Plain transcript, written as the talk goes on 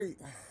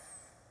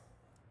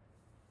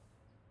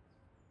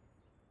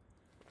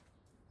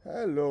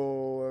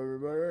Hello,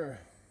 everybody.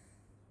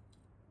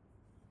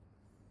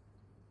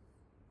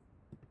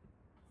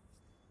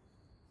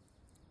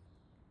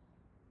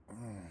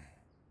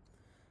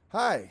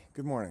 Hi,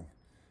 good morning.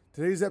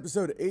 Today's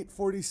episode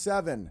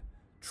 847.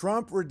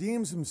 Trump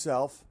redeems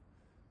himself.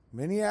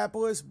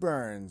 Minneapolis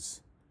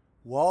burns.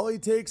 Wally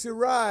takes a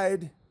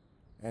ride.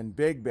 And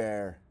Big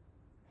Bear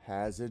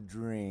has a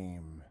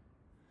dream.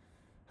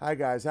 Hi,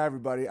 guys. Hi,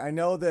 everybody. I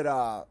know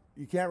that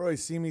you can't really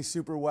see me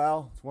super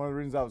well. It's one of the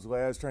reasons I was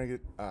late. I was trying to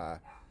get.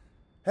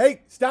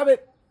 Hey, stop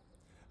it!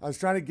 I was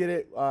trying to get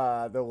it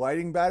the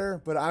lighting better,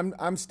 but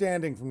I'm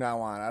standing from now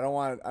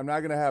on. I'm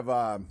not gonna have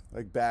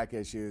like back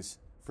issues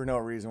for no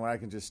reason when I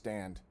can just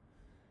stand.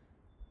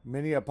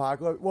 Mini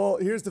apocalypse. Well,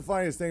 here's the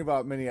funniest thing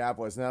about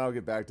Minneapolis, and then I'll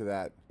get back to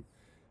that.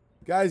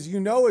 Guys,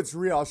 you know it's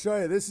real. I'll show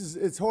you.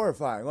 It's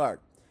horrifying. Look.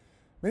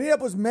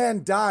 Minneapolis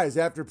man dies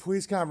after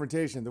police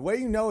confrontation. The way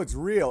you know it's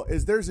real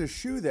is there's a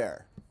shoe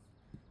there.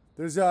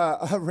 There's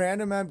a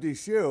random empty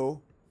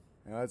shoe.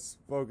 Now let's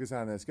focus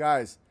on this.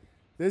 Guys,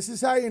 this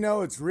is how you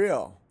know it's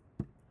real.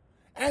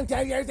 I'm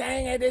telling you,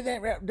 saying it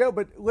isn't real. No,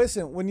 but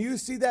listen, when you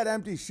see that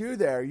empty shoe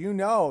there, you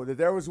know that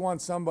there was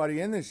once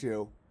somebody in the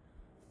shoe.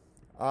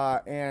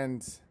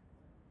 And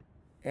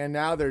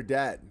now they're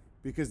dead.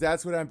 Because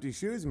that's what empty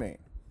shoes mean.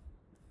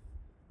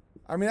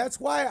 I mean, that's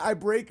why I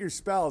break your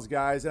spells,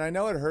 guys. And I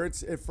know it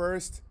hurts at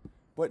first,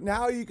 but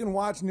now you can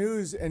watch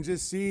news and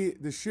just see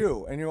the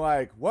shoe. And you're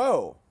like,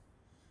 whoa.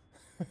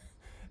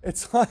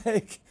 It's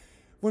like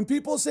when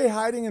people say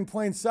hiding in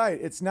plain sight,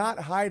 it's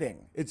not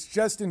hiding. It's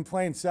just in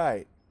plain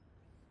sight.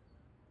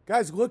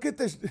 Guys, look at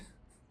this.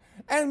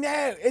 Oh,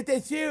 no, it's a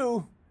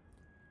shoe.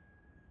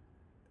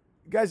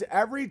 Guys,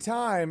 every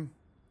time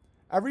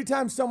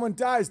someone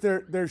dies,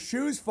 their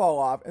shoes fall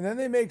off. And then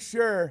they make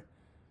sure...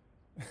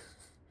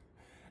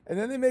 And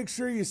then they make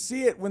sure you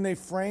see it when they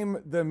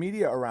frame the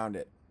media around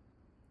it.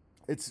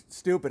 It's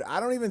stupid.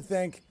 I don't even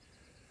think,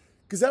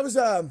 because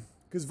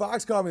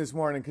Vox called me this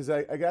morning, because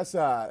I guess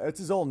it's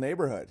his old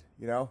neighborhood,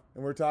 you know,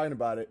 and we're talking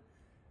about it.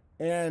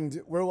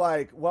 And we're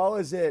like, well,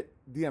 is it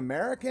the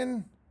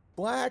American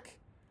black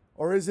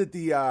or is it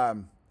the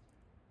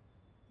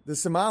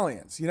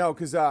Somalians? You know,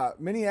 because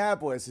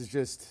Minneapolis is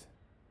just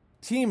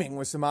teeming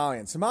with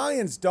Somalians.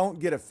 Somalians don't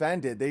get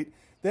offended. They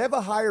have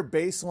a higher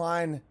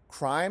baseline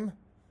crime.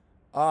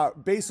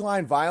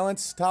 Baseline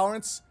violence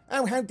tolerance.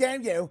 Oh, how dare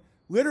you?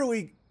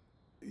 Literally,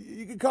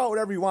 you can call it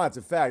whatever you want.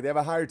 It's a fact. They have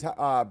a higher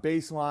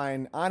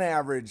baseline, on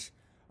average,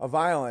 of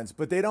violence,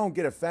 but they don't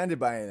get offended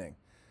by anything.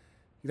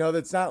 You know,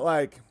 that's not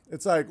like,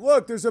 it's like,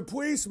 look, there's a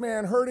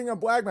policeman hurting a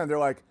black man. They're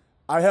like,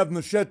 I have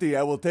machete.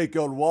 I will take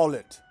your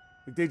wallet.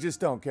 Like, they just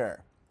don't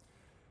care.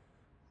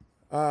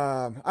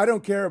 I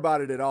don't care about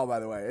it at all, by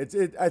the way.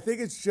 I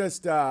think it's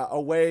just a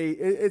way,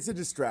 it's a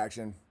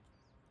distraction.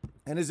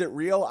 And is it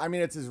real? I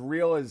mean, it's as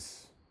real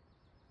as,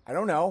 I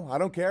don't know. I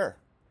don't care.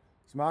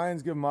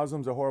 Somalians give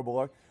Muslims a horrible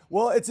look.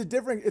 Well, it's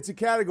a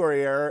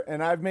category error.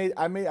 And I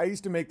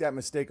used to make that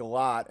mistake a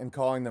lot in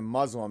calling them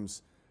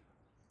Muslims.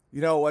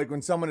 You know, like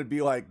when someone would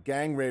be like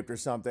gang raped or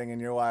something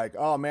and you're like,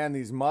 oh man,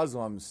 these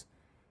Muslims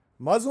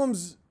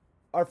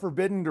are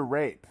forbidden to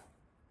rape.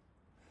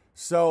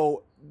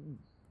 So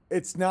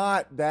it's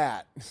not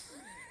that.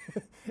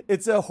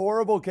 It's a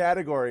horrible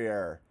category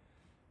error.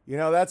 You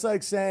know, that's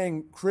like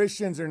saying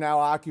Christians are now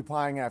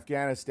occupying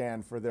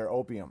Afghanistan for their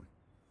opium.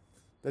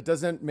 That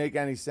doesn't make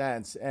any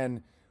sense.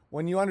 And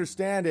when you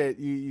understand it,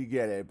 you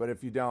get it. But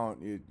if you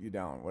don't, you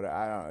don't.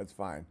 I don't know. It's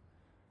fine.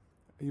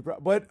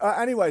 But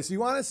anyway, so you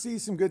want to see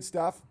some good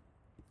stuff?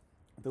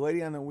 The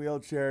lady on the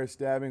wheelchair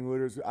stabbing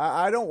looters.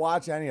 I don't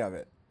watch any of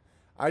it.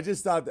 I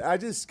just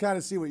kind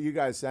of see what you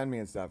guys send me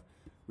and stuff.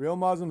 Real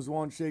Muslims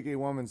won't shake a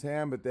woman's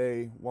hand, but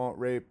they won't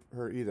rape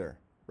her either.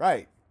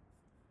 Right.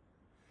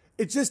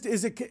 It just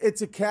is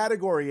it's a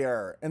category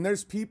error. And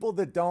there's people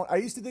that don't, I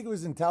used to think it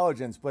was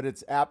intelligence, but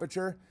it's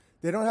aperture.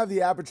 They don't have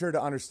the aperture to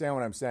understand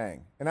what I'm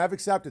saying. And I've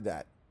accepted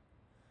that.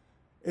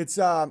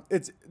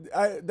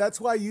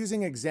 That's why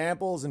using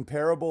examples and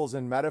parables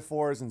and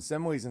metaphors and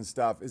similes and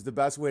stuff is the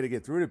best way to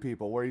get through to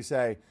people, where you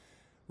say,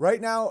 right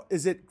now,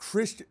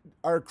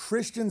 are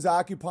Christians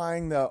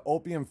occupying the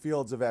opium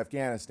fields of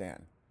Afghanistan?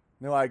 And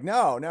they're like,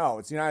 no,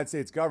 it's the United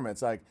States government.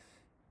 It's like,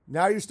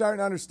 now you're starting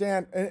to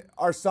understand,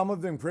 are some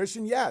of them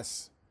Christian?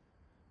 Yes.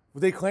 Well,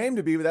 they claim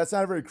to be, but that's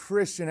not a very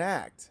Christian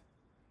act.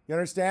 You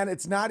understand?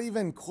 It's not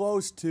even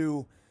close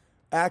to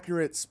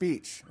accurate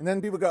speech. And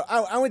then people go,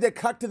 oh, I went to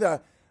cuck to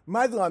the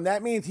Muslim.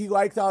 That means he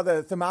likes all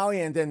the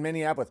Somalians in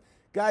Minneapolis.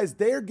 Guys,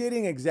 they're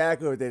getting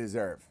exactly what they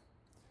deserve.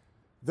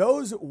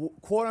 Those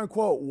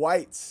quote-unquote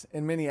whites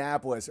in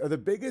Minneapolis are the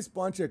biggest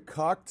bunch of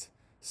cucked,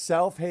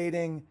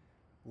 self-hating,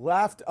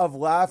 left,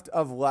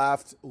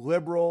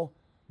 liberal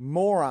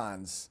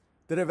morons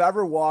that have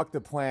ever walked the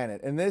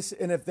planet. And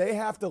if they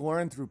have to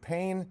learn through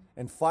pain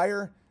and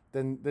fire,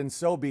 then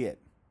so be it.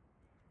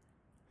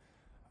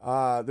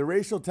 The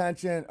racial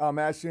tension,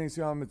 mass shootings,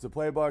 it's a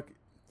playbook.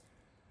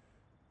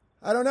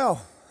 I don't know.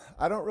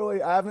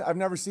 I've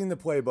never seen the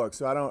playbook,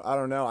 so I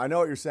don't know. I know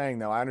what you're saying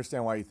though. I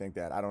understand why you think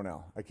that. I don't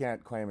know. I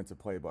can't claim it's a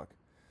playbook.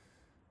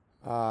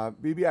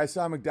 BB, I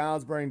saw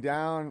McDonald's burning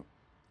down.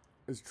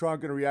 Is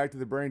Trump going to react to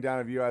the burning down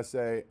of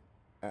USA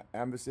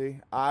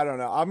embassy? I don't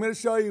know. I'm going to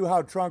show you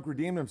how Trump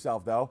redeemed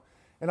himself though,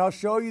 and I'll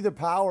show you the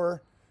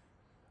power.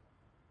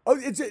 Oh,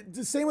 it's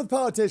the same with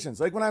politicians.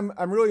 Like when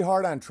I'm really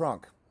hard on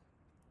Trump.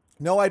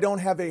 No, I don't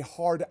have a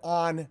hard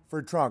on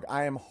for Trump.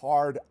 I am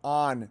hard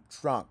on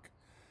Trump.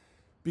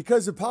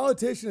 Because a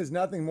politician is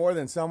nothing more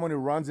than someone who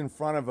runs in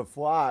front of a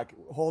flock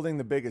holding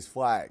the biggest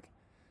flag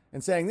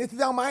and saying, this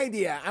is all my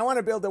idea. I want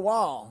to build a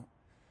wall.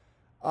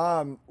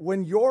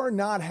 When you're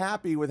not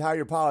happy with how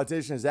your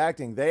politician is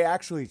acting, they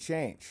actually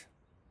change.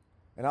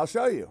 And I'll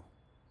show you.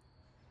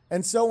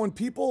 And so when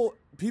people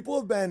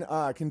have been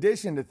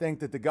conditioned to think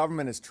that the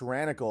government is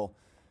tyrannical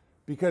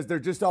because they're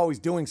just always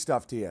doing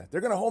stuff to you.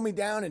 They're going to hold me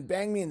down and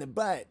bang me in the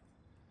butt.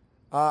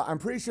 I'm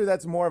pretty sure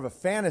that's more of a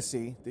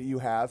fantasy that you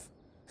have.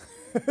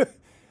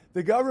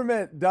 The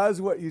government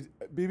does what you,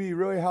 BB,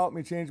 really helped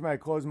me change my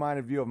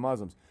closed-minded view of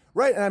Muslims.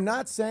 Right, and I'm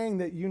not saying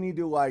that you need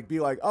to be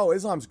like, oh,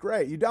 Islam's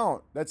great. You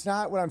don't. That's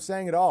not what I'm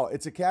saying at all.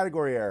 It's a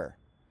category error.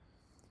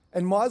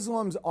 And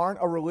Muslims aren't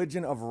a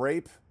religion of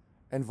rape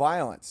and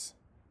violence.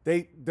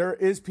 There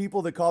are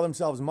people that call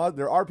themselves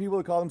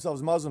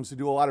Muslims who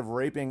do a lot of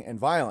raping and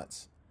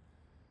violence.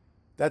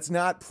 That's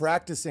not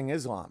practicing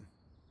Islam.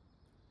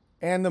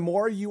 And the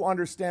more you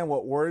understand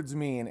what words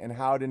mean and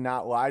how to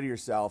not lie to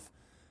yourself,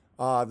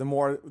 the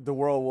more the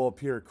world will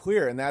appear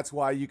clear. And that's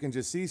why you can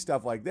just see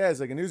stuff like this,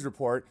 like a news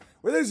report,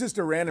 where there's just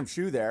a random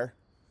shoe there.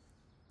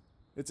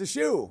 It's a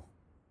shoe.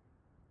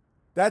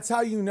 That's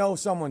how you know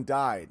someone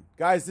died.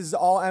 Guys, this is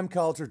all M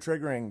culture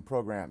triggering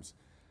programs.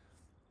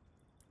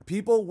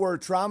 People were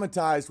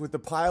traumatized with the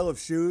pile of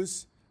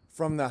shoes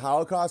from the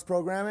Holocaust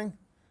programming.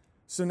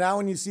 So now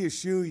when you see a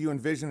shoe, you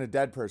envision a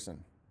dead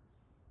person.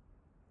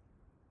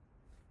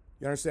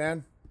 You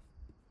understand?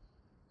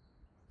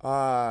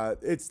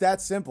 It's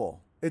that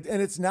simple.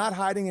 And it's not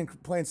hiding in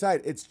plain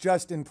sight. It's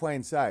just in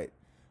plain sight.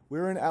 We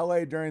were in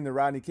LA during the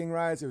Rodney King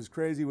riots. It was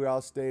crazy. We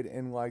all stayed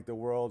in like the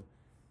world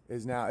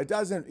is now. It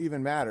doesn't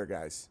even matter,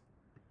 guys.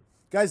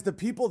 Guys, the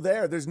people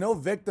there's no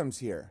victims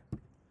here.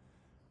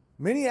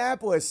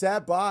 Minneapolis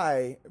sat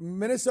by.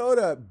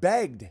 Minnesota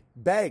begged.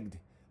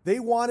 They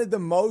wanted the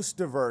most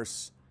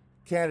diverse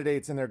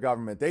candidates in their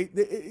government.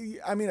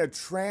 A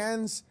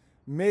trans,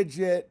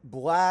 midget,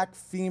 black,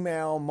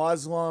 female,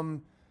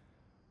 Muslim,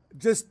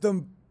 just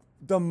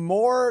the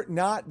more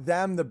not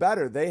them, the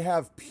better. They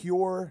have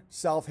pure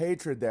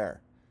self-hatred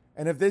there.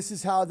 And if this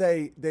is how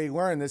they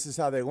learn, this is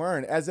how they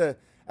learn. As a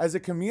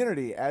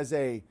community, as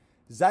a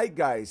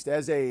zeitgeist,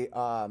 as a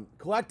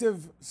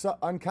collective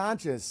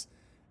unconscious,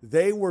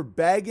 they were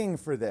begging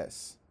for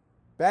this.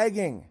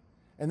 Begging.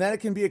 And then it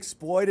can be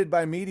exploited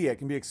by media. It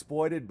can be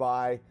exploited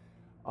by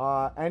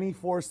any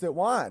force that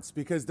wants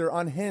because they're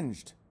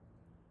unhinged.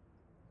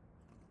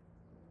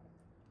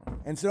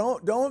 And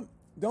so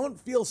don't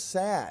feel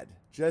sad.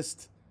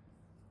 Just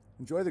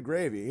enjoy the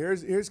gravy.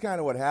 Here's kind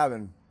of what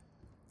happened.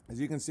 As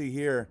you can see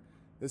here,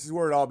 this is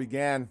where it all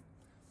began.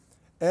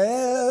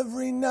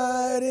 Every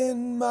night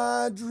in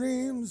my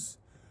dreams,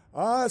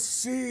 I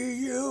see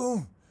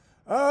you,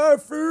 I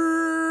feel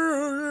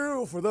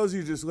you. For those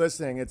of you just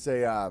listening, it's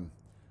a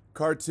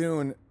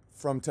cartoon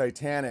from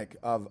Titanic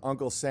of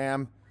Uncle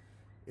Sam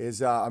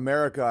is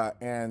America,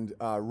 and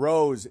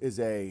Rose is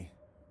a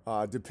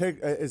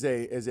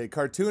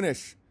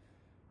cartoonish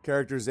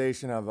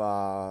characterization of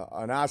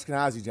an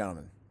Ashkenazi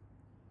gentleman.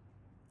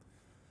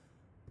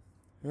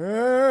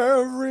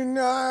 Every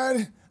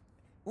night,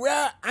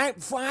 well, I'm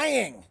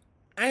flying.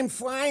 I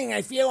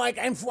feel like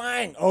I'm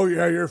flying. Oh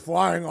yeah, you're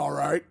flying, all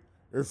right.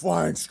 You're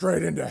flying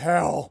straight into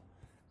hell.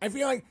 I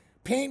feel like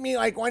give me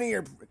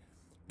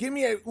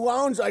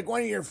loans like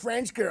one of your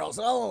French girls.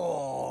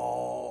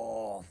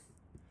 Oh.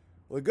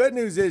 Well, the good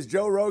news is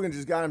Joe Rogan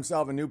just got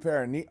himself a new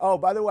pair of knees. Oh,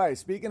 by the way,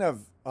 speaking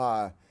of,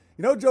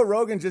 Joe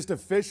Rogan just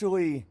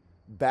officially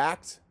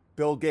backed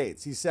Bill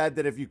Gates. He said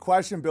that if you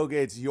question Bill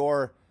Gates,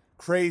 you're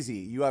crazy.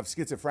 You have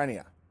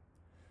schizophrenia.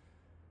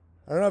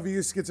 I don't know if he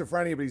used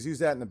schizophrenia, but he's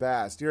used that in the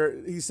past.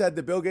 He said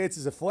that Bill Gates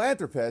is a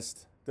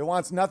philanthropist that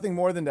wants nothing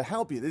more than to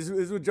help you. This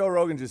is what Joe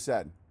Rogan just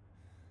said.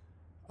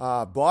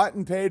 Bought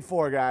and paid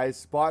for,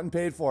 guys. Bought and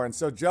paid for. And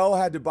so Joe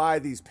had to buy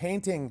these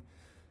painting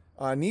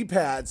knee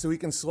pads so he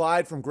can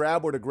slide from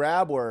grabbler to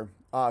grabbler,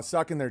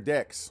 sucking their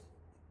dicks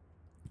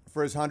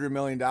for his $100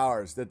 million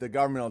that the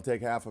government will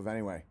take half of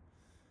anyway.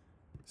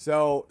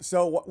 So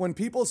when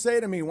people say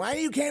to me, why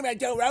do you care about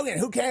Joe Rogan?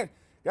 Who cares?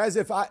 Guys,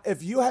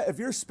 if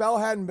your spell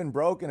hadn't been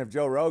broken of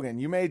Joe Rogan,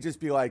 you may just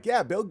be like,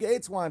 yeah, Bill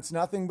Gates wants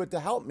nothing but to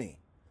help me.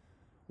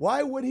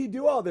 Why would he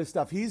do all this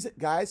stuff? He's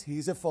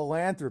a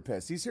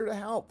philanthropist. He's here to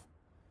help.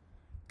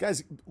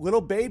 Guys,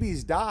 little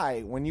babies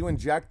die when you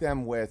inject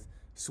them with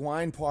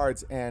swine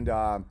parts and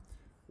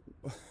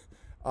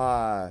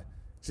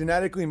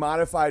genetically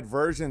modified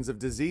versions of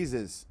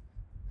diseases.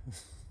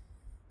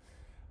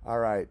 All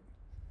right.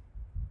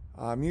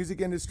 Music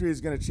industry is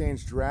going to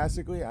change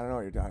drastically. I don't know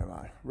what you're talking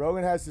about.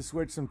 Rogan has to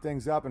switch some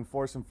things up and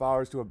force some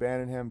followers to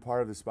abandon him,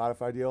 part of the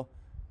Spotify deal.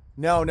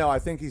 No, I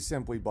think he's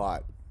simply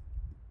bought.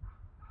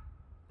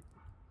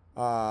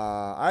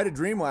 I had a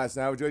dream last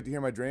night. Would you like to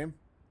hear my dream?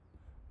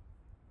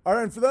 All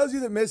right, and for those of you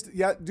that missed,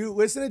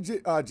 listen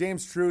to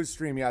James True's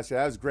stream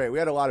yesterday. That was great. We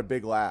had a lot of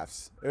big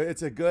laughs.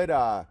 It's a good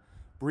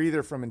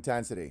breather from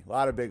intensity. A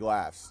lot of big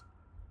laughs.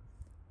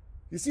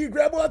 You see a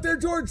grabbler out there,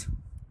 George?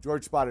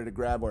 George spotted a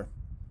grabbler.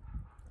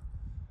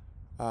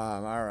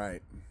 All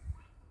right.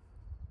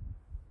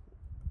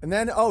 And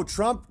then,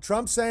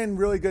 Trump's saying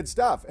really good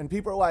stuff. And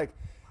people are like,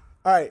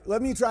 all right,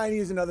 let me try and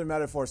use another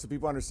metaphor so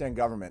people understand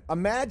government.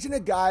 Imagine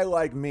a guy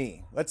like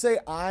me. Let's say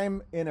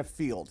I'm in a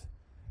field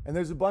and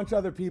there's a bunch of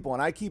other people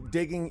and I keep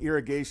digging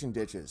irrigation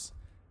ditches.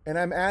 And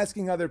I'm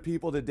asking other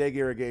people to dig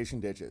irrigation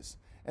ditches.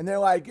 And they're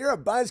like, you're a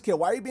buzzkill.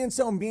 Why are you being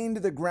so mean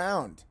to the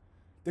ground?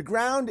 The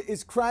ground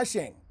is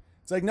crushing.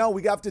 It's like, no,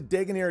 we have to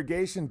dig an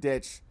irrigation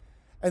ditch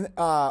and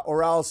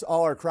or else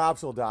all our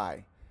crops will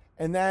die.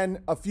 And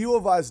then a few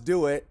of us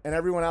do it and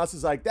everyone else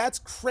is like, that's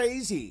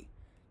crazy.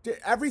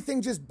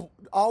 Everything just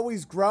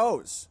always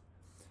grows.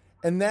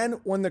 And then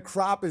when the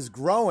crop is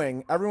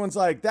growing, everyone's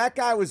like, that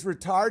guy was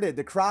retarded.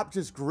 The crop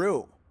just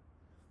grew.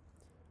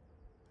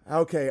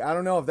 Okay, I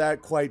don't know if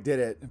that quite did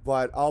it,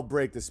 but I'll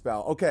break the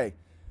spell. Okay,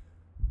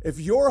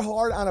 if you're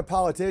hard on a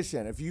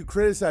politician, if you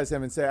criticize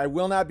him and say, I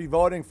will not be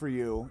voting for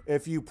you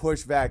if you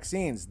push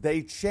vaccines,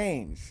 they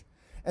change.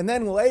 And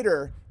then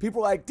later,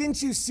 people are like,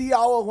 didn't you see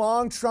all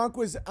along Trump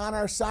was on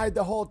our side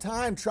the whole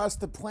time?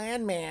 Trust the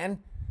plan,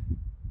 man.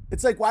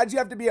 It's like, why'd you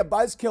have to be a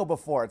buzzkill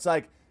before? It's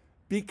like,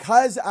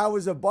 because I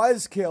was a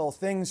buzzkill,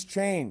 things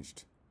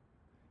changed.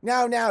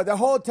 No, the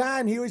whole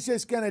time he was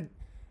just gonna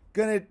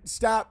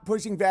stop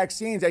pushing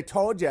vaccines. I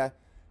told you.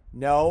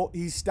 No,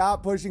 he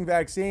stopped pushing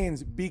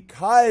vaccines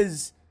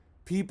because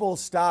people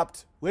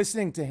stopped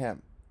listening to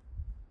him.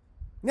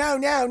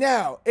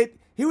 No.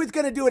 He was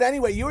gonna do it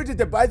anyway. You were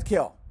just a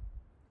buzzkill.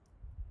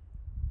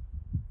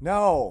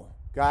 No,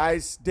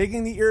 guys,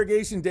 digging the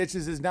irrigation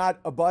ditches is not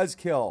a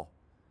buzzkill.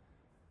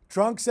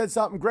 Trump said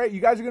something great.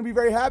 You guys are going to be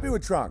very happy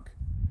with Trump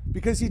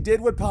because he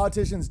did what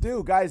politicians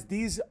do. Guys,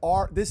 this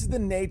is the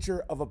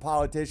nature of a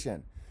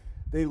politician.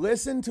 They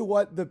listen to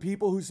what the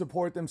people who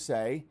support them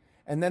say,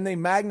 and then they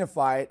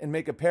magnify it and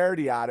make a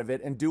parody out of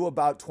it and do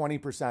about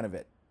 20% of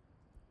it.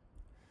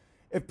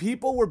 If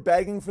people were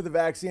begging for the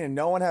vaccine and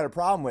no one had a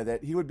problem with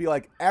it, he would be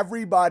like,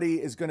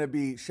 everybody is going to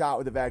be shot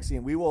with the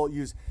vaccine. We will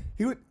use,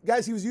 he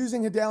was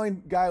using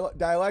Hegelian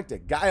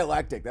dialectic.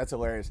 That's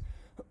hilarious.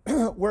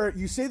 Where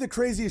you say the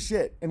craziest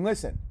shit. And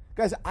listen,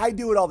 guys, I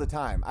do it all the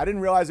time. I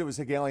didn't realize it was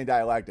Hegelian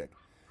dialectic.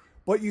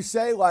 But you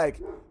say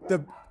like,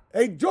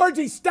 hey,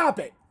 Georgie, stop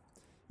it.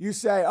 You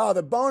say, oh,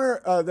 the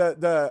boner,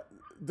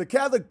 the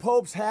Catholic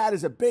Pope's hat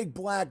is a big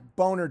black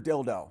boner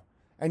dildo.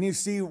 And you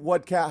see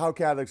how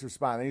Catholics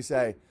respond. And you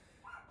say,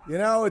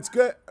 it's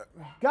good.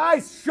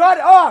 Guys, shut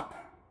up.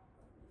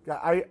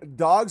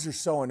 Dogs are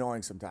so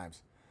annoying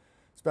sometimes,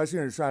 especially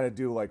when you're trying to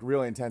do like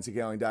really intense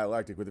Hegelian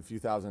dialectic with a few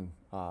thousand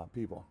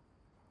people.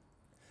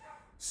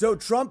 So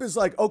Trump is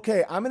like,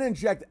 okay, I'm going to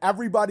inject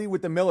everybody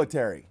with the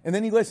military. And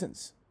then he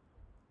listens.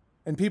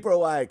 And people are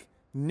like,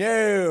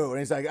 no. And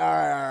he's like, all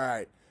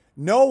right.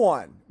 No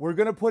one. We're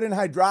going to put in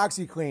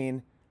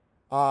hydroxychloroquine.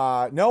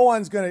 No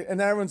one's going to. And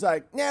then everyone's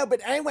like, no,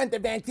 but I want the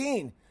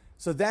vaccine.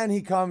 So then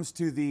he comes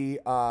to the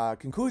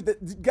conclusion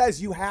that,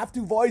 guys, you have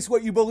to voice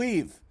what you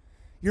believe.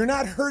 You're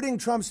not hurting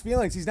Trump's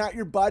feelings. He's not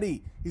your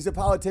buddy. He's a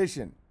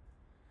politician.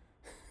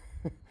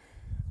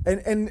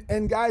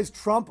 And guys,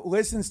 Trump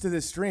listens to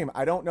this stream.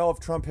 I don't know if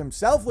Trump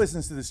himself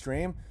listens to the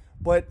stream,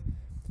 but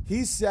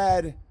he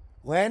said,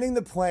 landing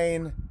the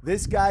plane,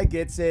 this guy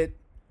gets it.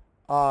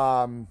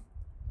 Yesterday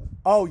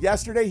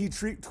he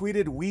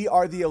tweeted, we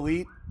are the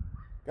elite.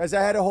 Guys,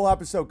 I had a whole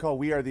episode called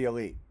We Are the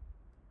Elite.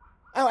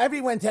 Oh,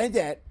 everyone said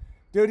that.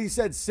 Dude, he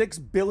said 6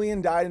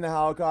 billion died in the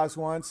Holocaust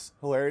once,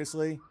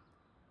 hilariously.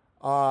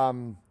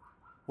 What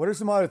are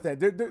some other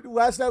things?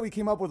 Last night we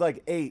came up with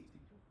like 8.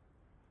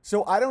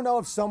 So I don't know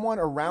if someone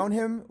around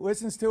him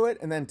listens to it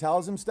and then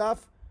tells him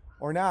stuff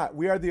or not.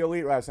 We are the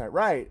elite last night.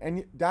 Right.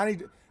 And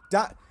Donald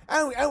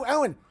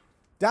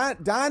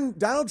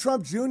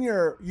Trump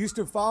Jr. used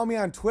to follow me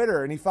on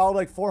Twitter and he followed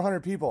like 400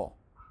 people.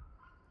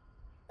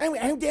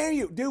 How dare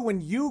you? Dude, when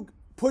you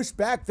push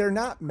back, they're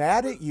not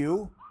mad at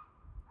you.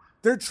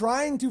 They're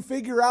trying to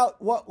figure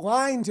out what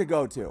line to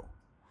go to.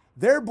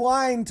 They're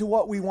blind to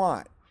what we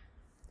want.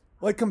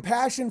 Like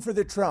compassion for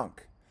the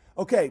trunk.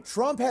 Okay,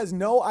 Trump has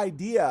no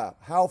idea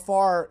how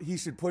far he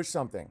should push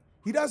something.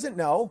 He doesn't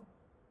know.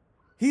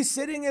 He's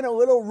sitting in a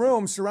little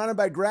room surrounded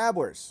by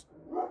grabblers.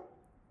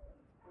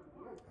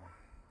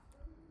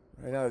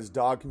 Right now there's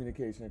dog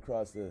communication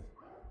across the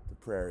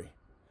prairie.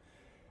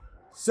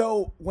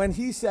 So when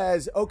he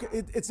says,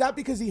 okay, it's not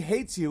because he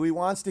hates you. He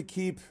wants to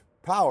keep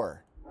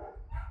power.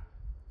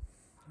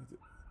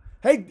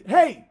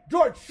 Hey,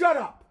 George, shut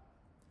up.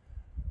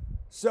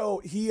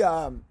 So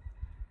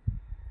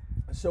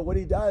so what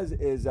he does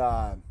is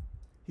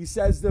he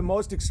says the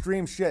most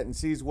extreme shit and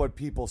sees what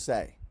people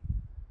say.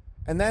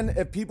 And then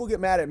if people get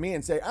mad at me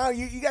and say, oh,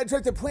 you got to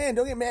trust the plan,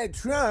 don't get mad at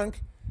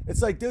Trunk.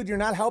 It's like, dude, you're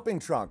not helping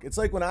Trunk. It's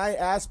like when I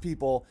ask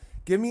people,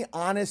 give me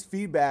honest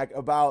feedback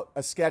about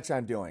a sketch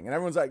I'm doing. And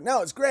everyone's like,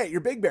 no, it's great.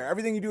 You're Big Bear.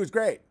 Everything you do is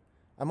great.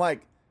 I'm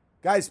like,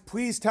 guys,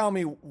 please tell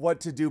me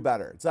what to do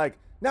better. It's like,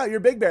 no, you're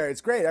Big Bear.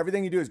 It's great.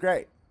 Everything you do is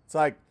great. It's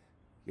like,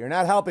 you're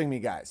not helping me,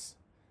 guys.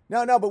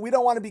 No, but we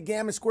don't want to be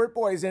Gamma Squirt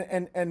Boys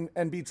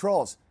and be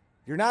trolls.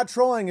 You're not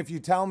trolling if you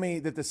tell me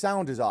that the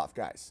sound is off,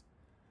 guys.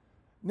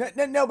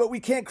 No, but we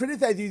can't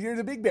criticize you. You're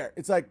the Big Bear.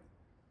 It's like,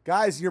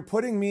 guys, you're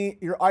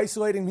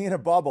isolating me in a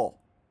bubble.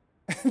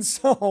 And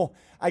so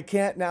I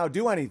can't now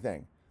do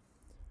anything.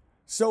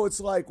 So it's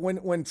like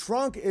when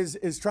Trunk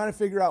is trying to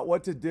figure out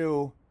what to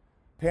do,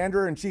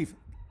 Panderer in Chief,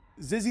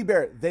 Zizzy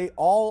Bear, they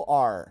all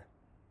are.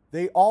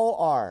 They all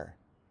are.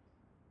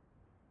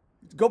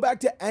 Go back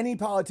to any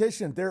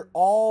politician. They're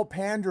all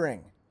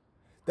pandering.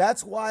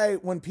 That's why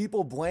when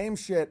people blame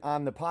shit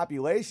on the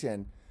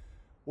population,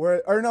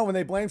 when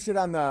they blame shit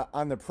on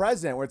the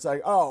president, where it's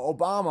like, oh,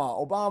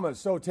 Obama is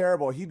so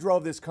terrible. He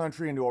drove this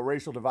country into a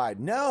racial divide.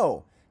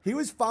 No, he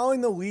was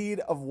following the lead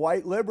of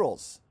white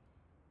liberals.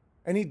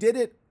 And he did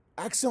it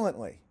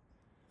excellently.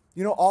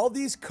 You know, all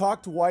these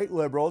cucked white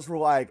liberals were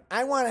like,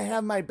 I want to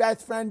have my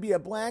best friend be a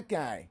black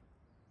guy.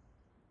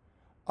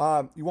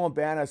 You won't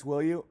ban us,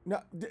 will you? No,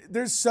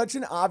 there's such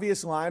an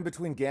obvious line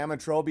between gamma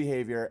troll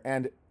behavior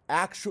and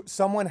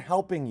someone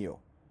helping you.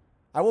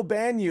 I will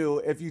ban you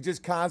if you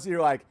just constantly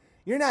you're like,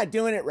 you're not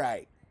doing it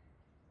right.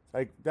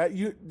 Like that,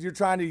 you're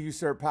trying to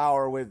usurp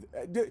power with.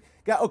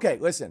 Okay,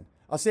 listen.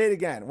 I'll say it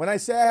again. When I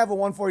say I have a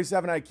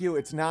 147 IQ,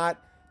 it's not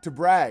to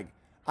brag.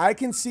 I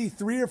can see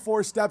 3 or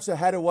 4 steps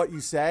ahead of what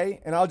you say,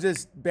 and I'll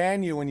just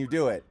ban you when you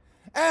do it.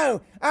 Oh,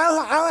 all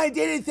I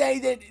did is say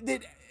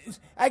that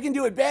I can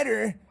do it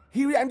better.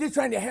 I'm just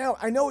trying to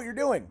help. I know what you're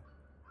doing.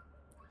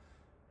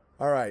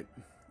 All right.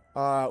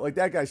 Like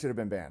that guy should have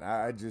been banned.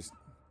 I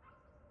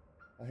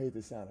hate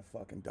the sound of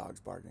fucking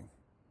dogs barking.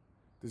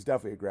 There's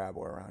definitely a grab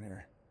war around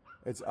here.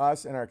 It's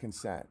us and our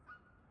consent.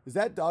 Is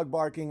that dog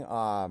barking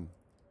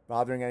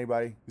bothering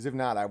anybody? Because if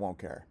not, I won't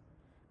care.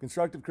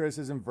 Constructive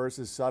criticism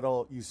versus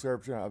subtle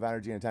usurpation of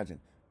energy and attention.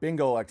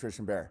 Bingo,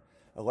 Electrician Bear.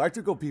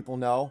 Electrical people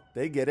know.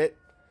 They get it.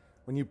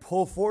 When you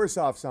pull force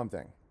off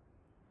something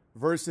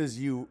versus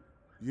you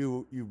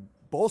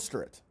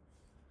bolster it.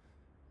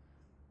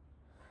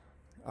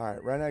 All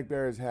right, Redneck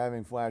Bear is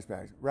having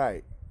flashbacks.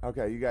 Right.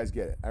 Okay, you guys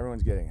get it.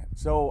 Everyone's getting it.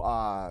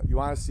 So you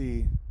want to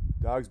see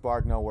dogs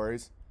bark, no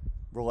worries.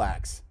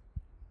 Relax.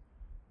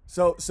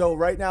 So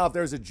right now, if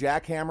there's a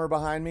jackhammer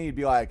behind me, you'd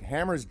be like,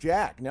 hammer's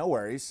jack, no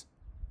worries.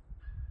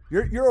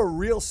 You're a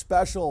real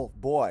special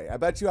boy. I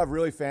bet you have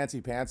really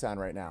fancy pants on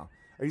right now.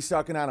 Are you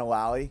sucking on a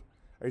lolly?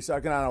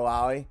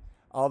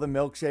 All the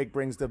milkshake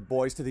brings the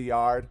boys to the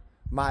yard.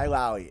 My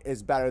lolly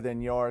is better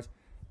than yours.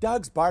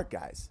 Dogs bark,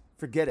 guys.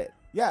 Forget it.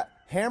 Yeah,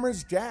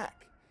 hammer's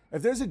jack.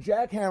 If there's a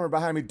jackhammer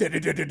behind me,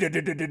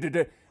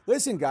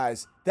 listen,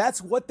 guys,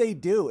 that's what they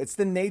do. It's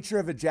the nature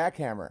of a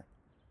jackhammer.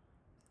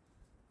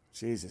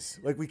 Jesus,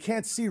 like we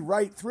can't see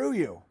right through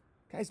you.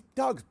 Guys,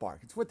 dogs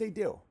bark. It's what they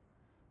do.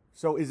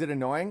 So is it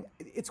annoying?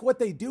 It's what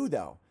they do,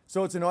 though.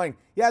 So it's annoying.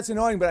 Yeah, it's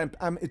annoying, but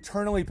I'm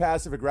eternally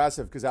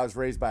passive-aggressive because I was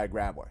raised by a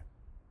grab boy.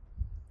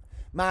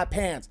 My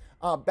pants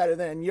are better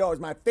than yours.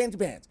 My fancy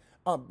pants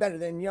are better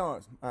than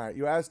yours. All right,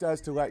 you asked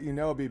us to let you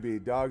know,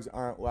 BB, dogs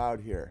aren't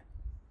loud here.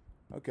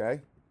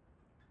 Okay.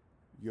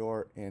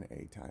 You're in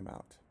a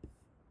timeout.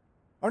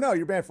 Oh, no,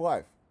 you're banned for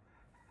life.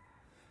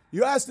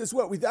 You asked us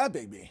what we thought,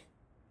 Big B.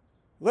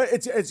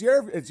 It's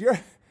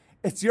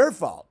your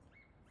fault.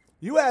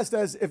 You asked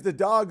us if the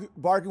dog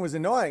barking was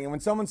annoying, and when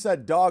someone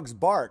said dogs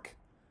bark,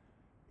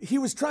 he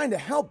was trying to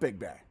help Big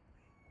Bear.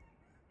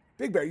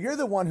 Big Bear, you're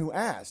the one who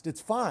asked. It's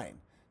fine.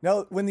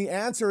 Now, when the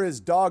answer is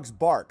dogs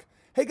bark,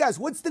 hey guys,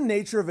 what's the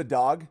nature of a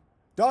dog?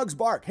 Dogs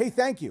bark. Hey,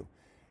 thank you.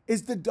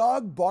 Is the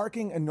dog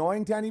barking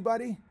annoying to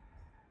anybody?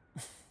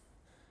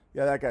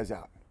 Yeah, that guy's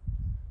out.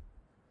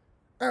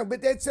 Oh,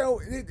 but that's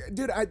so,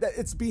 dude,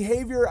 it's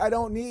behavior I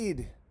don't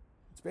need.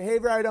 It's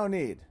behavior I don't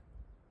need.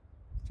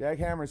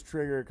 Jackhammer's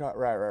trigger,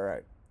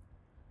 right.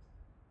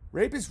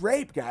 Rape is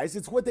rape, guys.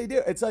 It's what they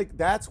do. It's like,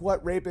 that's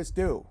what rapists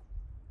do.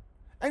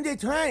 I'm just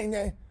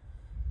trying.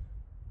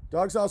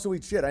 Dogs also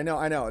eat shit. I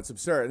know. It's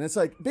absurd. And it's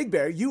like, Big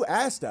Bear, you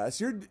asked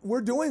us. We're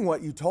doing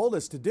what you told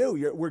us to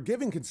do. We're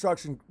giving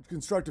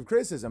constructive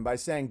criticism by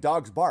saying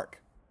dogs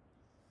bark.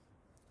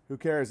 Who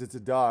cares? It's a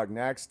dog.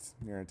 Next.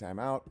 You're in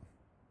timeout.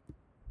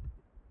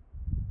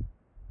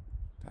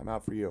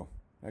 Timeout for you.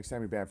 Next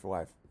time you're banned for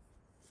life.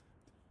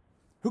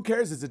 Who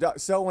cares? It's a dog.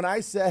 So when I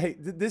say,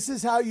 this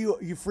is how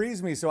you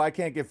freeze me so I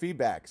can't give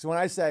feedback. So when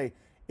I say,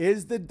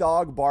 is the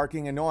dog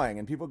barking annoying?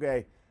 And people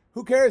go,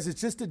 who cares?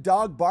 It's just a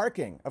dog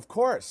barking. Of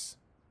course.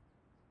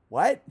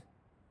 What?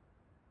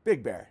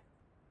 Big Bear,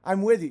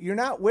 I'm with you. You're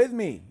not with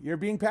me. You're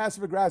being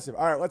passive aggressive.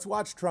 All right, let's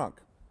watch Trunk.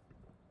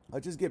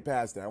 Let's just get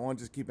past it. I won't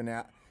just keep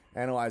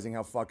analyzing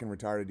how fucking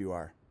retarded you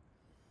are.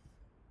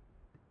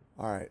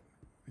 All right,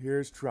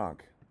 here's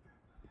Trunk.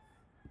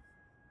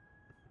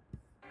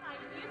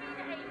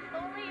 You mean a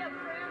fully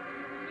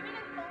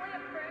approved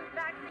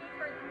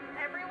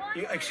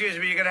Excuse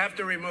me, you're going to have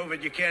to remove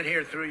it. You can't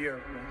hear through your...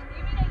 Do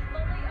you mean a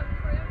fully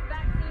approved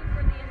vaccine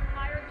for the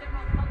entire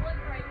general public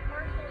or a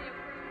partially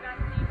approved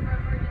vaccine for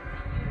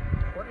emergency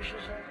use? What did she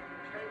say?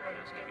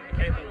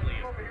 Capably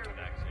approved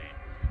vaccine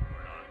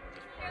or not.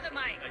 Hear the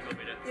mic.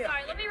 Yeah.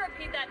 Sorry, let me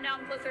repeat that now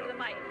I'm closer to the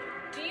mic.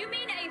 Do you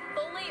mean a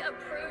fully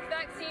approved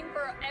vaccine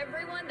for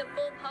everyone, the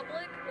full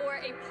public, or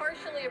a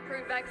partially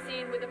approved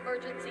vaccine with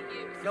emergency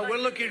use? No, we're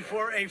looking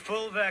for a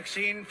full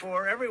vaccine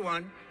for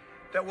everyone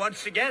that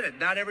wants to get it.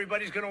 Not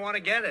everybody's going to want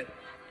to get it.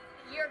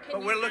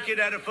 But we're looking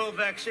at a full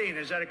vaccine.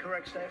 Is that a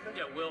correct statement?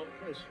 Yeah, well,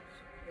 Please.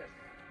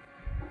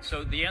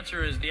 so the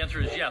answer is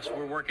yes.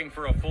 We're working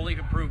for a fully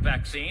approved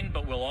vaccine,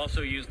 but we'll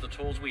also use the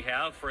tools we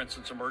have. For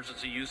instance,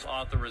 emergency use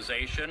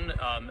authorization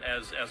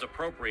as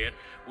appropriate.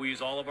 We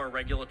use all of our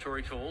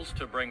regulatory tools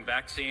to bring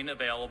vaccine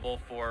available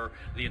for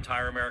the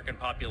entire American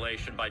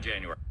population by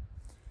January.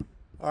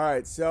 All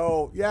right,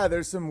 so yeah,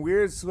 there's some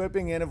weird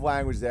slipping in of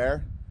language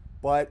there,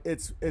 but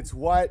it's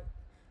what.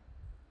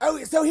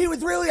 Oh, so he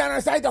was really on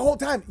our side the whole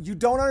time. You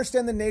don't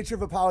understand the nature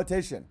of a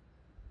politician.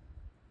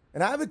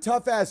 And I have a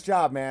tough ass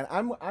job, man.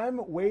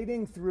 I'm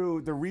wading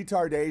through the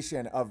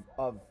retardation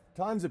of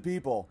tons of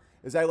people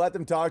as I let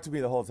them talk to me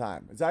the whole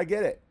time. As I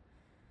get it.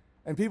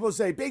 And people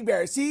say, Big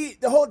Bear, see,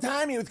 the whole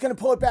time he was going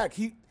to pull it back.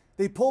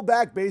 They pull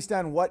back based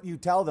on what you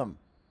tell them.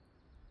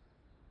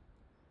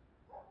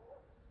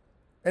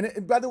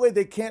 And by the way,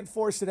 they can't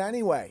force it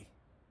anyway.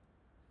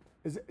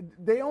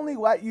 They only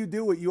let you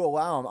do what you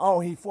allow them. Oh,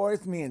 he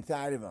forced me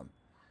inside of him.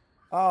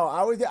 Oh,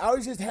 I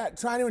was just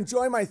trying to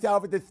enjoy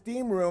myself at the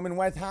steam room in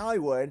West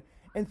Hollywood,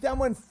 and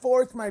someone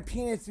forced my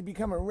penis to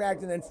become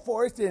erect, and then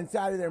forced it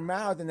inside of their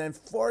mouth, and then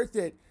forced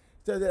it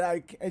so that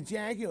I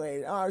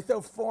ejaculated. Oh, I was so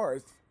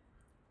forced.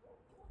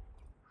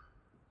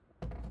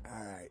 All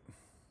right.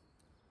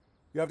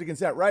 You have to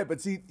consent, right? But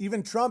see,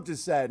 even Trump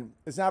just said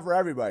it's not for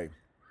everybody.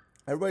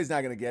 Everybody's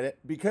not going to get it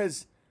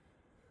because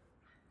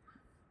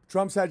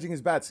Trump's hedging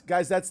his bets.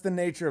 Guys, that's the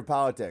nature of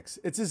politics.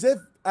 It's as if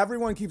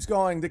everyone keeps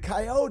going, the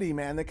coyote,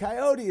 man, the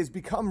coyote has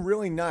become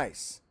really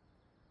nice.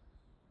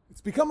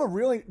 It's become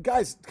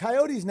guys,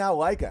 coyotes now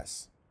like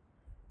us.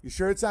 You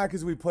sure it's not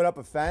because we put up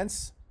a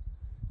fence?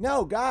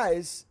 No,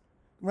 guys,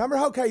 remember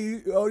how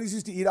coyotes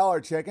used to eat all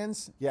our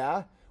chickens?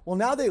 Yeah. Well,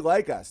 now they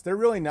like us. They're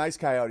really nice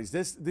coyotes.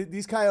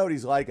 These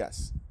coyotes like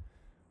us.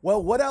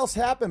 Well, what else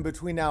happened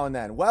between now and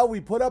then? Well,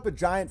 we put up a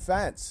giant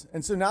fence,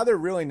 and so now they're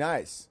really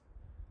nice.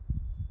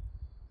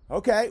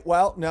 Okay,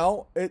 well,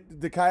 no,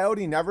 the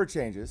coyote never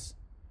changes.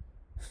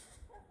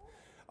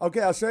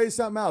 Okay, I'll show you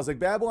something else. Like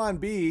Babylon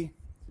Bee,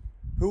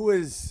 who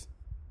was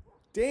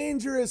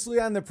dangerously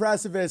on the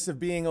precipice of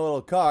being a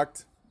little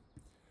cucked,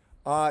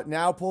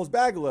 now pulls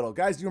back a little.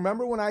 Guys, do you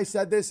remember when I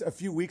said this a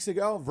few weeks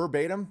ago,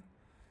 verbatim?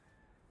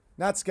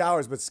 Not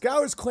Scholars, but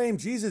Scholars claim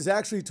Jesus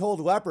actually told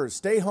lepers,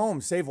 stay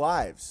home, save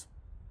lives.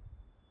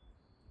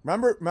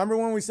 Remember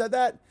when we said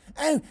that?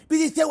 Oh, but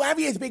it's so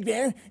obvious, Big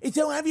Bear. It's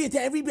so obvious to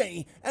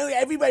everybody. Oh,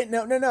 everybody.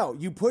 No.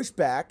 You push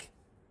back.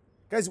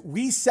 Guys,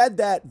 we said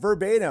that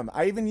verbatim.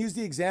 I even used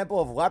the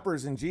example of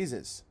lepers and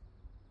Jesus.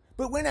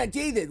 But we're not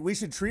Jesus. We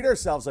should treat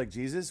ourselves like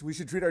Jesus. We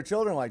should treat our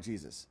children like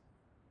Jesus.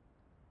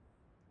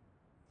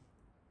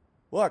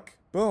 Look,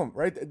 boom,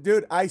 right?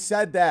 Dude, I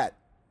said that.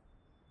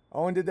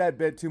 Owen did that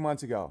bit 2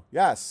 months ago.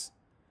 Yes.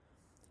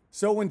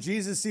 So when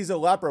Jesus sees a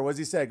leper, what does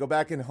he say? Go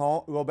back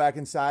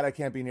inside. I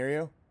can't be near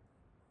you.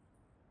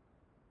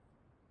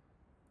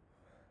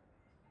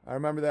 I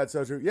remember that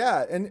so true.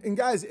 Yeah, and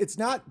guys, it's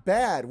not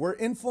bad. We're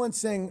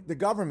influencing the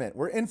government.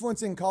 We're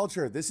influencing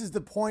culture. This is the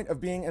point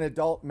of being an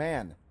adult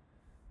man.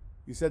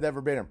 You said that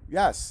verbatim.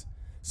 Yes.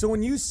 So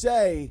when you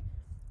say,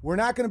 we're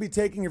not going to be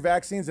taking your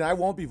vaccines and I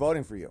won't be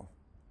voting for you.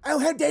 Oh,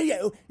 how dare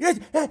you?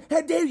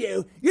 How dare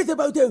you? You're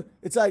supposed to.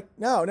 It's like,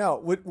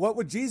 no. What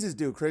would Jesus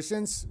do,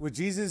 Christians? Would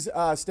Jesus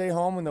stay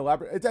home when the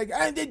leper? It's like,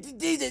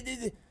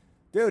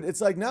 dude,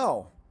 it's like,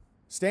 no.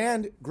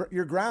 Stand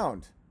your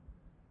ground.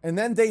 And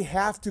then they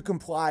have to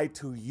comply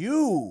to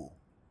you.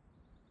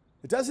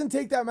 It doesn't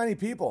take that many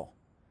people.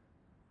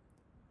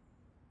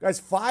 Guys,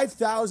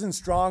 5,000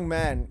 strong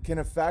men can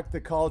affect the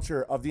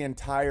culture of the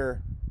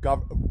entire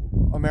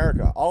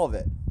America, all of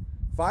it.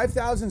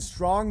 5,000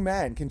 strong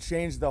men can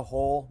change the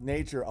whole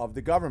nature of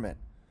the government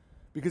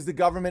because the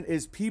government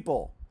is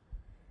people.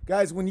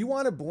 Guys, when you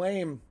want to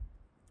blame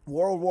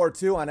World War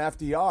II on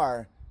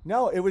FDR,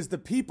 no, it was the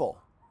people.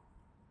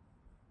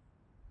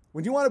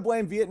 When you want to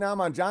blame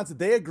Vietnam on Johnson,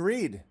 they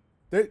agreed.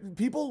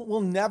 People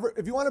will never,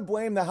 if you want to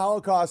blame the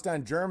Holocaust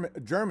on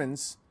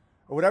Germans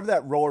or whatever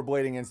that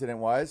rollerblading incident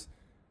was,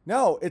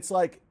 no, it's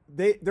like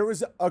there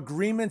was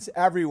agreements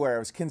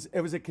everywhere.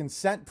 It was a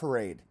consent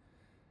parade.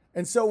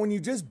 And so when you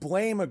just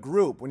blame a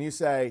group, when you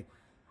say,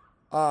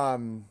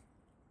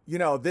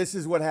 this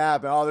is what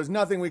happened. Oh, there's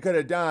nothing we could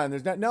have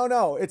done.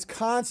 No, it's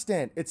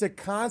constant. It's a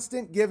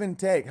constant give and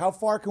take. How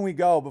far can we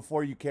go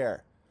before you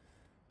care?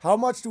 How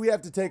much do we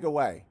have to take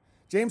away?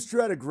 James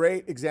True had a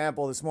great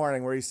example this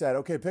morning where he said,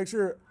 okay,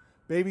 picture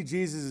baby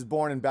Jesus is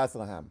born in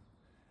Bethlehem.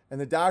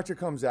 And the doctor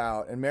comes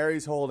out and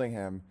Mary's holding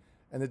him.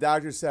 And the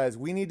doctor says,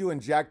 we need to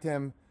inject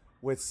him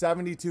with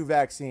 72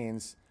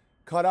 vaccines,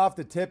 cut off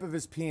the tip of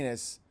his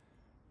penis,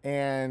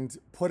 and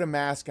put a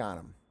mask on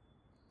him,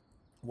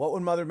 what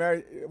would Mother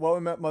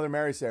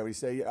Mary say?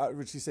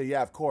 Would she say,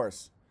 yeah, of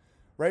course?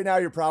 Right now,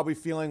 you're probably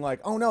feeling like,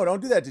 oh no,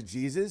 don't do that to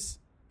Jesus.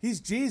 He's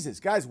Jesus.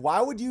 Guys,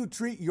 why would you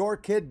treat your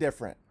kid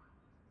different?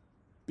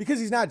 Because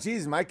he's not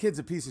Jesus. My kid's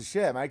a piece of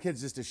shit. My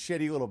kid's just a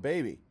shitty little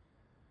baby.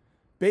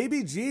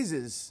 Baby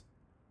Jesus,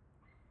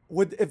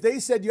 if they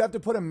said you have to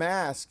put a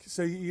mask,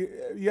 so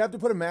you have to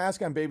put a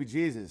mask on baby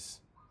Jesus.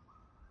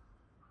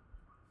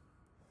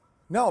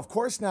 No, of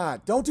course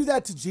not. Don't do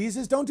that to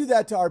Jesus. Don't do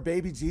that to our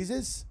baby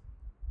Jesus.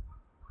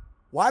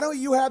 Why don't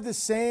you have the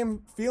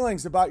same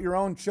feelings about your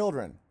own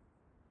children?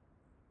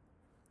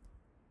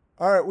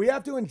 All right, we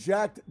have to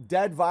inject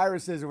dead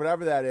viruses or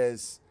whatever that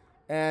is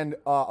and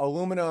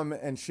aluminum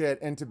and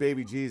shit into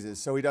baby Jesus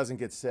so he doesn't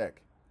get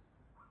sick.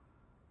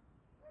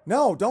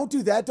 No, don't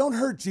do that. Don't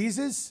hurt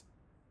Jesus.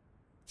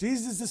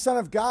 Jesus is the Son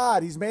of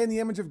God. He's made in the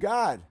image of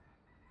God.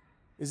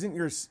 Isn't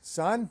your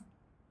son?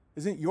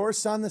 Isn't your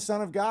son the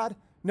Son of God?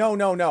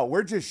 No.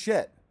 We're just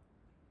shit.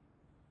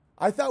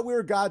 I thought we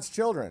were God's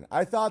children.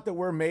 I thought that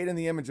we're made in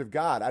the image of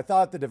God. I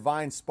thought the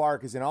divine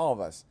spark is in all of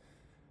us.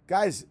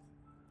 Guys,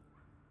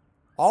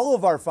 all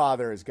of our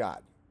Father is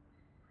God.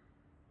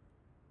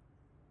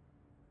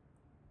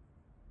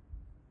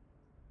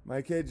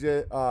 My kids,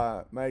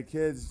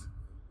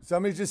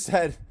 somebody just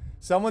said,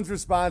 someone's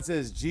response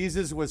is,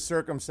 Jesus was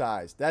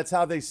circumcised. That's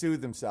how they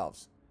soothe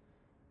themselves.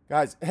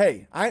 Guys,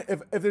 hey,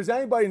 if there's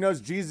anybody who knows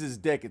Jesus'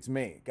 dick, it's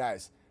me.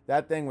 Guys,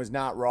 that thing was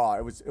not raw.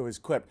 It was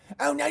clipped.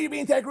 Oh, now you're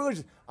being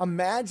sacrilegious.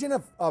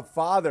 Imagine a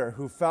father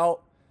who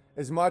felt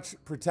as much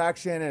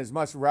protection and as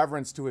much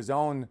reverence to his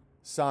own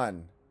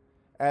son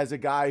as a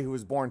guy who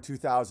was born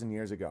 2,000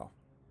 years ago.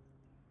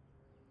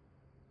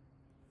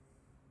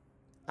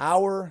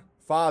 Our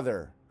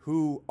Father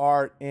who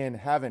art in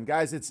heaven.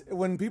 Guys, it's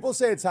when people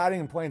say it's hiding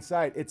in plain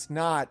sight, it's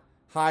not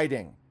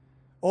hiding.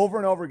 Over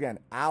and over again,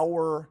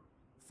 our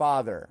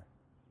Father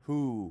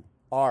who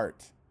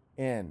art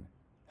in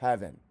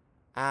heaven.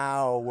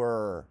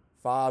 Our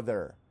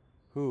Father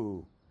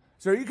who.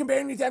 So are you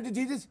comparing yourself to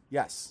Jesus?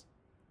 Yes.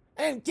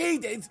 And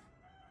Jesus.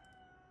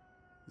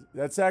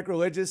 That's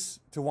sacrilegious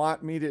to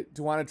want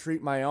to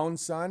treat my own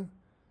son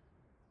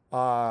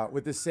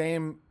with the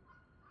same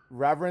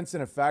reverence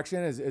and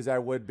affection as I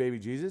would baby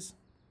Jesus.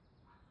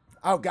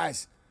 Oh,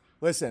 guys,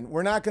 listen,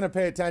 we're not going to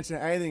pay attention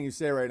to anything you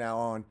say right now,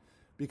 Owen,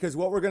 because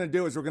what we're going to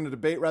do is we're going to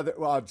debate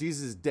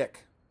Jesus'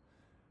 dick.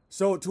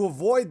 So to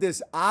avoid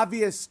this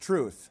obvious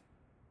truth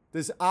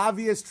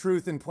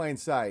in plain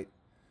sight,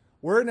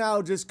 we're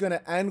now just going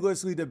to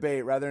endlessly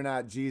debate whether or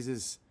not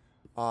Jesus,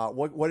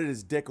 what did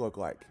his dick look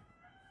like?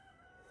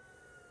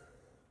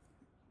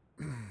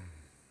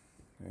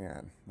 Hang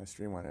on, my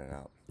stream went in and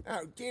out.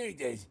 Oh,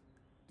 Jesus.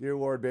 Dear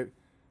Lord, baby.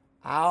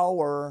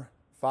 Our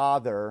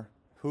Father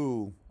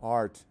who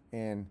art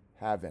in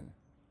heaven.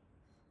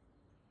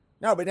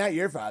 No, but not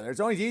your Father. It's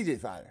only Jesus'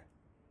 Father.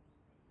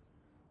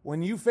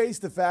 When you face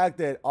the fact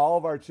that all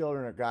of our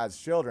children are God's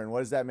children, what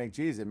does that make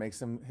Jesus? It makes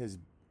him his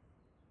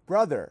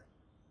brother.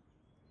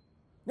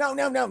 No.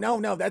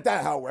 That's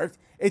not how it works.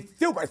 It's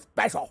super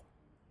special.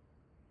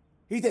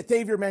 He's a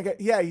savior of mankind.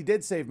 Yeah, he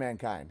did save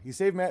mankind. He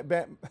saved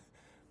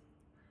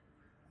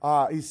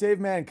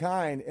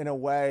mankind in a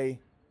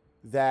way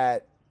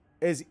that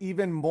is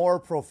even more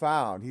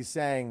profound. He's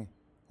saying,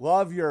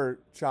 love your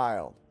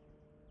child.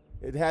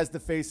 It has the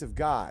face of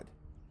God.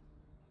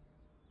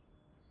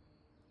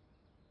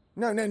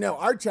 No.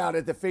 Our child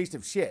has the face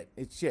of shit.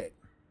 It's shit.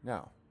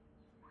 No.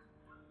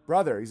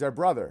 Brother. He's our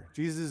brother.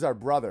 Jesus is our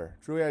brother.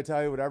 Truly, I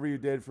tell you, whatever you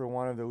did for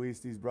one of the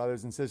least these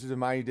brothers and sisters of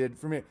mine, you did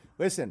for me.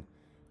 Listen.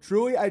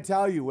 Truly, I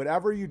tell you,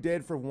 whatever you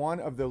did for one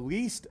of the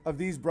least of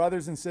these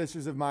brothers and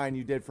sisters of mine,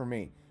 you did for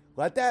me.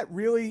 Let that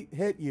really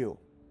hit you.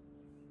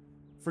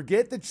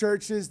 Forget the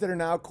churches that are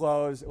now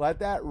closed. Let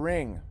that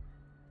ring.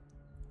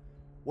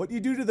 What you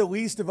do to the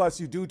least of us,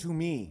 you do to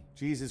me,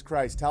 Jesus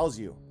Christ tells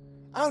you.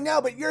 Oh,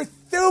 no, but you're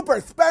super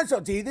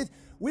special, Jesus.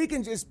 We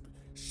can just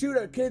shoot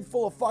a kid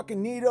full of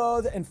fucking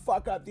needles and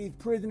fuck up these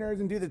prisoners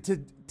and do the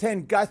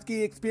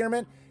Tunguski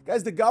experiment.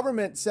 Guys, the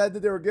government said that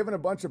they were giving a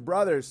bunch of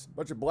blacks,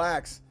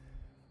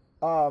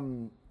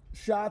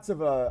 shots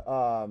of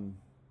a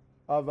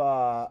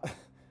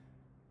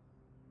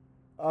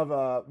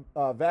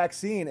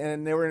vaccine,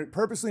 and they were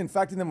purposely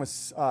infecting them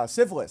with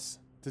syphilis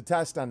to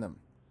test on them.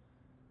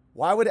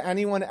 Why would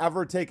anyone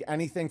ever take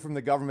anything from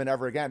the government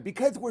ever again?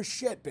 Because we're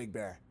shit, Big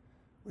Bear.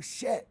 We're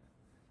shit.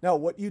 No,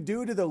 what you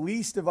do to the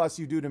least of us,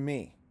 you do to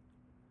me.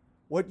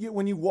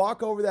 When you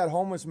walk over that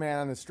homeless man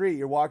on the street,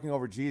 you're walking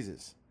over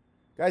Jesus.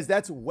 Guys,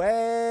 that's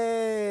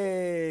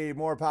way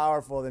more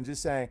powerful than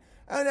just saying,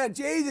 oh no,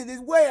 Jesus is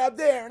way up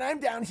there and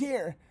I'm down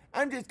here.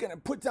 I'm just going to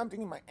put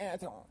something in my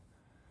asshole.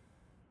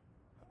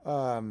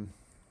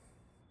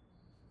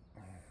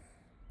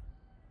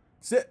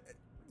 So,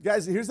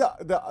 guys, here's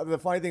the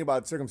funny thing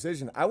about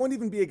circumcision. I wouldn't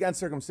even be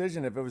against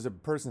circumcision if it was a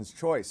person's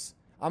choice.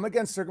 I'm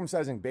against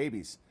circumcising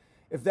babies.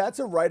 If that's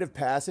a rite of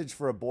passage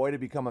for a boy to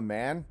become a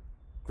man,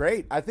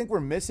 great. I think we're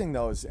missing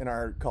those in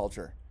our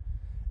culture.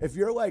 If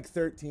you're like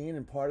 13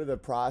 and part of the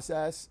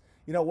process,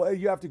 you know,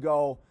 you have to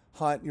go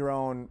hunt your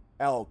own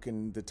elk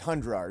in the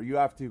tundra, or you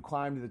have to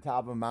climb to the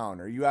top of a mountain,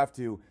 or you have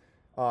to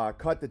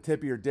cut the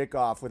tip of your dick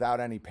off without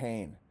any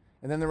pain.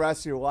 And then the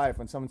rest of your life,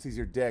 when someone sees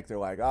your dick, they're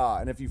like, oh,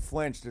 and if you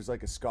flinch, there's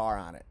like a scar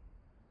on it.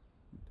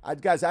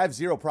 Guys, I have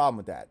zero problem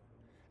with that.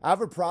 I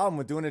have a problem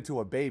with doing it to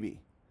a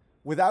baby.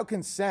 Without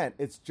consent,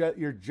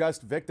 you're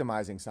just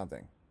victimizing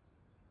something.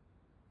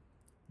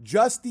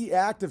 Just the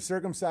act of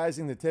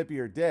circumcising the tip of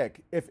your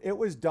dick, if it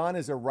was done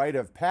as a rite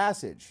of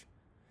passage,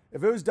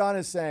 if it was done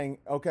as saying,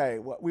 okay,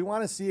 we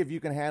want to see if you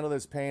can handle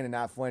this pain and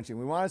not flinching.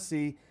 We want to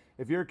see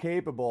if you're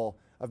capable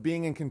of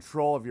being in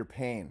control of your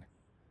pain.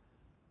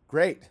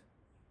 Great.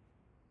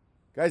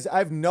 Guys, I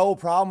have no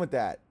problem with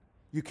that.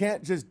 You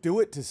can't just do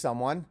it to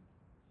someone.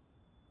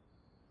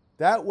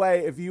 That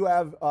way, if you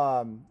have,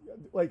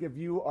 if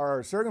you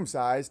are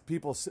circumcised,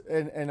 people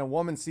and a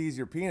woman sees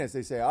your penis,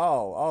 they say,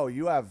 "Oh,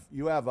 you have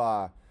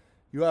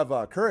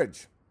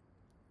courage."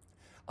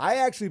 I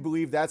actually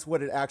believe that's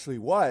what it actually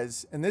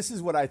was, and this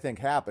is what I think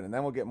happened, and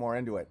then we'll get more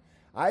into it.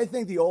 I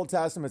think the Old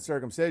Testament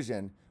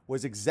circumcision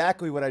was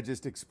exactly what I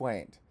just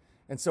explained,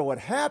 and so what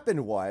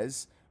happened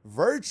was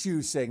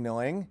virtue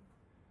signaling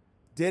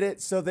did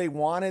it so they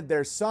wanted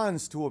their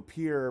sons to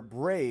appear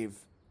brave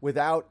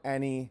without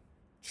any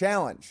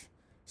challenge.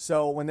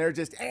 So when they're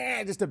just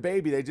a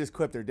baby, they just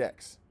clip their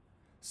dicks.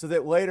 So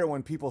that later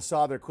when people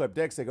saw their clipped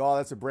dicks, they go, oh,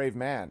 that's a brave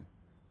man.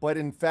 But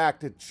in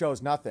fact, it shows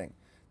nothing.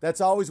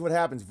 That's always what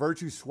happens.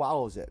 Virtue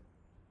swallows it.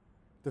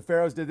 The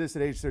Pharaohs did this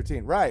at age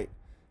 13. Right.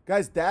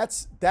 Guys,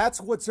 that's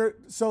what,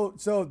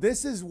 so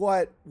this is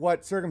what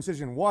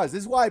circumcision was.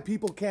 This is why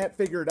people can't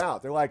figure it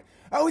out. They're like,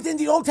 oh, it's in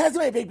the Old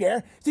Testament, Big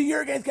Bear. So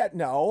you're against God.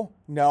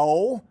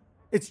 No.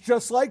 It's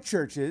just like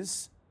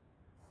churches.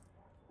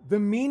 The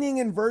meaning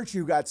and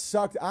virtue got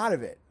sucked out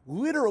of it,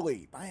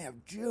 literally, by a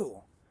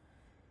Jew.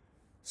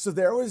 So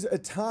there was a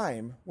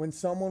time when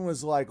someone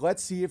was like,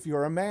 let's see if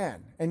you're a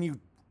man, and you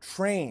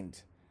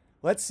trained.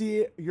 Let's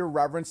see your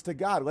reverence to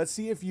God. Let's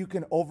see if you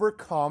can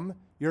overcome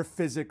your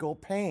physical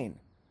pain.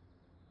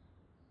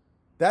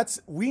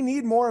 We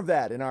need more of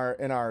that in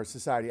our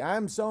society.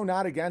 I'm so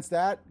not against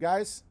that,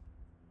 guys.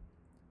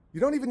 You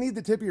don't even need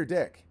the tip of your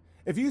dick.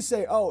 If you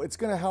say, oh, it's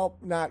going to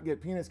help not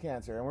get penis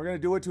cancer, and we're going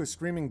to do it to a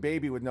screaming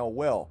baby with no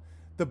will,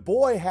 the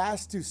boy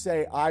has to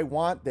say, I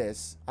want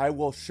this. I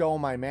will show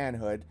my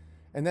manhood.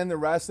 And then the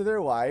rest of their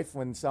life,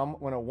 when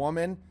a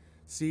woman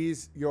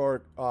sees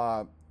your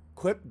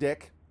clipped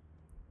dick,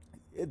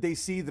 they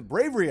see the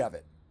bravery of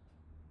it.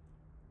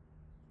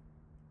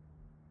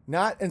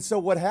 And so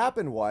what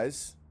happened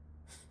was,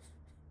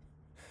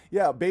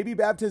 baby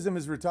baptism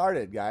is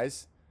retarded,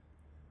 guys.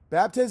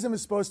 Baptism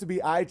is supposed to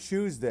be, I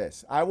choose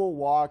this. I will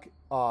walk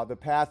the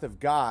path of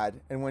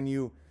God. And when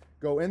you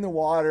go in the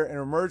water and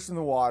emerge from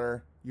the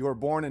water, you are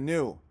born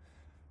anew.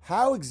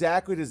 How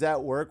exactly does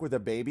that work with a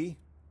baby?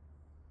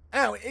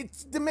 Oh,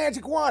 it's the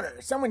magic water.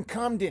 Someone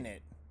cummed in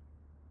it.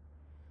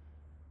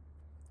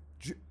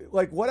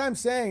 Like what I'm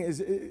saying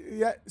is,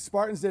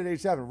 Spartans did at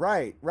age 7.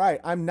 Right.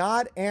 I'm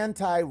not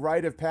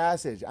anti-rite of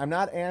passage. I'm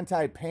not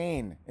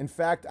anti-pain. In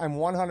fact, I'm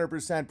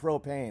 100%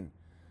 pro-pain.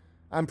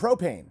 I'm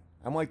pro-pain.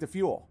 I'm like the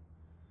fuel.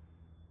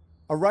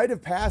 A rite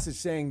of passage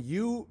saying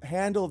you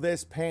handle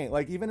this pain.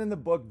 Like even in the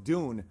book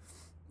Dune,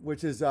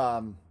 which is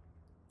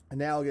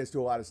analogous to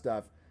a lot of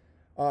stuff,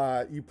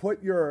 you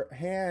put your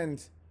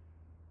hand...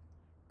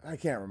 I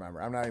can't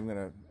remember. I'm not even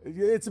going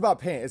to... It's about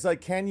pain. It's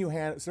like, can you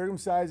handle...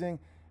 Circumcising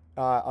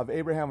of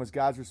Abraham was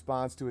God's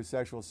response to his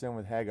sexual sin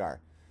with Hagar.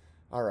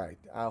 All right.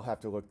 I'll have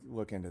to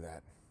look into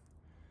that.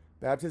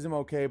 Baptism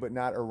okay, but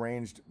not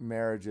arranged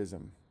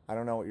marriageism. I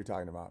don't know what you're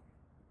talking about.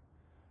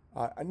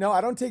 No,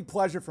 I don't take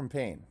pleasure from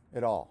pain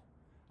at all.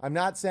 I'm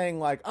not saying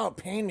like, oh,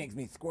 pain makes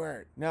me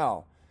squirt.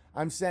 No.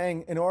 I'm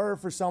saying in order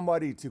for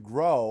somebody to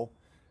grow,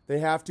 they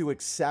have to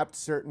accept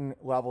certain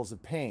levels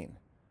of pain.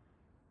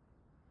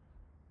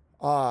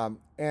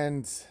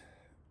 And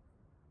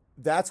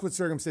that's what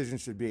circumcision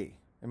should be,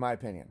 in my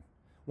opinion.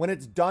 When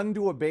it's done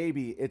to a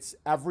baby,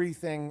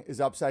 everything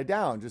is upside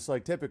down, just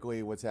like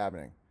typically what's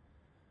happening.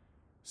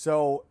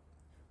 So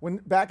when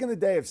back in the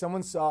day, if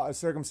someone saw a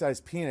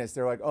circumcised penis,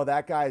 they're like, oh,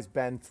 that guy's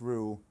been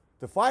through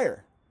the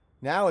fire.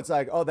 Now it's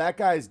like, oh, that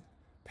guy's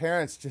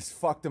parents just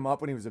fucked him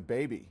up when he was a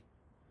baby.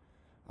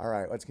 All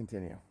right, let's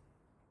continue.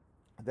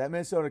 That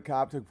Minnesota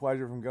cop took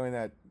pleasure from going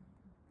that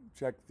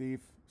check thief,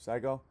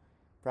 psycho.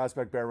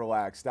 Prospect Bear,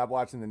 relax. Stop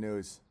watching the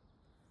news.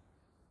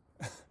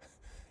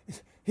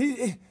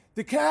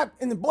 The cop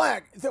in the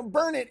black, so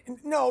burn it.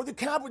 No, the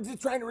cop was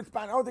just trying to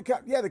respond. Oh, the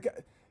cop. Yeah, the cop.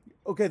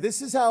 Okay,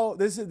 this is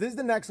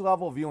the next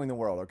level of viewing the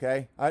world,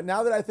 okay?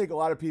 Now that I think a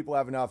lot of people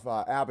have enough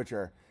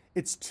aperture,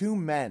 it's two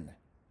men.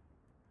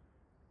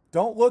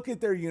 Don't look at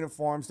their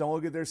uniforms. Don't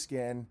look at their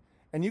skin.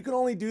 And you can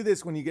only do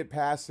this when you get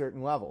past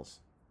certain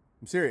levels.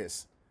 I'm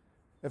serious.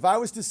 If I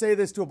was to say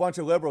this to a bunch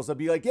of liberals, they'd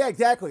be like, yeah,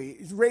 exactly.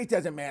 Race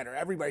doesn't matter.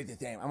 Everybody's the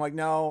same. I'm like,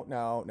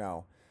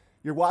 no.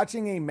 You're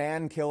watching a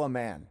man kill a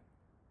man.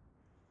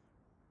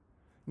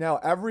 Now,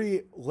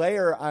 every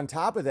layer on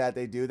top of that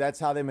they do, that's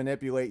how they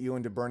manipulate you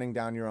into burning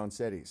down your own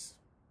cities.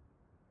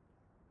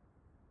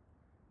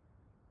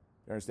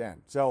 You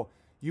understand? So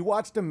you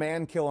watched a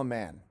man kill a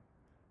man.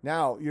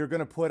 Now you're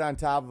going to put on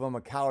top of him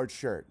a collared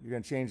shirt. You're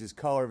going to change his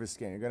color of his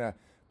skin. You're going to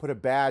put a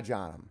badge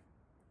on him.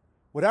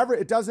 Whatever,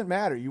 it doesn't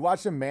matter. You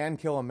watched a man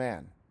kill a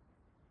man.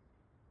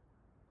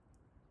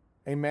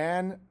 A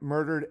man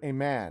murdered a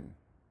man.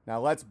 Now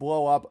let's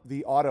blow up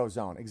the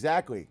AutoZone.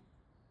 Exactly.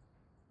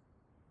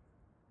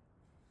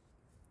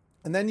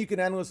 And then you can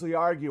endlessly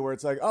argue where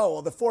it's like, oh,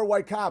 well, the 4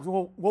 white cops.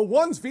 Well,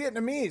 one's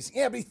Vietnamese.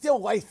 Yeah, but he's still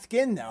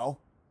light-skinned, though.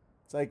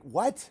 It's like,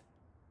 what?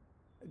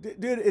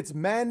 Dude, it's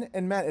men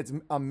and men. It's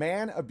a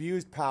man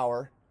abused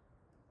power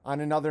on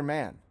another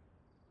man.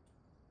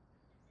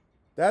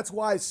 That's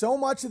why so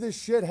much of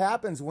this shit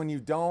happens when you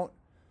don't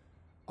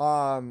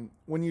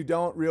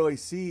really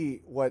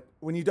see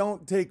when you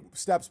don't take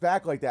steps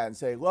back like that and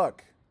say,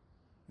 look,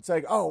 it's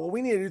like, oh, well,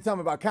 we need to do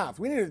something about cops.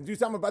 We need to do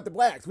something about the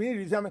blacks. We need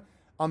to do something.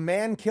 A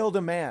man killed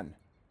a man.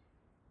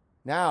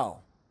 Now,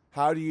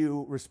 how do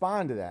you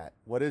respond to that?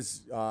 What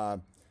does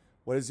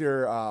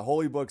your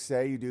holy book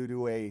say you do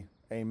to a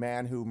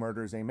man who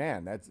murders a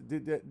man? That's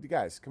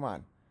guys, come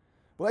on.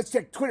 But let's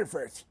check Twitter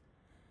first.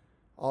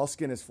 All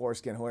skin is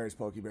foreskin. Hilarious,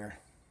 Pokey Bear.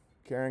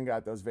 Karen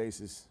got those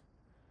vases.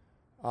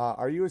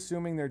 Are you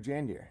assuming they're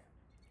Jandir?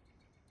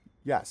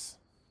 Yes.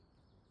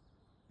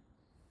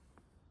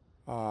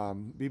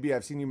 BB,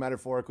 I've seen you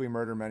metaphorically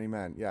murder many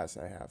men. Yes,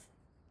 I have.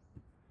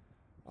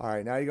 All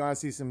right, now you want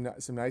to see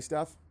some nice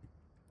stuff?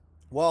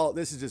 Well,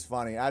 this is just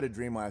funny. I had a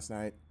dream last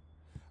night.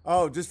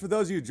 Oh, just for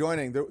those of you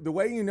joining, the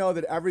way you know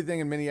that everything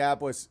in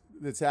Minneapolis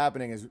that's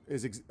happening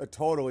is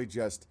totally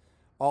just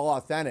all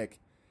authentic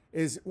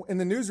is in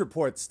the news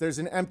reports, there's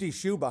an empty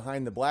shoe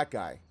behind the black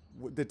guy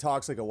that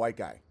talks like a white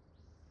guy.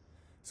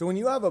 So when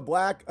you have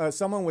a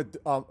someone with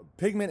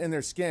pigment in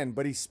their skin,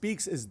 but he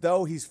speaks as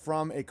though he's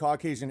from a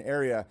Caucasian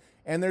area,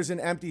 and there's an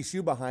empty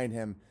shoe behind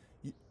him,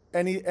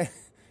 and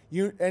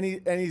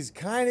he's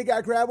kind of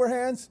got grabber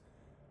hands,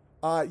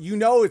 you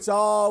know it's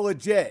all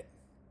legit.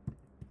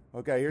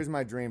 Okay, here's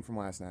my dream from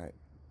last night.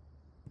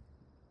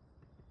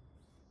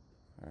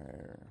 All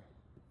right.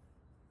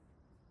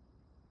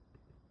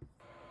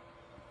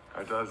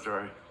 I tell the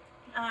story.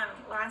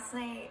 Last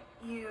night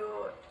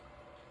you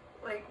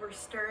were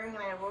stirring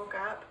and I woke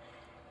up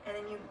and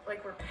then you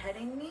were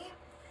petting me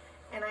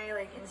and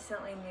I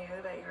instantly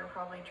knew that you were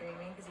probably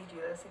dreaming because you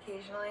do this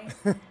occasionally.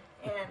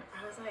 And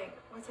I was like,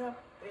 "What's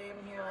up, babe?"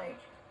 And you're like,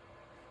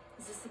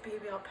 "Is this the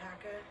baby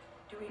alpaca?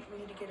 We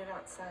need to get it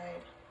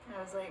outside?" And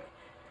I was like,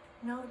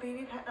 "No, the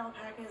baby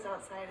alpaca is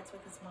outside. It's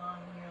with his mom."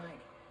 And you're like,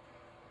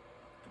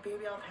 "The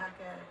baby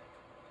alpaca,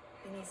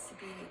 it needs to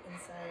be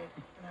inside."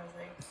 And I was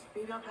like,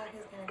 "Baby alpaca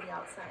is going to be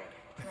outside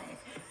tonight."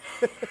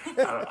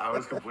 I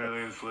was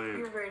completely asleep.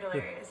 You were very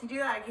delirious. You do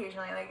that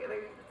occasionally.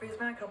 There's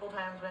been a couple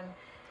times when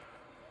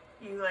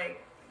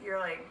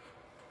you're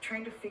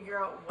trying to figure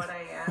out what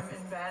I am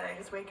in bed. I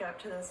just wake up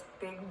to this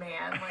big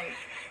man,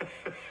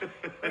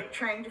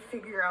 trying to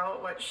figure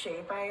out what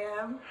shape I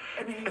am,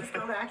 and then you just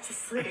go back to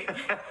sleep.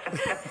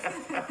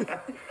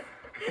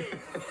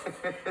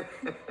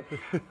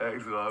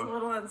 Thanks, love. It's a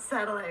little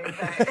unsettling,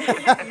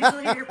 but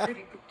usually you're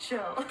pretty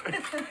chill.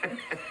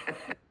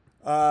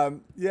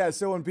 Yeah,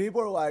 so when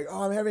people are like,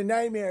 "Oh, I'm having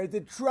nightmares.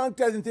 The trunk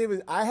doesn't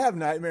fit," I have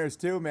nightmares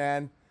too,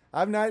 man. I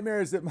have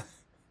nightmares that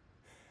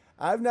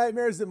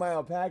my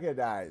alpaca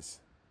dies.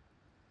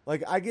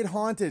 I get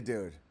haunted,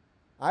 dude.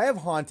 I have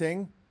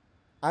haunting.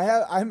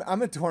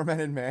 I'm a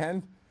tormented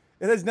man.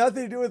 It has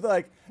nothing to do with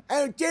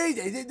oh,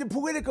 Jesus, the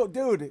political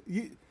dude.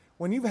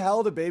 When you've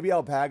held a baby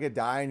alpaca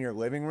die in your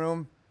living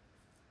room,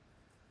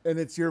 and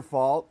it's your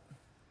fault,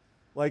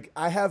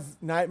 I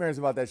have nightmares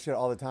about that shit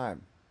all the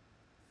time.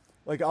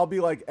 I'll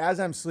be as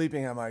I'm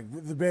sleeping, I'm like,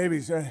 the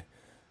baby's,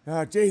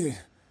 oh, Jesus.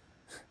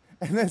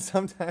 And then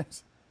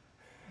sometimes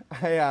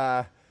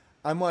I'm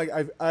like,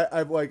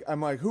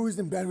 who's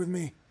in bed with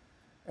me?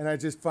 And I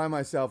just find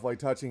myself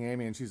touching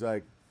Amy, and she's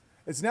like,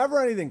 it's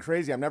never anything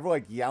crazy. I'm never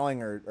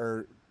yelling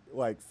or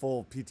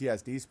full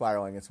PTSD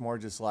spiraling. It's more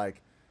just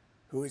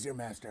who is your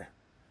master?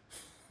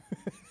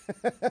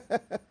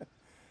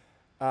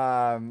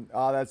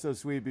 Oh, that's so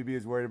sweet. BB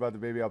is worried about the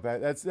baby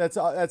alpaca.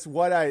 That's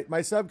what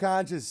my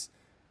subconscious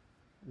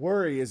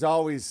worry is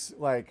always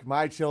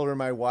my children,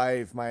 my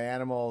wife, my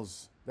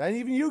animals, and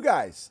even you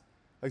guys.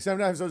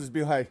 Sometimes I'll just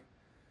be like,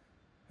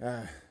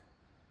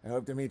 I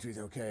hope Dimitri's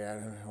okay.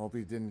 I hope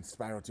he didn't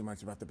spiral too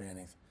much about the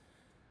bannings.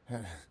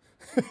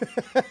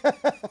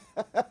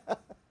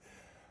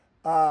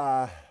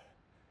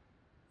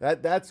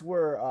 That's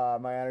where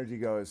my energy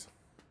goes.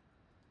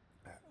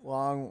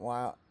 Long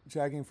while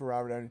checking for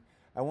Robert Downey.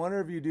 I wonder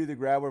if you do the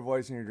grabber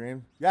voice in your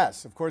dream.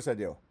 Yes, of course I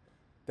do.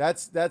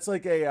 That's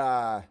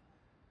a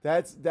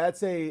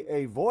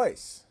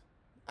voice.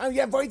 Oh, you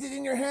have voices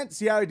in your head.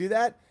 See how I do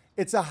that?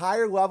 It's a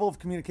higher level of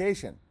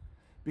communication,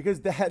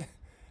 because that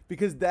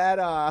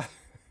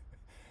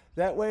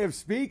way of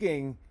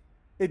speaking,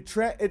 it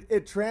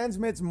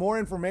transmits more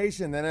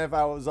information than if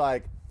I was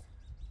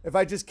if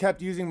I just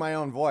kept using my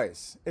own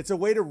voice. It's a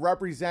way to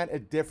represent a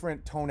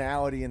different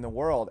tonality in the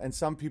world. And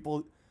some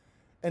people,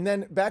 and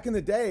then back in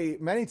the day,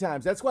 many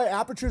times, that's why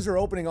apertures are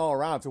opening all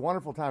around. It's a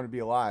wonderful time to be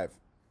alive.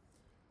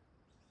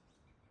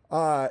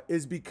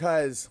 Is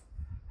because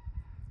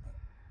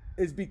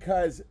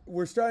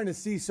we're starting to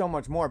see so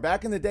much more.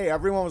 Back in the day,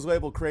 everyone was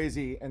labeled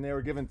crazy and they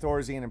were given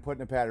Thorazine and put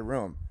in a padded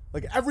room.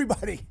 Like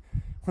everybody,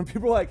 when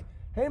people were like,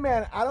 hey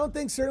man, I don't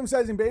think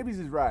circumcising babies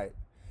is right.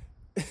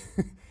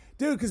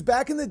 Dude, because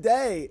back in the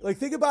day, like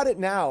think about it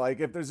now. Like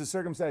if there's a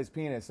circumcised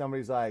penis,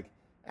 somebody's like,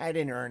 I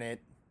didn't earn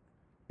it.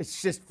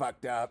 It's just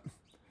fucked up.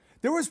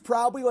 There was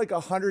probably like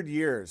 100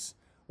 years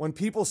when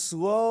people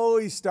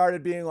slowly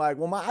started being like,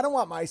 well, I don't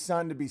want my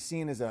son to be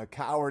seen as a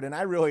coward. And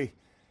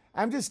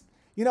I'm just,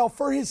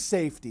 for his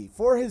safety,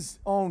 for his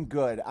own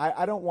good.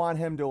 I don't want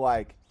him to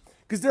like,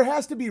 because there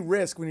has to be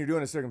risk when you're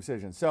doing a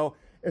circumcision. So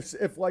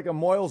if like a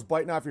moil's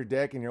biting off your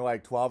dick and you're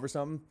like 12 or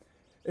something,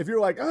 if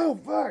you're like, oh,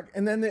 fuck,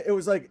 and then it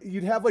was like,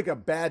 you'd have like a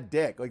bad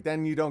dick, like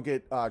then you don't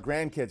get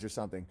grandkids or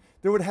something.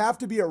 There would have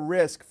to be a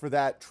risk for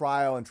that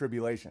trial and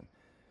tribulation.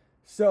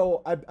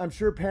 So I'm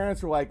sure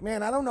parents were like,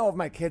 man, I don't know if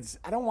my kids,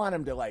 I don't want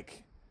him to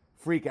like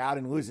freak out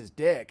and lose his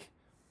dick.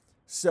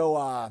 So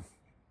I'm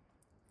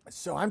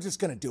just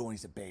going to do it when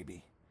he's a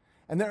baby.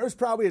 And there was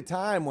probably a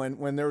time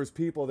when there was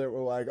people that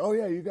were like, oh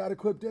yeah, you got a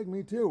clip dick,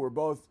 me too. We're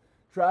both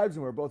tribes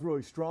and we're both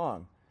really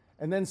strong.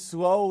 And then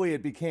slowly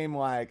it became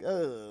like,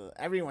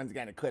 everyone's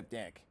got a clip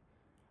dick.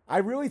 I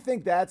really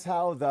think that's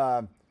how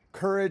the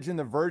courage and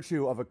the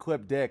virtue of a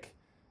clip dick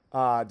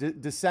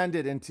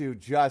descended into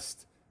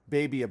just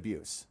baby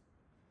abuse.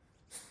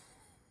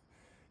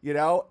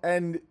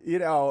 And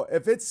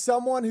if it's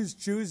someone who's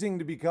choosing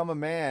to become a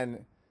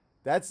man,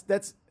 that's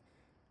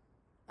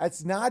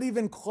not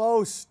even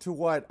close to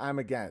what I'm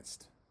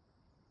against.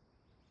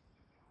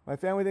 My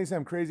family thinks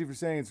I'm crazy for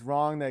saying it's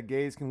wrong that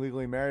gays can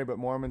legally marry, but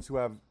Mormons who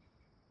have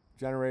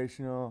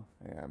generational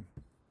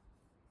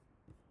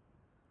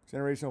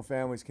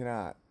families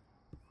cannot.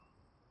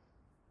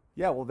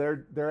 Yeah, well,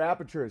 their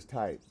aperture is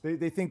tight.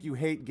 They think you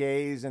hate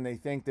gays, and they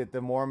think that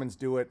the Mormons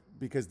do it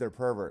because they're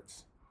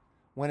perverts,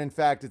 when in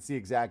fact it's the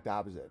exact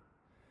opposite.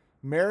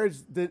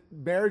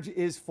 Marriage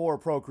is for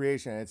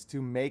procreation. It's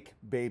to make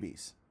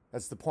babies.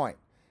 That's the point.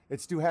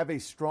 It's to have a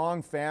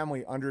strong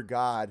family under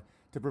God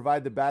to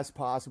provide the best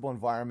possible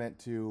environment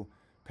to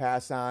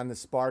pass on the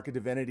spark of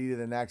divinity to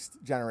the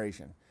next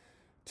generation.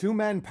 Two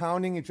men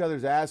pounding each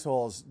other's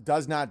assholes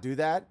does not do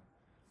that.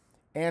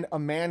 And a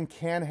man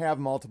can have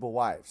multiple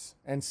wives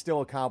and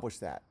still accomplish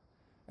that.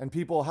 And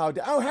people, how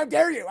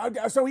dare you?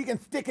 So he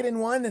can stick it in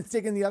one and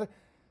stick it in the other.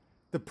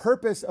 The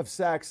purpose of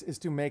sex is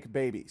to make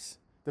babies.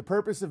 The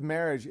purpose of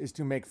marriage is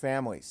to make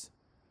families.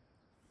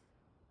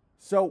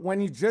 So when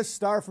you just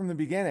start from the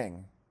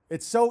beginning,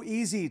 it's so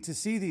easy to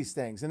see these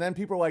things. And then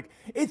people are like,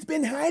 it's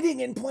been hiding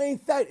in plain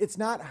sight. It's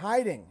not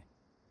hiding.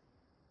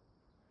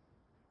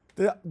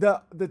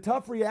 The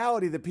tough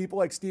reality that people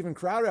like Steven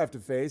Crowder have to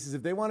face is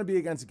if they want to be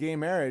against gay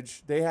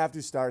marriage, they have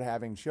to start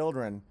having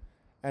children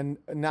and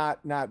not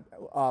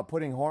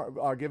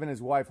giving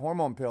his wife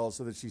hormone pills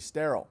so that she's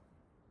sterile.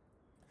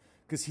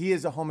 Because he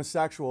is a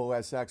homosexual who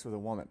has sex with a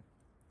woman.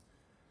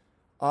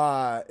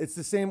 It's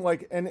the same,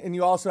 and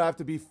you also have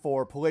to be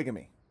for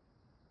polygamy.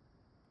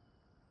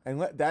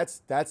 And that's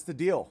the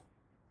deal.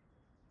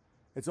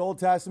 It's Old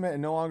Testament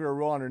and no longer a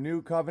rule under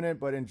New Covenant,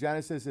 but in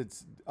Genesis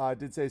it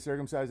did say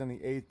circumcised on the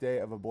 8th day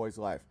of a boy's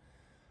life.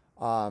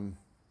 I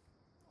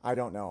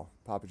don't know,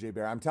 Papa J.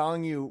 Bear. I'm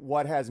telling you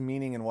what has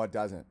meaning and what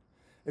doesn't.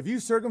 If you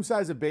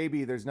circumcise a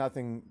baby, there's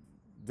nothing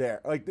there.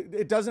 Like,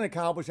 it doesn't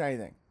accomplish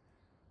anything.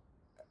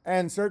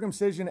 And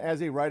circumcision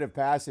as a rite of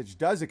passage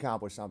does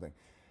accomplish something.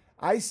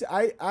 I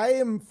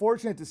am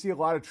fortunate to see a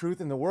lot of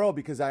truth in the world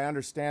because I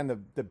understand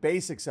the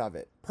basics of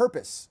it.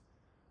 Purpose.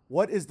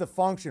 What is the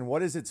function?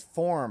 What is its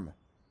form?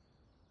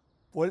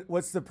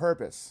 What's the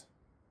purpose?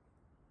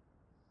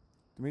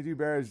 Dimitri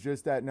Bear is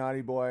just that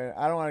naughty boy.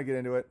 I don't want to get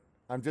into it.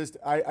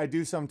 I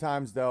do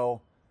sometimes,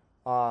 though,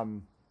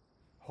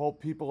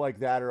 hope people like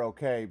that are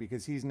okay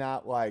because he's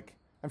not like,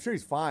 I'm sure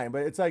he's fine,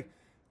 but it's like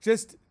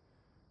just,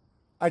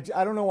 I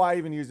don't know why I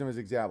even used him as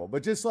an example,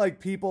 but just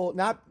like people,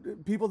 not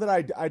people that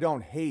I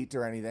don't hate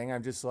or anything.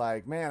 I'm just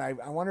like, man,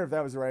 I wonder if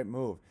that was the right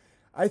move.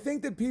 I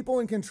think that people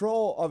in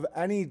control of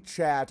any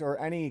chat or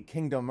any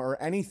kingdom or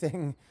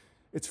anything,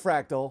 it's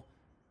fractal,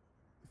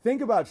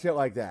 think about shit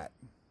like that.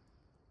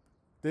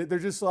 They're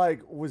just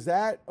like, was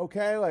that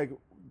okay? Like,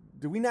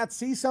 do we not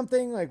see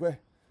something? Like, what?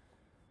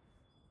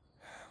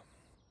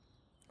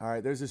 All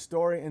right, there's a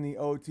story in the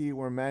OT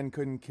where men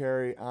couldn't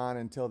carry on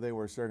until they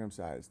were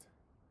circumcised.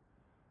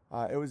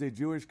 It was a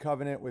Jewish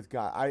covenant with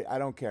God. I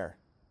don't care.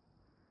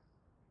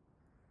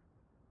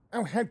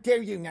 Oh, how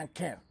dare you not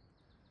care?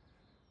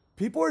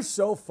 People are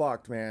so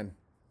fucked, man.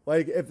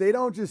 Like, if they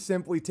don't just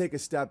simply take a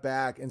step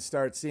back and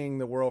start seeing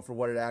the world for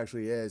what it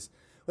actually is.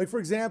 Like, for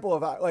example,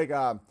 if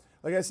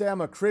I say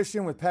I'm a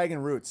Christian with pagan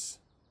roots.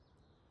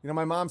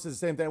 My mom says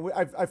the same thing.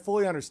 I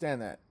fully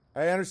understand that.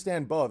 I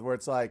understand both, where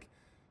it's like,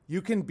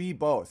 you can be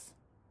both.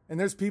 And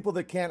there's people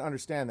that can't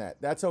understand that.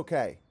 That's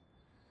okay.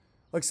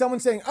 Like someone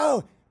saying,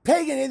 oh,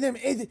 paganism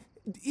is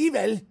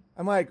evil.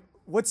 I'm like,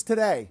 what's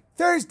today?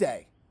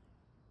 Thursday.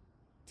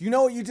 Do you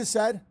know what you just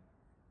said?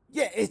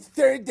 Yeah, it's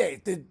Thursday.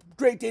 It's the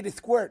great day to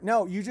squirt.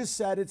 No, you just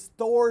said it's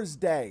Thor's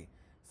day.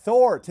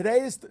 Thor.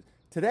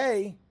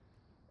 Today,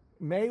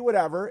 May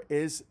whatever,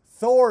 is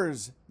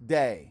Thor's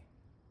day.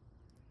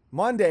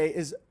 Monday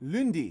is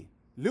Lundi,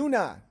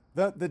 Luna,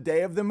 the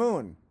day of the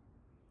moon.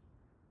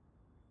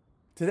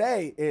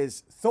 Today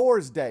is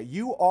Thor's day.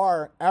 You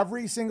are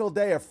every single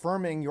day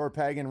affirming your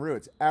pagan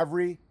roots.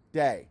 Every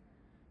day.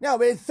 No,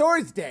 but it's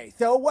Thor's day.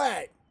 So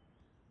what?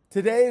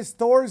 Today is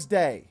Thor's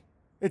day.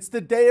 It's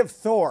the day of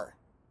Thor.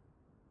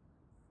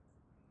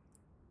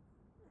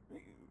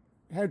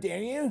 How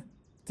dare you?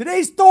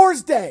 Today's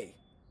Thor's day.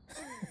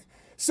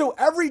 So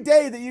every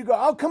day that you go,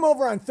 I'll come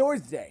over on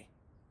Thor's day.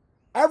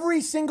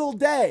 Every single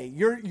day,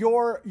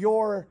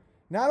 you're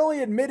not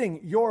only admitting,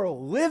 you're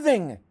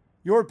living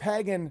your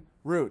pagan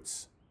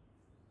roots.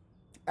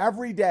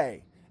 Every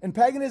day. And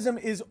paganism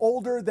is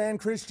older than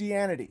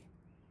Christianity.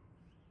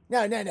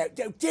 No,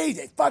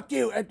 Jesus, fuck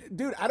you.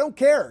 Dude, I don't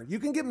care. You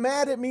can get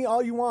mad at me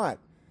all you want.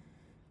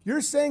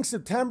 You're saying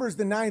September's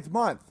the 9th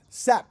month.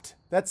 Sept,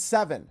 that's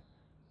 7.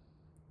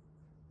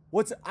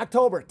 What's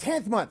October?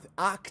 10th month.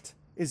 Oct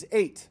is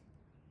 8.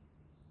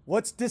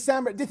 What's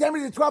December?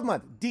 December's the 12th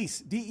month.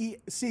 Dec,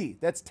 D-E-C,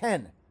 that's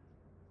 10.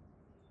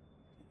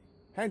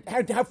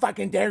 How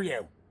fucking dare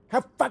you?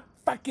 How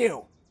fuck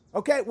you.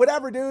 Okay,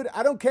 whatever, dude.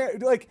 I don't care.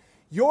 Like,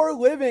 you're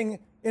living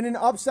in an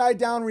upside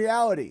down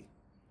reality.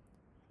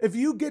 If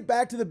you get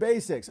back to the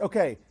basics,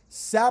 okay,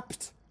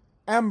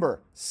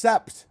 September,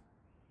 sept.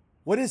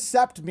 What does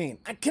sept mean?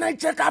 Can I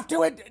jerk off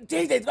to it?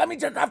 Jesus, let me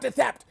jerk off to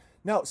sept.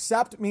 No,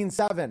 sept means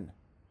 7.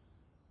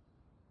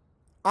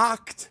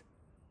 Oct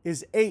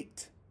is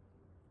 8.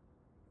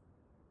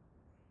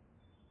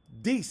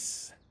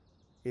 Dec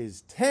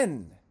is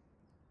 10.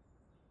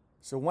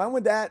 So when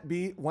would that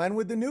be? When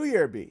would the new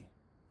year be?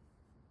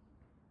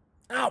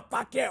 Oh,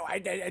 fuck you. I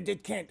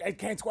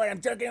can't swear.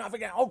 I'm jerking off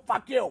again. Oh,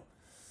 fuck you.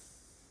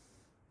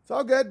 It's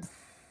all good.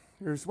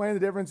 You're explaining the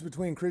difference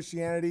between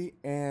Christianity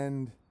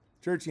and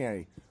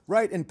churchianity.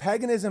 Right, and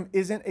paganism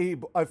isn't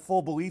a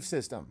full belief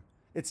system.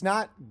 It's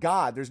not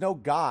God. There's no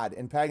God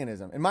in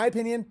paganism. In my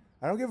opinion,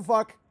 I don't give a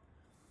fuck.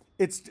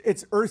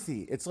 It's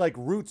earthy. It's like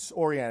roots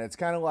oriented. It's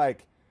kind of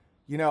like,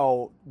 you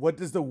know, what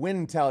does the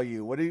wind tell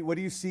you? What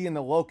do you see in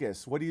the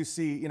locust? What do you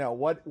see? You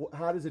know,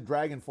 how does a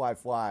dragonfly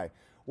fly?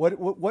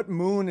 What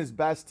moon is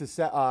best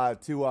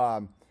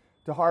to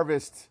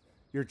harvest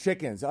your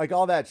chickens? Like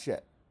all that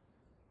shit.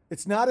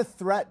 It's not a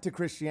threat to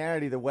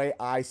Christianity the way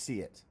I see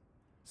it.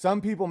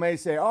 Some people may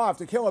say, "Oh, I have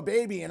to kill a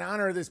baby in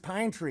honor of this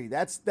pine tree."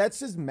 That's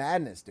just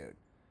madness, dude.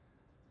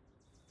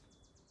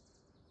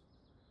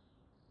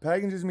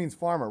 Pagan just means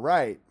farmer,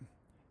 right?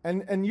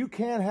 And you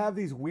can have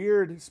these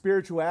weird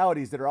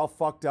spiritualities that are all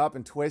fucked up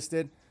and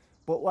twisted,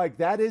 but like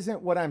that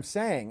isn't what I'm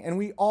saying. And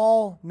we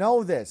all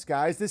know this,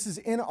 guys. This is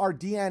in our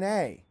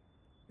DNA.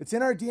 It's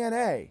in our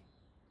DNA.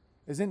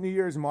 Isn't New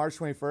Year's March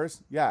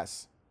 21st?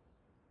 Yes.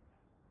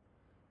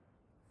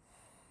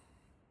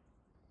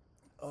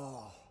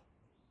 Oh.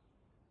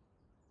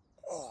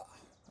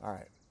 All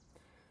right.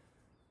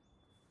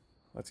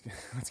 Let's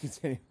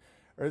continue.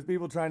 Earth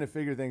people trying to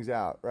figure things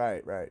out.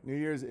 Right. New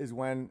Year's is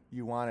when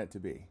you want it to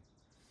be.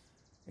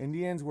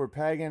 Indians were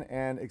pagan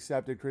and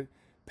accepted.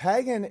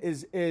 Pagan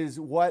is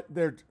what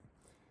they're.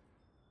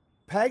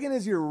 Pagan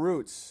is your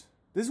roots.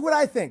 This is what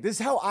I think. This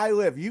is how I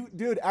live.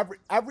 Dude,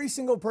 every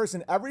single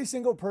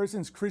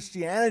person's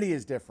Christianity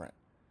is different.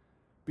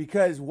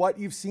 Because what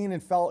you've seen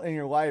and felt in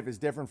your life is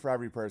different for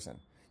every person.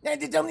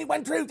 There's only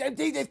one truth.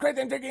 Jesus Christ,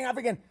 I'm drinking off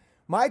again.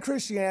 My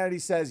Christianity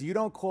says you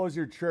don't close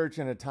your church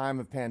in a time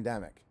of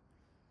pandemic.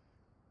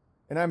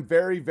 And I'm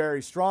very,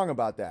 very strong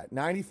about that.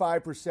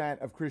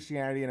 95% of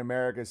Christianity in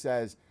America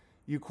says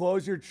you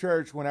close your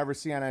church whenever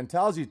CNN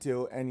tells you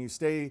to, and you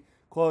stay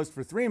closed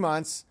for 3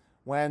 months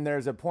when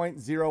there's a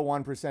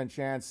 0.01%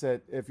 chance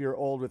that if you're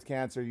old with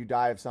cancer, you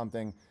die of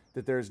something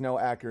that there's no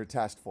accurate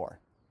test for.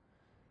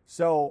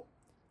 So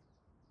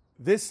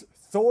this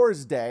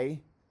Thor's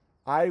Day,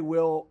 I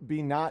will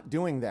be not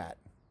doing that.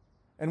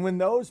 And when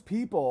those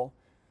people,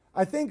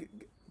 I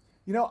think,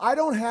 you know, I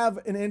don't have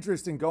an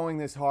interest in going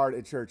this hard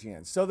at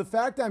churchians. So the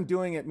fact I'm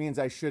doing it means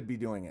I should be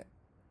doing it.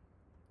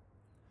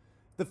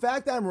 The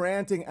fact I'm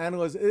ranting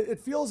endless, it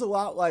feels a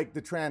lot like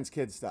the trans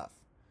kid stuff.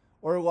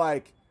 Or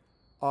like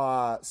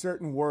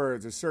certain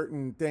words or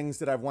certain things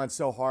that I've went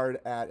so hard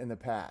at in the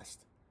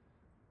past.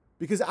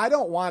 Because I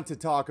don't want to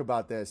talk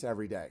about this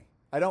every day.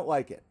 I don't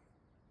like it.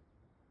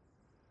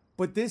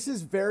 But this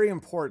is very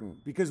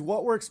important because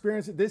what we're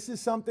experiencing, this is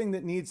something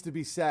that needs to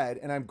be said,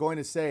 and I'm going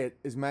to say it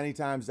as many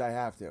times as I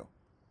have to.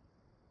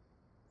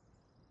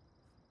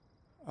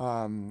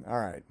 All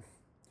right.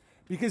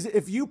 Because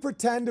if you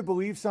pretend to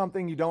believe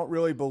something you don't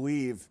really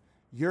believe,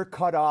 you're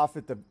cut off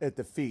at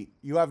the feet.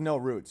 You have no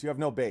roots. You have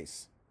no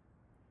base.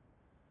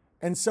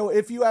 And so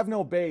if you have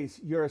no base,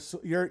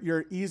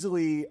 you're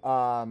easily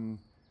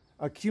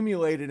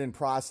accumulated and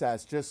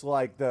processed just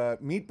like the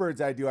meat birds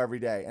I do every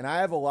day. And I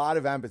have a lot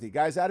of empathy.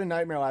 Guys, I had a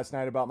nightmare last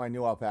night about my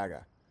new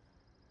alpaca.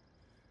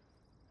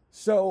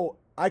 So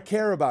I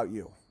care about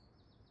you.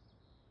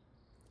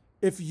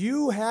 If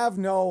you have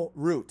no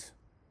root,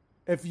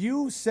 if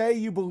you say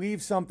you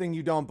believe something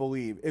you don't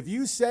believe, if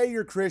you say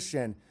you're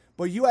Christian,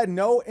 but you had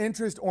no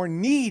interest or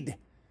need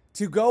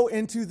to go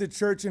into the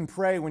church and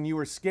pray when you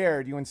were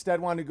scared, you instead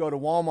wanted to go to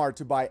Walmart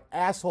to buy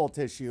asshole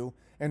tissue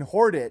and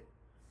hoard it,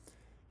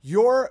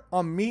 you're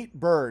a meat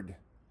bird.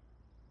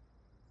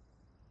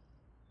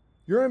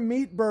 You're a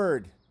meat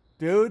bird,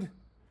 dude.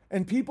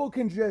 And people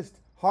can just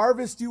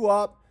harvest you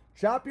up,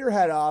 chop your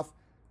head off,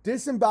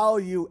 disembowel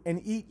you,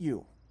 and eat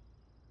you.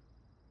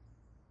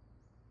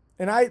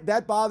 And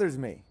that bothers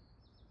me.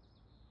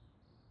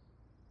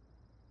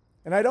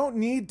 And I don't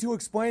need to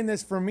explain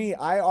this for me.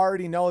 I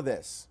already know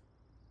this.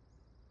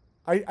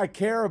 I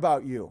care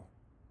about you.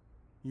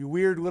 You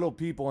weird little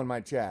people in my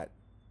chat.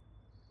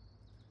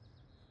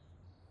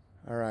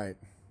 All right.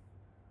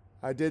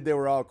 They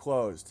were all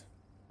closed.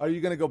 Are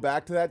you going to go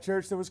back to that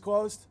church that was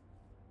closed?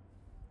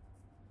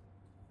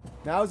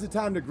 Now's the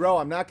time to grow.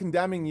 I'm not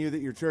condemning you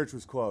that your church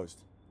was closed.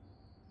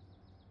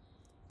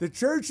 The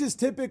church is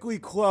typically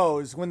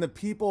closed when the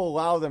people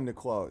allow them to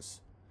close.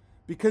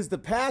 Because the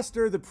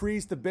pastor, the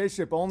priest, the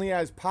bishop only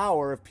has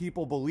power if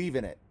people believe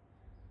in it.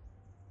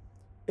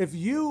 If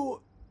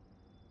you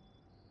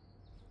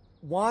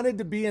wanted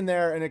to be in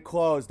there and it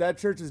closed, that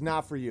church is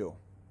not for you.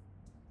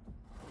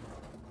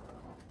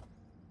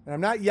 And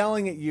I'm not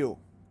yelling at you.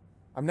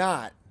 I'm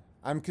not.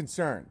 I'm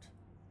concerned.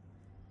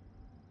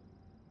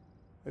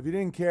 If you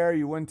didn't care,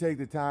 you wouldn't take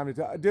the time to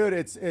talk. Dude,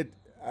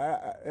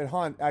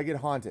 I get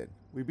haunted.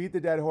 We beat the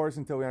dead horse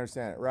until we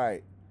understand it.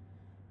 Right.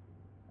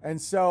 And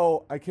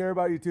so I care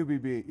about you too,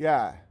 BB.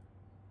 Yeah.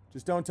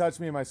 Just don't touch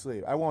me in my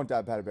sleep. I won't,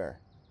 Pet a Bear.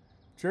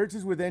 Church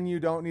is within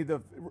you. Don't need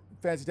the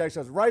fancy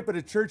textiles. Right, but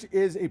a church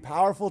is a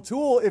powerful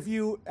tool if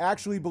you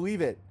actually believe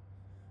it.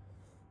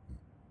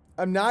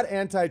 I'm not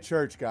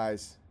anti-church,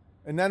 guys.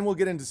 And then we'll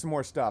get into some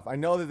more stuff. I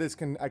know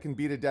that I can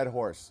beat a dead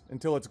horse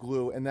until it's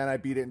glue, and then I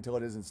beat it until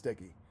it isn't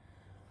sticky.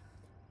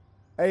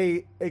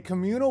 A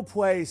communal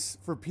place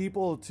for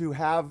people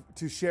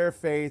to share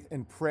faith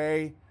and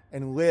pray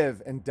and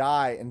live and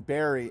die and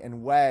bury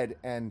and wed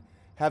and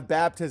have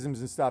baptisms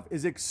and stuff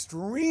is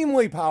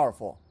extremely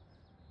powerful.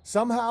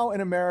 Somehow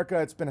in America,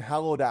 it's been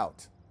hollowed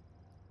out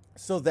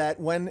so that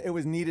when it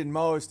was needed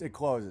most, it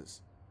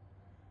closes.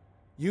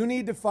 You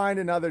need to find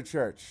another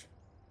church.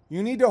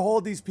 You need to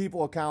hold these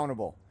people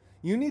accountable.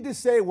 You need to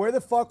say, where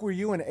the fuck were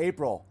you in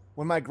April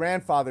when my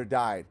grandfather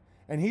died?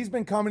 And he's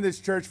been coming to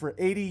this church for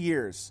 80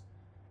 years.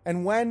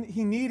 And when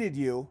he needed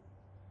you,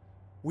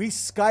 we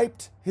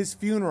Skyped his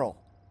funeral.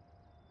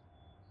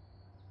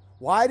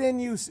 Why didn't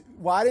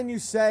you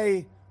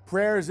say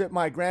prayers at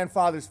my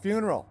grandfather's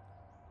funeral?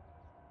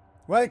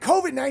 Well,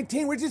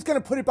 COVID-19, we're just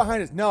going to put it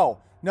behind us.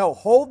 No,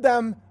 hold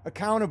them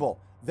accountable.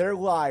 They're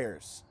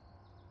liars.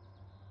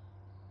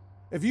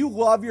 If you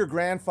love your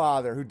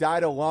grandfather who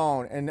died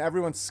alone and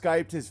everyone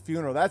Skyped his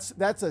funeral,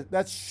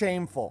 that's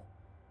shameful.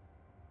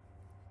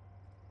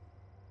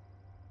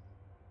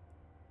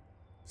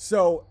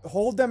 So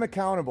hold them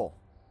accountable.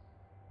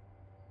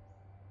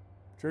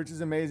 Church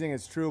is amazing,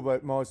 it's true,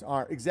 but most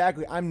aren't.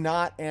 Exactly. I'm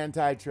not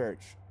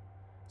anti-church.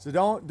 So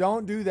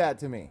don't do that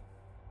to me.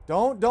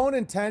 Don't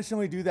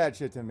intentionally do that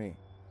shit to me.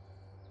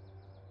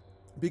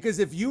 Because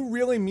if you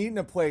really meet in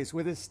a place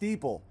with a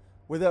steeple,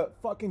 with a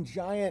fucking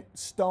giant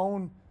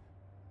stone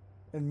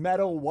and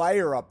metal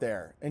wire up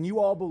there, and you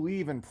all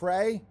believe and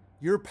pray,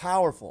 you're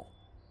powerful.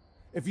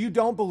 If you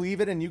don't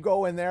believe it and you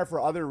go in there for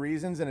other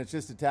reasons and it's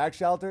just a tax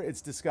shelter,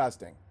 it's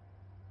disgusting.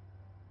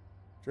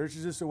 Church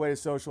is just a way to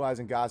socialize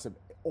and gossip.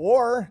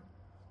 Or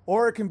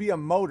it can be a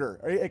motor.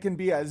 It can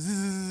be a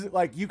zzz,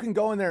 like you can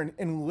go in there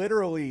and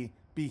literally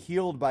be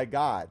healed by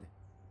God.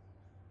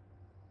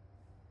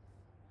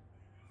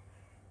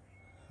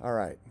 All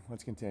right,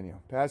 let's continue.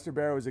 Pastor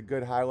Bear was a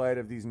good highlight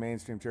of these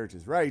mainstream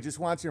churches. Right, he just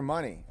wants your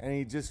money.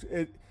 And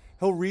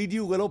he'll read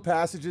you little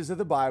passages of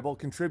the Bible,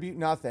 contribute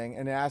nothing,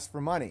 and ask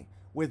for money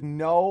with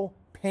no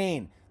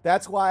pain.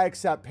 That's why I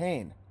accept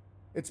pain.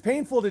 It's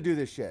painful to do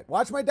this shit.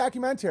 Watch my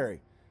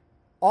documentary.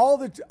 All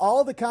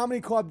the comedy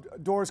club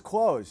doors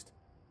closed.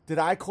 Did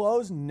I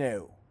close?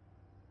 No.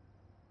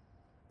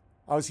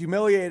 I was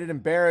humiliated,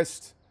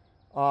 embarrassed,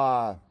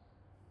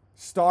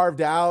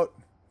 starved out,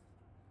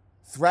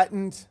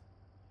 threatened.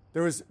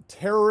 There was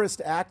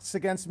terrorist acts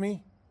against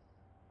me.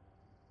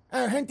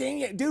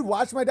 Dude,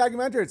 watch my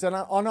documentary. It's on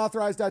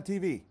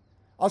unauthorized.tv.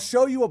 I'll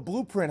show you a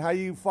blueprint how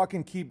you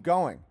fucking keep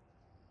going.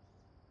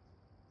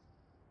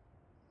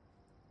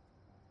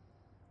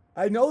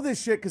 I know this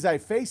shit because I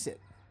face it.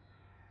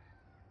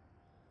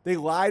 They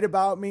lied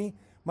about me.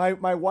 My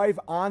wife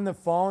on the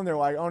phone, they're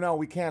like, oh no,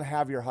 we can't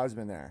have your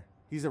husband there.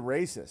 He's a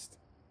racist.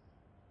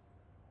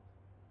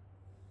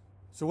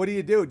 So what do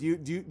you do?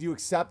 Do you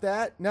accept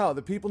that? No,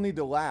 the people need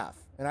to laugh.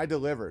 And I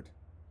delivered.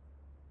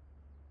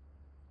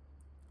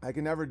 I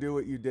can never do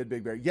what you did,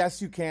 Big Bear.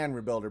 Yes, you can,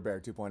 Rebuilder Bear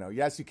 2.0.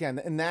 Yes, you can.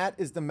 And that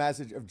is the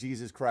message of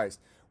Jesus Christ.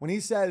 When he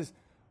says,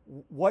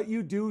 what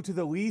you do to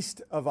the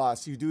least of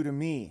us, you do to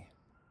me.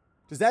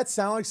 Does that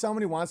sound like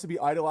someone who wants to be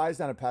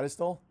idolized on a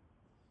pedestal?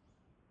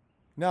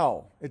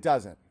 No, it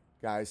doesn't,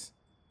 guys.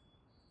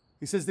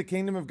 He says the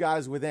kingdom of God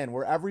is within.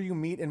 Wherever you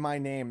meet in my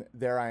name,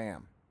 there I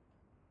am.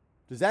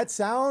 Does that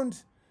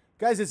sound?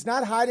 Guys, it's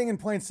not hiding in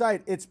plain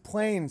sight. It's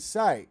plain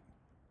sight.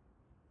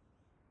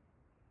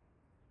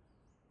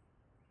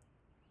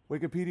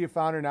 Wikipedia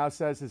founder now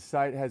says his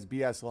site has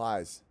BS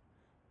lies.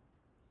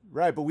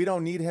 Right, but we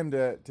don't need him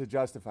to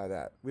justify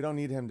that. We don't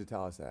need him to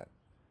tell us that.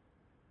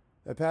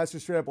 That pastor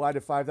straight up lied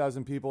to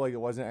 5,000 people like it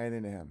wasn't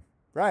anything to him.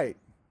 Right.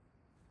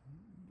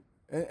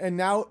 And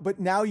now, but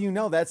now you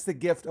know that's the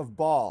gift of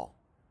Baal.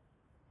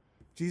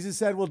 Jesus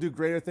said we'll do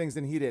greater things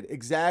than he did.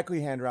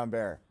 Exactly, Hand Around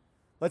Bear.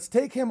 Let's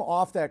take him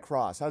off that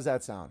cross. How's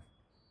that sound?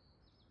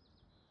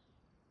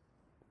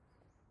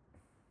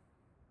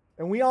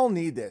 And we all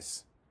need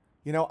this.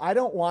 You know, I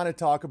don't want to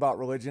talk about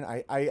religion.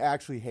 I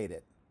actually hate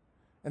it.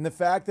 And the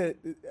fact that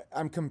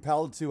I'm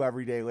compelled to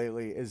every day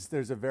lately is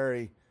there's a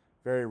very,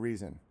 very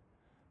reason.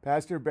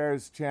 Pastor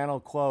Bear's channel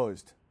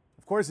closed.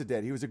 Of course it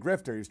did. He was a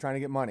grifter. He was trying to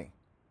get money.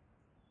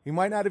 He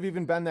might not have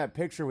even been that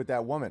picture with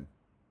that woman.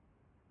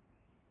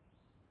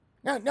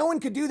 Now, no one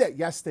could do that.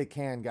 Yes, they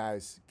can,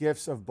 guys.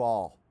 Gifts of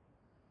Baal.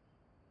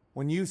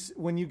 When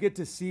you get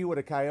to see what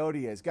a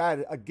coyote is.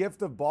 God, a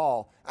gift of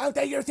Baal. Oh,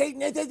 you're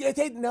Satan. You're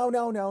Satan.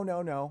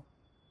 No.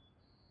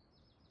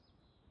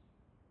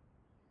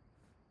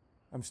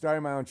 I'm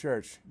starting my own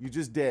church. You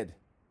just did.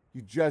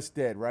 You just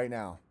did right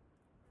now.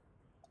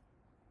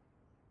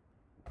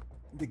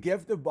 The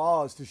gift of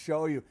Baal is to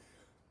show you.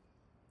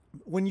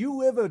 When you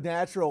live a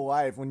natural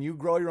life, when you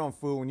grow your own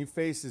food, when you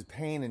face this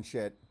pain and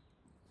shit,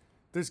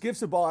 there's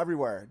gifts of Baal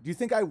everywhere. Do you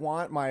think I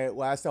want my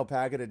last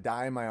alpaca to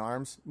die in my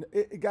arms?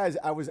 Guys,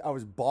 I was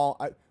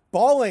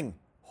bawling.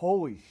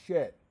 Holy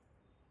shit.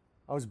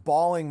 I was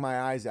bawling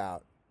my eyes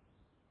out.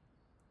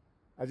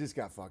 I just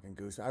got fucking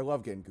goosebumps. I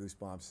love getting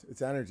goosebumps.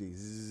 It's energy.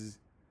 Zzz.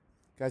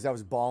 Guys, I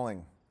was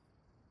bawling.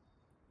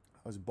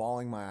 I was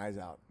bawling my eyes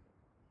out.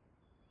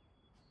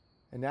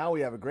 And now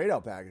we have a great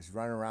alpaca. She's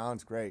running around.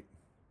 It's great.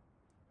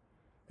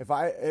 If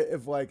I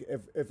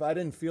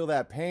didn't feel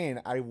that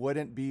pain, I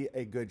wouldn't be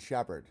a good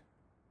shepherd.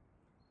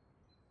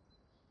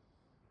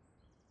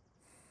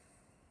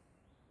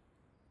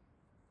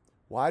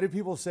 Why do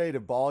people say to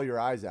bawl your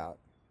eyes out?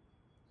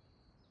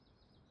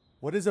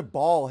 What does a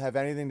bawl have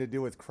anything to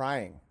do with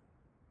crying?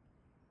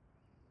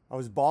 I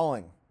was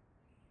bawling.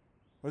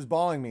 What does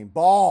bawling mean?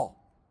 Bawl.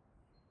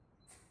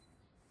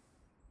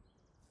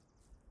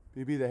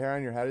 BB, the hair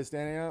on your head is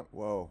standing up?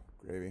 Whoa,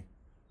 gravy.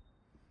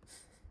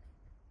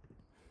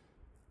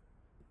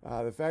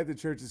 The fact that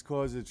church is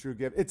closed is a true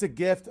gift. It's a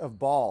gift of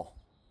Baal.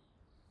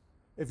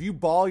 If you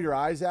bawl your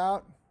eyes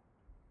out,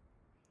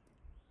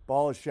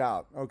 bawl a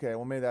shout. Okay,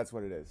 well maybe that's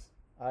what it is.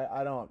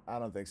 I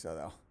don't think so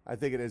though. I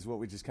think it is what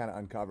we just kind of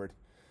uncovered.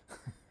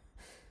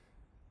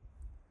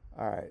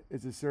 All right,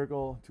 it's a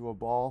circle to a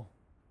ball.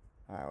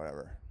 All right,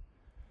 whatever.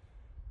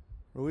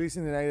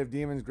 Releasing the negative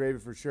demons, gravy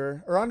for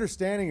sure. Or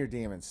understanding your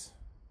demons.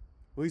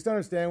 At least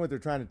understand what they're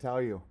trying to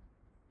tell you.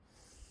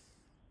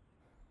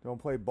 Don't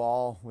play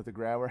ball with the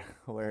grabber.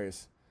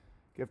 Hilarious.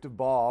 Gift of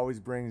Baal always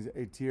brings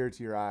a tear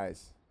to your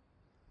eyes.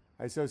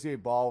 I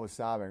associate Baal with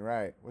sobbing.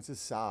 Right. What's a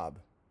sob?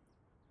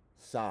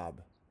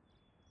 Sob.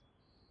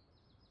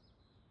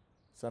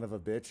 Son of a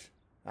bitch.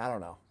 I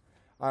don't know.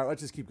 All right,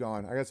 let's just keep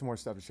going. I got some more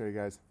stuff to show you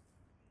guys.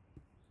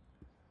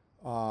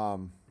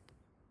 Baal.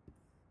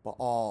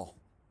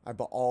 I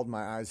bawled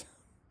my eyes.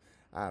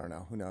 I don't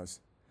know. Who knows?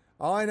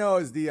 All I know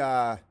is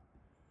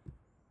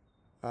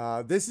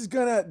this is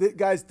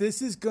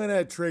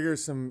gonna trigger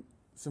some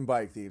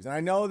bike thieves. And I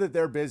know that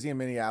they're busy in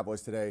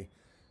Minneapolis today,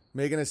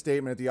 making a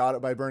statement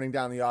by burning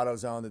down the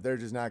AutoZone that they're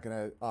just not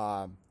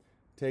gonna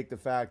take the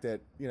fact that,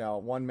 you know,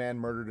 one man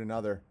murdered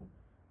another.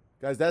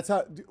 Guys, that's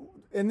how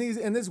in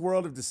this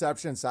world of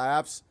deception and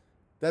psyops,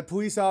 that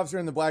police officer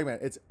and the black man,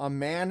 it's a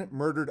man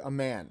murdered a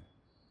man.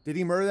 Did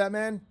he murder that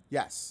man?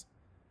 Yes.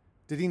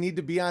 Did he need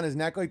to be on his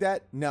neck like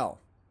that? No.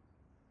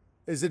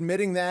 Is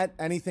admitting that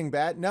anything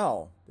bad?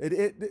 No.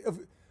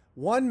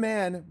 One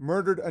man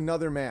murdered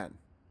another man.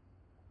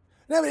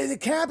 No, but the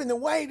cop and the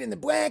white and the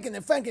black and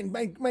the fucking,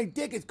 my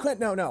dick is cut.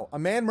 No. A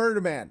man murdered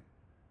a man.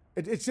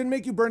 It shouldn't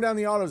make you burn down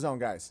the AutoZone,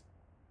 guys.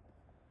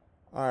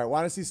 All right,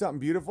 want to see something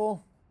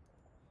beautiful?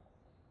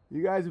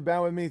 You guys have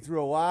been with me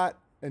through a lot.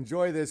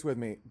 Enjoy this with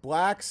me.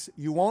 Blacks,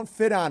 you won't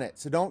fit on it,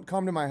 so don't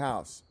come to my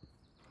house.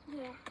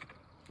 Yeah.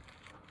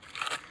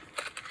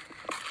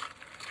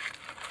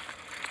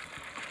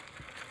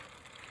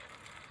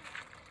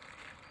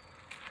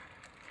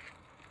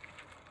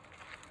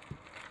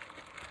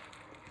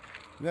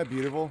 Isn't that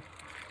beautiful?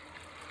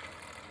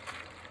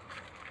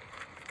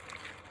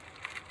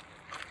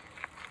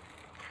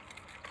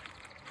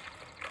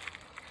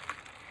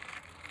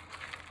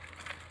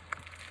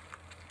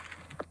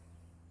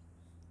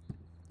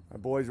 My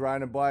boy's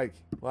riding a bike.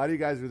 A lot of you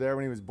guys were there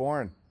when he was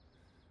born.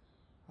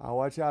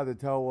 Watch out the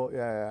toe will,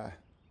 yeah.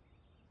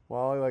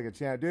 Wally like a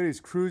champ. Dude, he's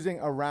cruising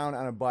around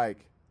on a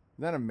bike.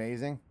 Isn't that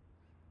amazing?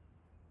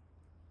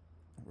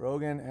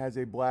 Rogan has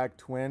a black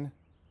twin.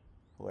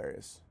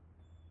 Hilarious.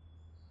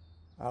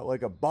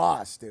 Like a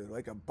boss, dude.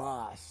 Like a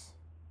boss.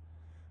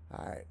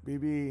 All right.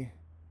 BB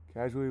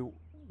casually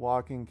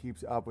walking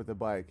keeps up with the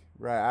bike.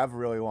 Right. I have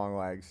really long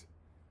legs.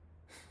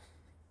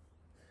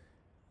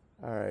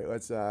 All right.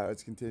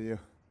 Let's continue.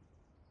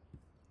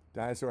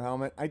 Dinosaur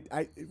helmet.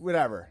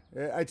 Whatever.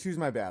 I choose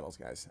my battles,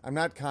 guys. I'm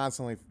not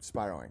constantly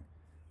spiraling.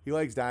 He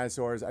likes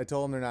dinosaurs. I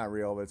told him they're not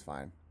real, but it's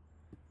fine.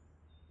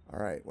 All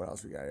right. What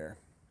else we got here?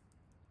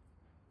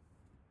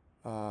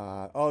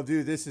 Oh,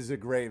 dude, this is a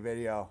great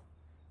video.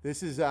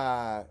 This is,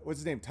 what's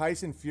his name?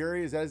 Tyson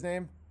Fury, is that his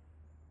name?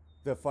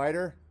 The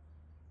fighter?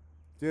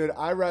 Dude,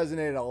 I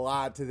resonated a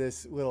lot to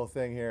this little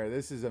thing here.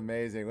 This is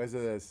amazing. Listen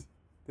to this.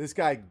 This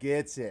guy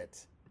gets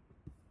it.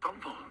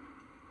 Bumble.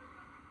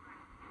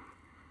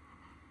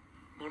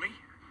 Money?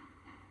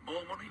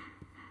 More money?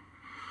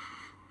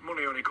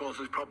 Money only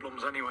causes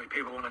problems anyway.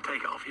 People want to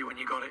take it off you when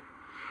you got it.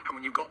 And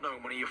when you've got no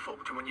money, you're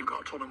fucked. And when you've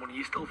got a ton of money,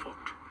 you're still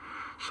fucked.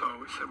 So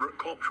it's a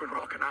corpse would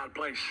rock and hard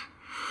place.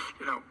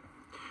 You know,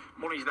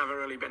 money's never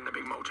really been the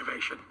big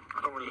motivation.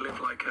 I don't really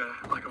live like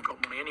I've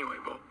got money anyway,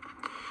 but...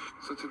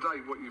 So today,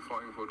 what are you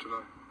fighting for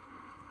today?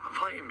 I'm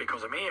fighting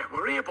because I'm here.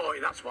 We're here, boy,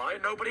 that's why.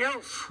 Nobody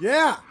else.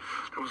 Yeah.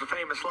 There was a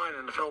famous line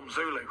in the film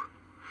Zulu,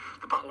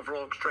 the Battle of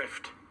Rorke's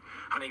Drift.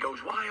 And he goes,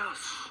 why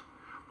us?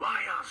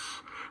 Why us?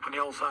 And the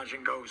old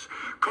sergeant goes,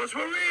 'cause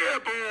we're here,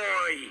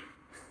 boy.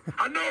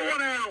 And no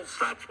one else,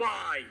 that's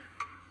why.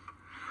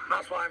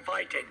 That's why I'm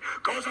fighting,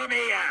 'cause I'm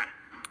here.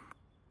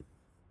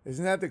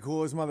 Isn't that the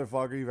coolest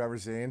motherfucker you've ever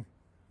seen?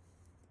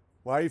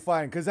 Why are you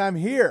fighting? 'Cause I'm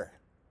here.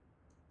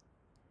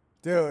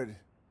 Dude,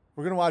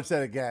 we're going to watch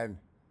that again.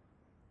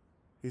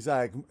 He's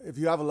like, if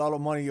you have a lot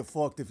of money, you're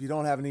fucked. If you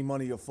don't have any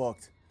money, you're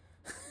fucked.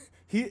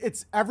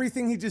 It's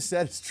everything he just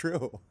said is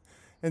true.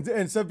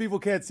 And some people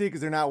can't see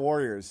because they're not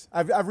warriors.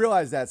 I've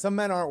realized that. Some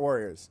men aren't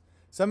warriors.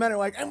 Some men are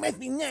like, I must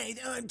be nice.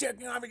 Oh, I'm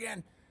jerking off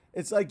again.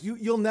 It's like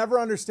you'll never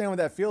understand what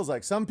that feels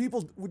like. Some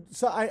people,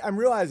 I'm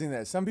realizing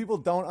this. Some people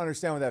don't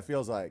understand what that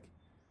feels like.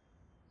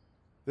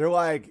 They're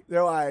like,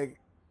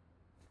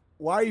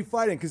 why are you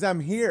fighting? 'Cause I'm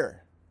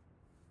here.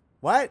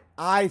 What?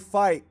 I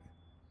fight.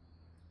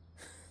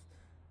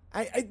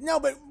 I no,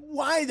 but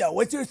why though?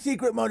 What's your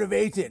secret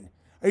motivation?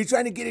 Are you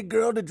trying to get a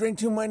girl to drink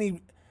too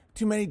many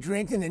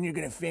drinks and then you're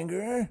gonna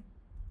finger her?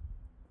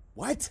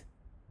 What?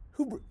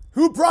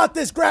 Who brought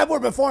this grab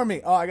word before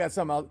me? Oh, I got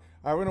something else.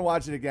 All right, we're gonna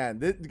watch it again.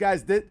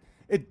 Guys,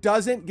 it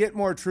doesn't get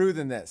more true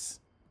than this.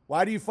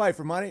 Why do you fight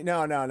for money?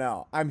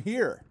 No. I'm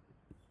here.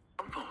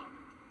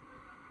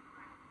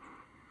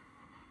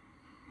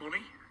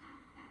 Money?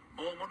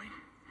 More money?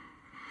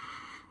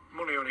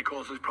 Money only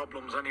causes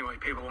problems anyway.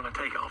 People want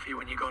to take it off you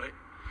when you got it.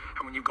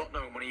 And when you've got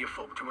no money, you're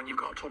fucked. And when you've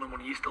got a ton of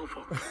money, you're still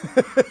fucked.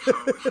 So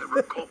it's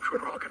a corpse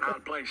would rock and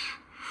hard place.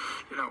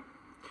 You know,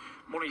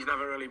 money's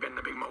never really been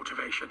the big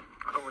motivation.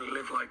 I don't really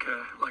live like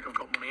I've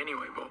got money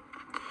anyway, but...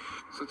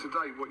 So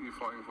today, what are you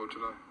fighting for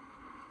today?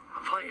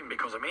 I'm fighting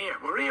because I'm here.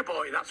 We're here,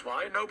 boy, that's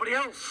why. Nobody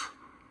else.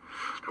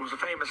 There was a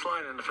famous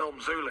line in the film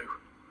Zulu,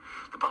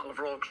 the Battle of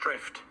Rorke's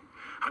Drift.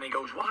 And he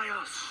goes, why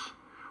us?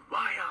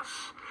 Why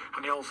us?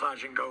 And the old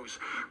sergeant goes,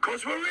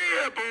 'cause we're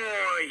here,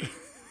 boy.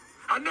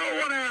 And no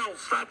one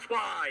else, that's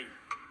why.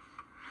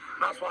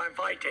 That's why I'm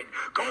fighting,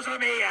 'cause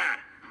I'm here.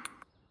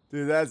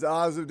 Dude, that's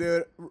awesome,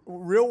 dude.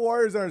 Real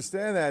warriors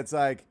understand that. It's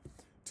like,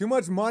 too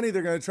much money,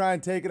 they're going to try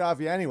and take it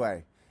off you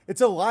anyway. It's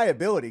a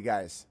liability,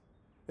 guys.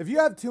 If you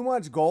have too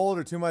much gold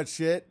or too much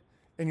shit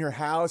in your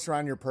house or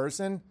on your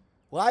person,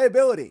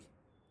 liability.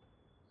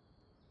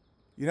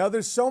 You know,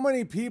 there's so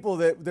many people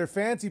that their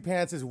fancy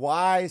pants is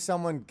why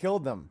someone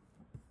killed them.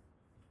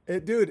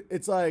 Dude,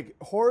 it's like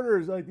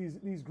hoarders, like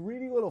these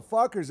greedy little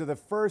fuckers are the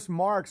first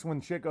marks when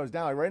shit goes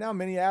down. Like right now,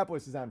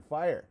 Minneapolis is on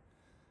fire.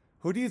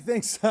 Who do you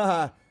think's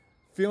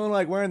feeling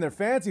like wearing their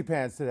fancy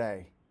pants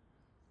today?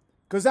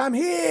 'Cause I'm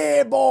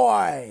here,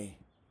 boy.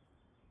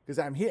 'Cause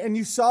I'm here. And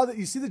you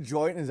see the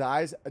joy in his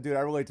eyes? Dude, I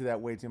relate to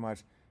that way too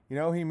much. You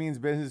know, he means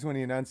business when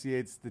he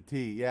enunciates the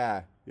T.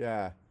 Yeah.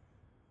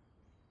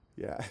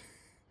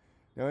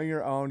 Knowing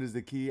you're owned is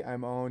the key.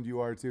 I'm owned. You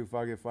are too.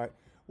 Fuck it, fight.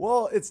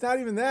 Well, it's not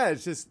even that.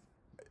 It's just,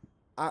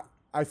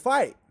 I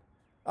fight.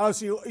 Oh,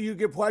 so you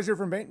get pleasure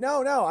from being?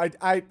 No,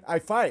 I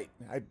fight.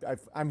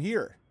 I'm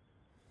here.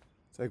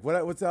 It's like,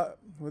 what's up?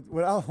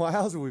 What else? Why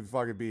else would we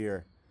fucking be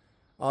here?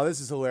 Oh, this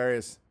is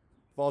hilarious.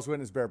 False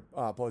Witness Bear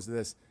posted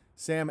this.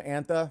 Sam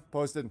Antha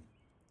posted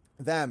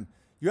them.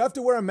 You have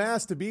to wear a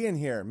mask to be in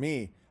here.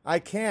 Me. I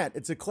can't.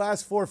 It's a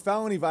class 4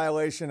 felony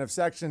violation of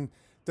section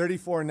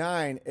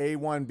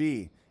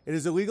 34(9)(a)(1)(b). It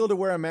is illegal to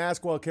wear a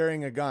mask while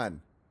carrying a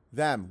gun.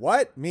 Them.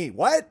 What? Me.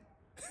 What?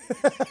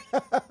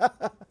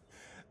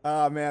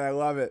 Oh, man, I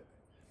love it.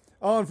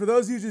 Oh, and for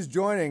those of you just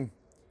joining,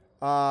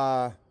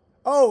 and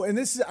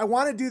I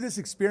want to do this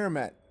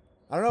experiment.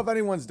 I don't know if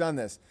anyone's done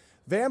this.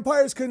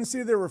 Vampires couldn't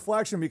see their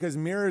reflection because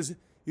mirrors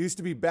used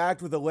to be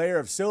backed with a layer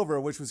of silver,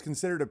 which was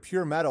considered a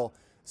pure metal.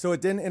 so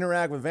it didn't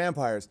interact with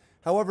vampires.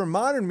 However,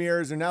 modern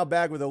mirrors are now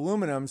back with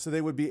aluminum, so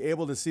they would be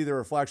able to see their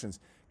reflections.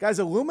 Guys,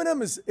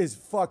 aluminum is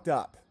fucked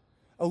up.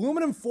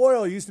 Aluminum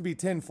foil used to be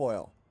tin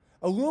foil.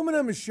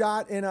 Aluminum is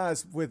shot in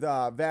us with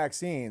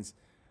vaccines.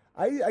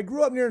 I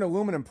grew up near an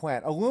aluminum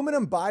plant.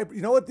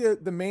 You know what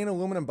the main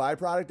aluminum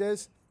byproduct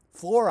is?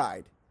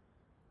 Fluoride.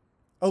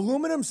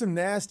 Aluminum's some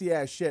nasty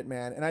ass shit,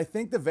 man. And I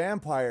think the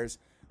vampires,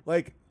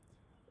 like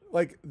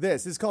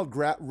this is called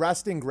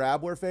resting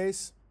grabbler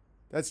face.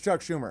 That's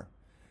Chuck Schumer.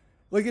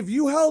 Like, if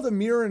you held a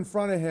mirror in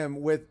front of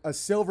him with a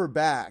silver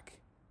back,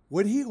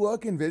 would he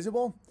look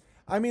invisible?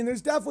 I mean,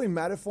 there's definitely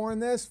metaphor in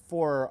this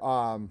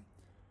for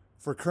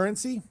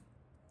currency,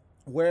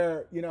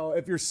 where, you know,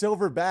 if you're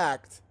silver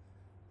backed,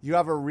 you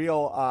have a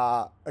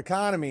real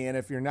economy, and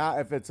if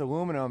it's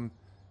aluminum,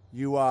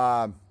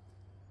 you're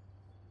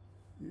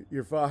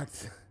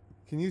fucked.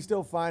 Can you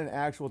still find an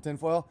actual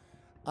tinfoil?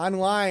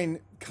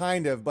 Online,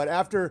 kind of, but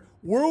after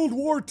World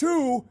War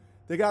II,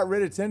 they got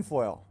rid of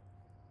tinfoil.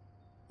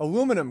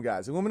 Aluminum,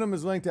 guys. Aluminum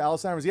is linked to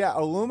Alzheimer's. Yeah,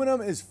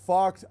 aluminum is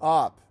fucked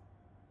up.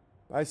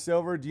 By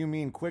silver, do you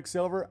mean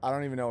quicksilver? I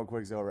don't even know what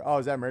quicksilver. Oh,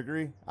 is that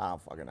mercury? I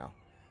don't fucking know.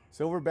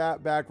 Silver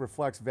back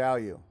reflects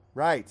value.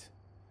 Right.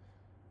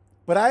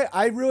 But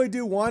I really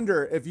do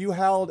wonder if you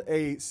held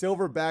a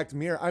silver-backed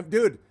mirror.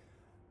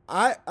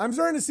 I'm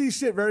starting to see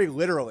shit very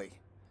literally.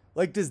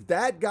 Like, does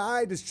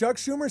Chuck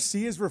Schumer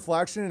see his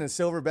reflection in a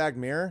silver-backed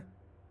mirror?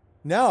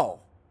 No,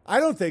 I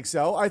don't think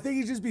so. I think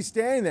he'd just be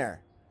standing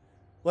there.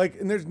 Like,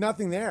 and there's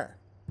nothing there.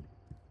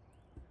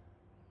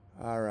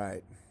 All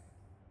right.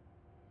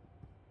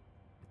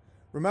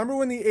 Remember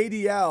when the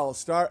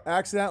ADL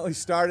accidentally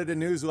started a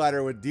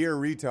newsletter with Dear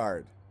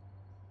Retard?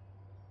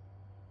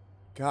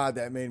 God,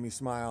 that made me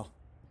smile.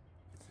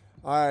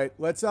 All right,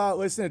 let's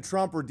listen to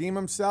Trump redeem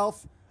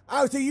himself.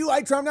 Oh, so you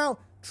like Trump now?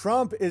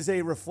 Trump is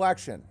a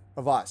reflection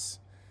of us.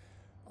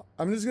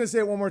 I'm just going to say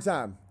it one more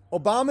time.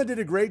 Obama did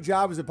a great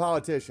job as a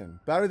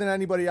politician, better than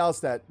anybody else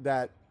that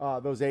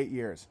those 8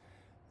 years.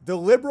 The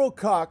liberal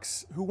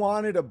cucks who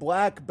wanted a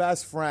black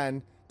best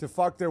friend to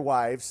fuck their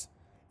wives,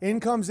 in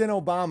comes in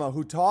Obama,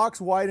 who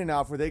talks white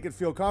enough where they could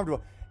feel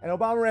comfortable. And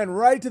Obama ran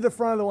right to the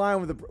front of the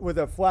line with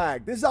a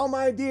flag. This is all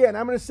my idea, and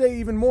I'm going to say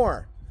even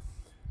more.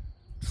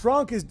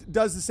 Trump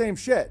does the same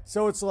shit.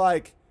 So it's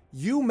like,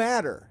 you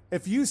matter.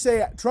 If you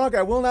say, Trump,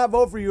 I will not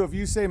vote for you if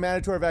you say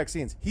mandatory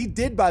vaccines. He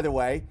did, by the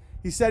way.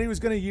 He said he was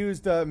going to use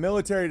the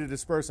military to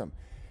disperse them.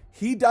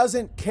 He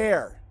doesn't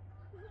care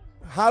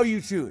how you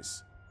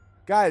choose.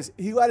 Guys,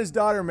 he let his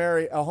daughter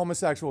marry a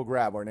homosexual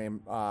grabbler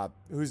named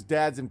whose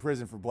dad's in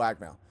prison for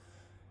blackmail.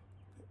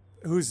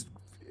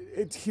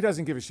 He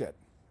doesn't give a shit.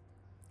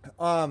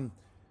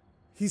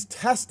 He's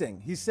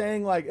testing. He's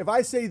saying, like, if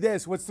I say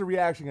this, what's the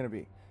reaction going to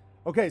be?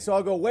 Okay, so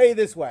I'll go way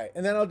this way,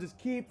 and then I'll just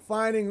keep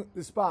finding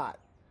the spot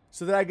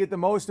so that I get the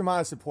most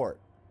amount of support.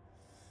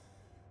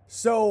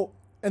 So,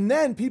 and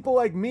then people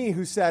like me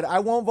who said, I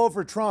won't vote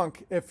for Trump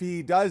if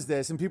he does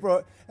this, and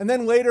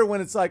then later when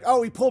it's like,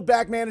 oh, he pulled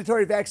back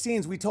mandatory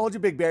vaccines, we told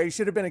you, Big Bear, you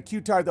should have been a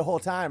Q-tard the whole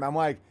time. I'm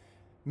like,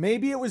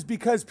 maybe it was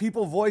because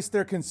people voiced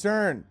their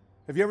concern.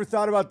 Have you ever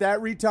thought about that,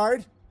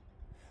 retard?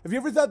 Have you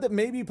ever thought that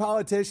maybe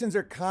politicians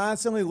are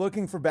constantly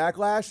looking for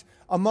backlash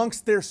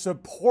amongst their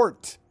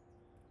support?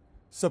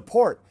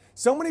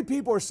 So many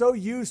people are so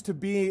used to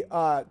being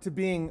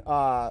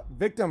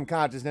victim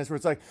consciousness, where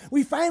it's like,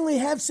 we finally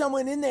have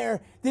someone in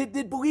there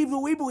that believes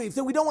what we believe,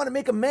 so we don't want to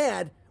make him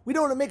mad. We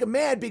don't want to make him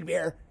mad, Big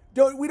Bear.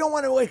 We don't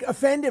want to, like,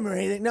 offend him or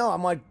anything. No,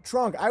 I'm like,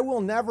 Trunk, I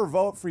will never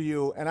vote for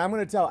you, and I'm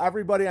going to tell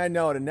everybody I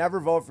know to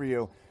never vote for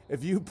you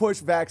if you push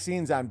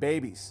vaccines on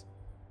babies.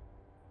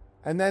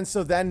 And then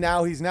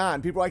now he's not.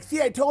 And people are like,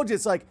 see, I told you.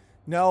 It's like,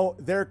 no,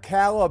 they're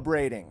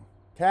calibrating.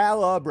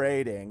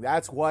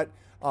 That's what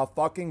a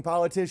fucking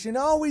politician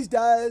always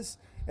does.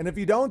 And if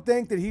you don't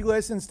think that he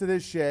listens to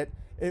this shit,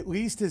 at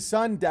least his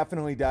son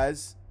definitely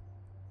does.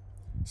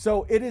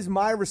 So it is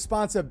my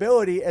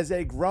responsibility as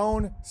a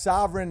grown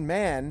sovereign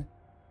man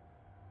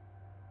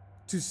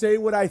to say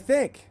what I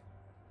think.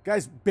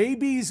 Guys,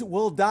 babies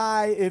will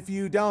die if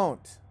you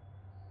don't.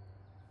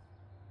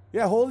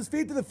 Yeah, hold his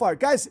feet to the fire.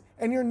 Guys,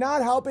 and you're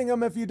not helping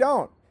him if you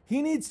don't.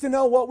 He needs to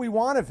know what we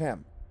want of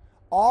him.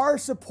 Our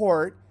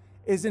support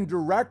is in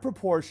direct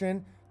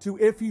proportion to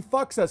if he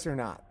fucks us or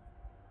not.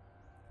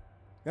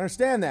 You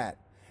understand that?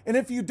 And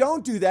if you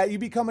don't do that, you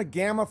become a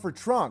gamma for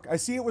Trump. I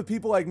see it with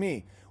people like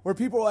me, where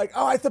people are like,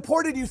 oh, I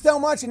supported you so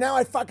much, and now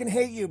I fucking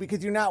hate you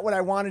because you're not what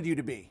I wanted you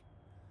to be.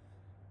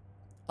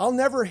 I'll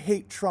never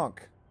hate Trump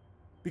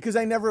because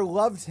I never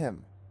loved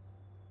him.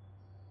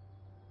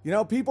 You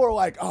know, people are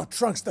like, oh,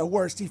 Trump's the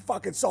worst. He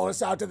fucking sold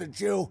us out to the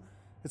Jew.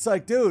 It's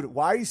like, dude,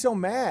 why are you so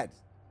mad?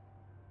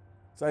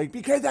 It's like,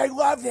 because I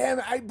loved him.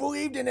 I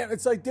believed in him.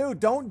 It's like, dude,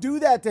 don't do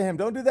that to him.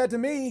 Don't do that to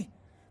me.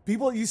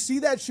 People, you see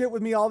that shit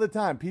with me all the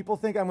time. People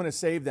think I'm going to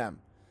save them.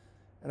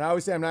 And I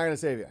always say, I'm not going to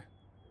save you.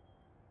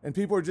 And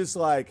people are just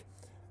like,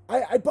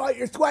 I bought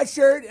your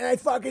sweatshirt and I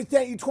fucking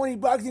sent you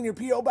 $20 in your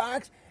P.O.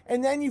 box.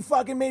 And then you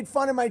fucking made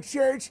fun of my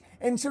church.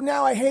 And so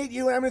now I hate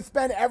you and I'm going to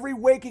spend every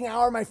waking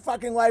hour of my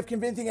fucking life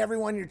convincing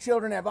everyone your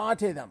children have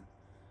autism.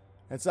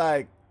 It's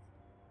like,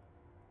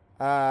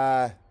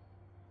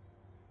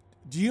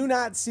 do you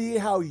not see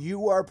how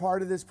you are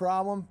part of this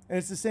problem? And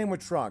it's the same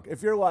with Trump.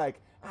 If you're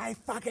like, I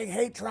fucking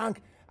hate Trump.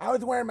 I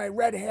was wearing my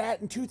red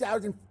hat in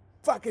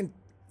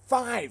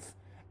 2005.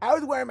 I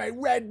was wearing my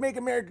red Make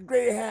America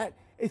Great hat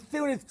as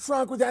soon as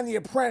Trump was on The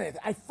Apprentice.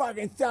 I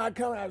fucking saw it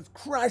coming. I was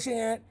crushing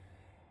it.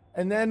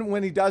 And then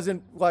when he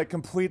doesn't like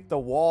complete the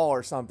wall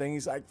or something,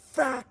 he's like,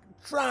 fuck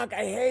Trump.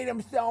 I hate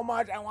him so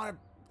much. I want to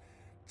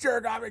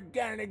jerk off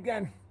again and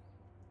again.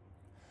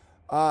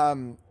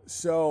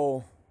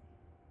 So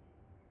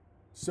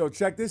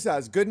check this out.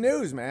 It's good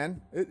news,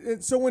 man.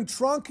 So when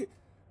Trump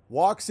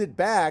walks it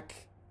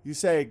back, you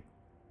say,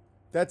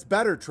 that's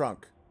better,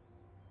 Trump.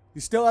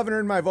 You still haven't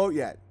earned my vote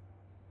yet.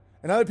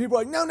 And other people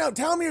are like, no,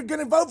 tell me you're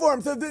going to vote for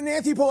him. So the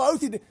Nancy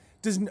Pelosi,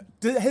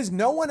 has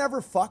no one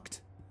ever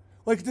fucked?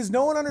 Like, does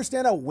no one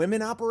understand how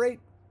women operate?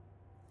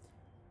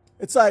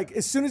 It's like,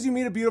 as soon as you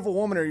meet a beautiful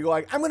woman, or you're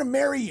like, I'm going to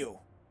marry you.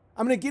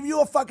 I'm going to give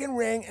you a fucking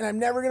ring, and I'm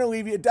never going to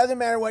leave you. It doesn't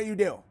matter what you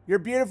do. You're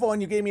beautiful,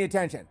 and you gave me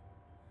attention.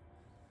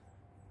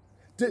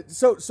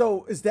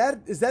 So is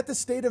that the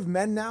state of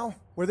men now?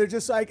 Where they're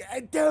just like,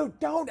 hey, dude,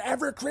 don't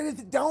ever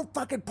criticize, don't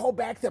fucking pull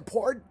back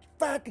support.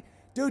 Fuck,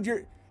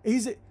 dude,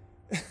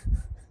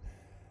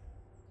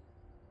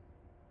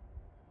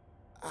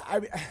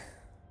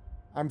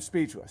 I'm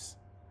speechless.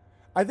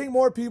 I think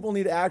more people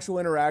need actual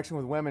interaction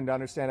with women to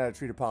understand how to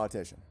treat a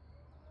politician.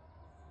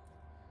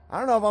 I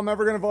don't know if I'm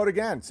ever going to vote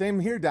again. Same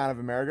here, Don of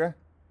America.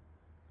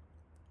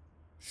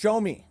 Show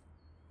me,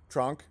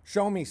 Trunk.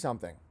 Show me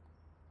something.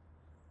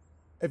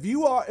 If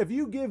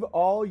you give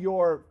all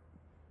your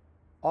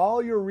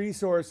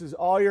resources,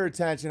 all your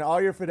attention,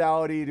 all your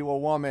fidelity to a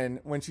woman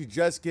when she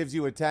just gives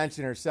you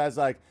attention or says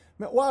like,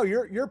 wow,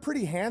 you're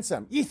pretty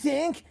handsome. You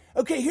think?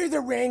 Okay, here's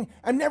a ring.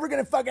 I'm never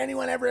going to fuck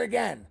anyone ever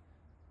again.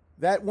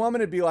 That woman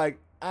would be like,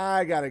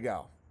 I got to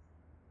go.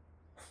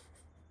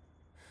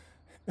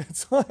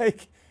 It's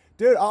like,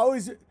 dude,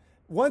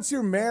 once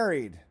you're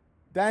married,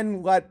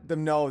 then let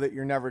them know that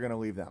you're never going to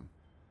leave them.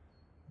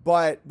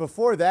 But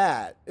before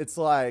that, it's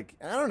like,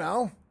 I don't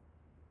know.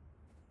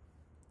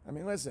 I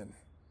mean, listen.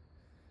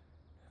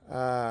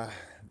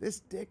 This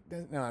dick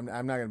doesn't... No, I'm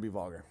not going to be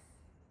vulgar.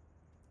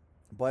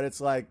 But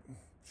it's like,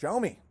 show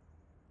me.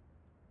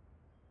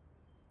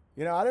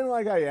 You know, I didn't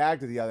like how you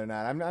acted the other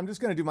night. I'm just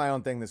going to do my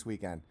own thing this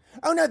weekend.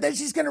 Oh, no, then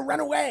she's going to run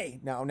away.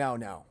 No.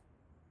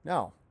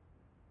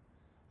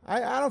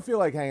 I don't feel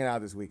like hanging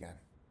out this weekend.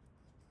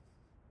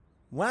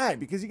 Why?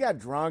 Because you got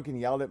drunk and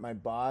yelled at my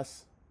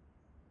boss?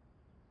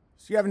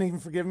 So you haven't even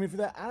forgiven me for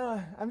that?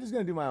 I'm just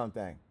going to do my own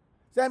thing.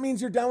 So that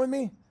means you're done with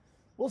me?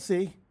 We'll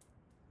see.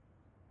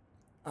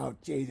 Oh,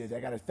 Jesus,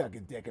 I got to suck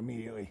his dick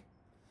immediately.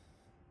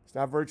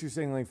 Stop virtue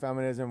signaling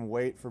feminism.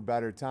 Wait for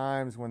better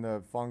times when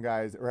the fun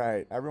guys...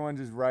 Right. Everyone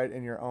just write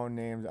in your own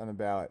names on the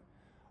ballot.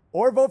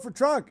 Or vote for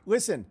Trump.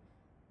 Listen,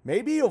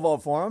 maybe you'll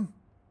vote for him.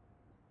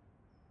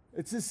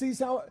 Let's just see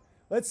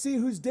let's see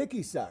whose dick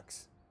he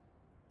sucks.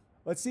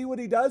 Let's see what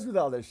he does with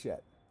all this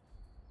shit.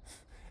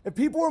 If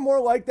people were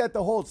more like that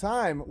the whole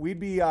time, we'd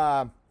be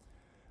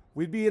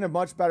in a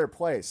much better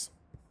place.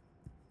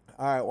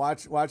 All right,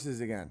 watch this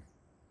again.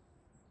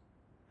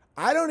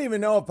 I don't even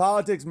know if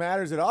politics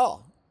matters at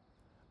all.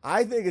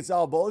 I think it's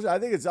all bullshit. I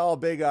think it's all a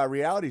big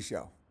reality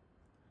show.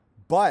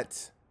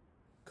 But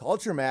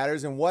culture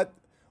matters, and what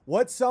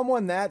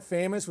someone that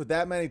famous with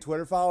that many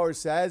Twitter followers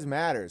says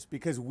matters,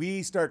 because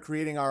we start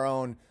creating our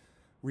own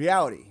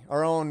reality,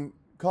 our own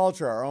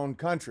culture, our own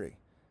country.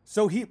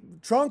 So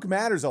Trump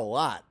matters a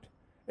lot.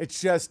 It's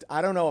just,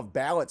 I don't know if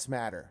ballots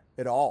matter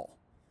at all.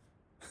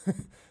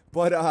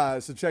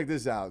 But so check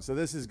this out. So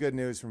this is good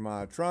news from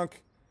Trump.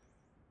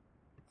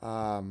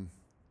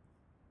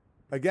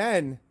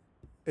 Again,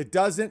 it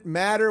doesn't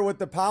matter what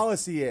the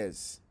policy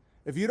is.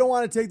 If you don't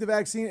want to take the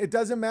vaccine, it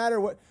doesn't matter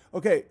what.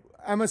 Okay,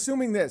 I'm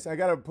assuming this. I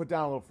got to put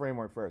down a little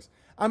framework first.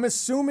 I'm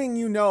assuming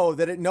you know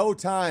that at no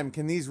time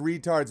can these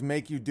retards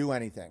make you do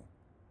anything.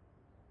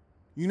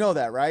 You know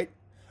that, right?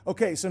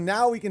 Okay, so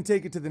now we can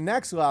take it to the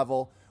next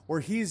level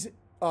where he's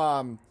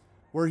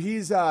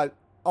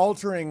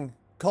altering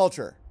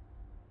culture,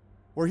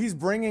 where he's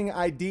bringing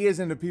ideas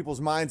into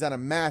people's minds on a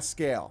mass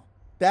scale.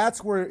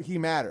 That's where he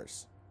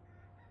matters.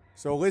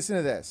 So listen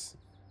to this.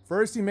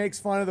 First, he makes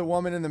fun of the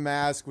woman in the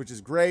mask, which is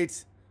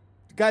great.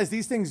 Guys,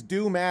 these things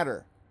do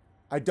matter.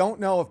 I don't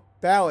know if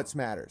ballots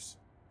matters.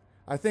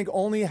 I think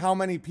only how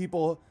many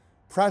people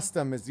press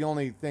them is the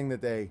only thing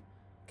that they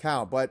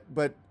count. But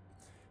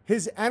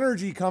his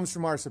energy comes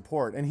from our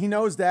support, and he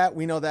knows that.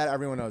 We know that.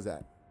 Everyone knows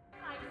that.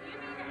 You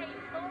mean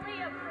a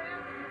fully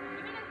approved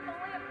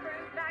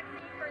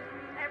vaccine for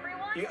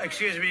everyone?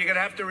 Excuse me, you're going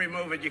to have to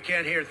remove it. You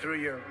can't hear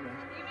through your... You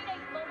mean a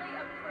fully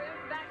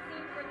approved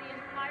vaccine for the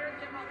entire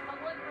general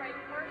public, or a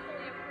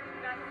partially approved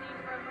vaccine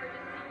for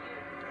emergency use?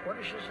 What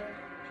did she say?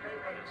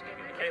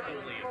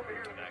 Capably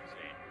approved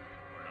vaccine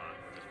or not.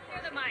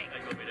 Hear the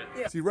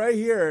mic. See, right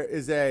here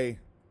is a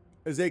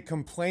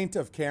complaint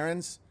of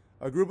Karens.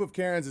 A group of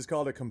Karens is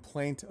called a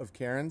complaint of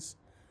Karens.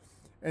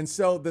 And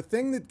so the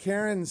thing that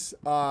Karens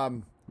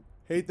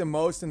hate the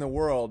most in the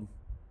world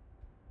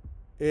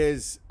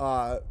is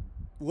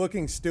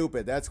looking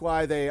stupid. That's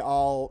why they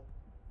all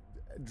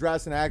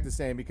dress and act the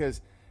same,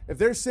 because if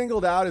they're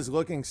singled out as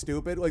looking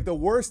stupid, like the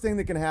worst thing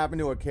that can happen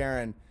to a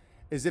Karen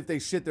is if they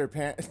shit their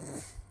pants.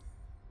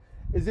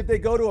 Is if they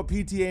go to a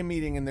PTA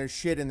meeting and there's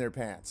shit in their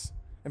pants.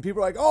 And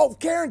people are like, oh,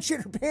 Karen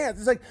shit her pants.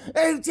 It's like,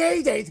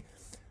 hey.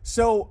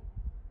 So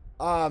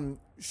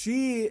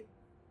she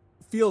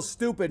feels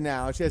stupid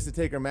now. She has to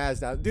take her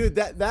mask down. Dude,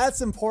 that's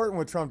important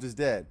what Trump just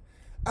did.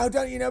 Oh,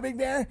 don't you know, Big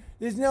Bear?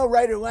 There's no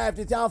right or left.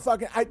 It's all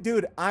fucking...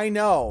 Dude, I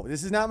know.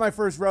 This is not my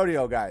first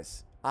rodeo,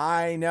 guys.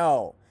 I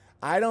know.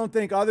 I don't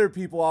think other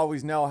people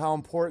always know how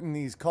important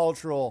these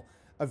cultural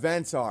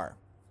events are.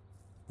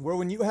 Where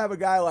when you have a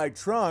guy like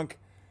Trump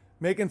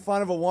making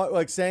fun of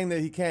like saying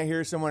that he can't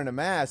hear someone in a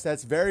mask,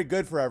 that's very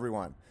good for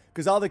everyone.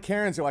 Because all the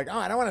Karens are like, oh,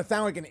 I don't want to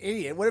sound like an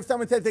idiot. What if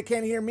someone says they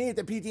can't hear me at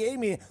the PTA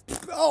meeting?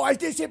 Oh, I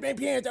just shit my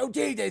pants. Oh,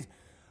 Jesus.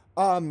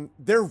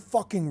 They're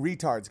fucking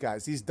retards,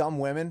 guys. These dumb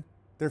women,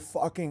 they're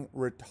fucking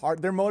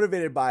retarded. They're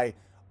motivated by,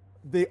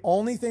 the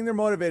only thing they're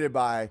motivated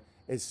by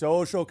is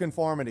social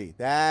conformity.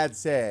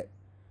 That's it.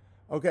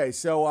 Okay,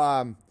 so,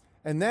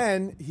 and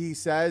then he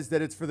says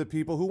that it's for the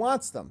people who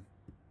wants them.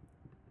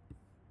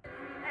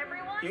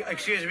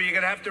 Excuse me, you're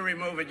going to have to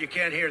remove it. You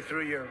can't hear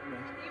through your... Do you mean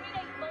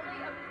a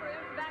fully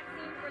approved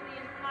vaccine for the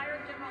entire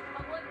general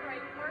public or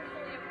a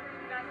partially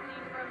approved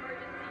vaccine for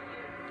emergency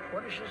use?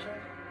 What did she say?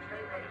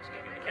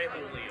 A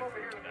fully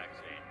approved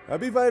vaccine. That'd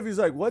be funny if he's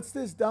like, what's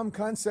this dumb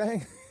cunt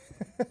saying?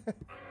 Near the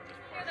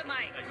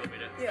mic.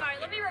 Sorry,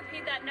 let me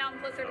repeat that now I'm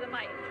closer to the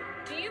mic.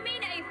 Do you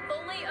mean a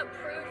fully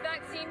approved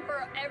vaccine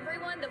for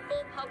everyone, the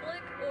full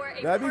public, or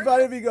a... That'd be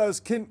funny if he goes,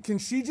 can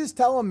she just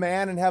tell a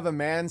man and have a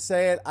man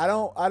say it? I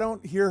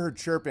don't hear her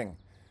chirping.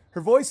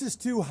 Her voice is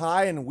too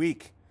high and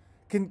weak.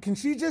 Can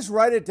she just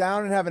write it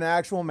down and have an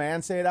actual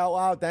man say it out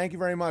loud? Thank you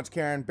very much,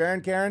 Karen.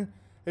 Baron Karen?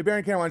 Hey,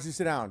 Baron Karen, why don't you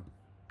sit down?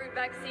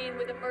 Vaccine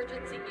with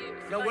emergency use.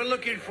 No, we're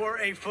looking for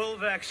a full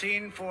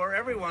vaccine for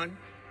everyone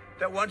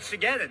that wants to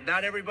get it.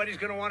 Not everybody's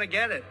going to want to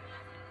get it.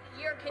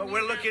 But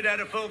we're looking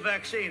at a full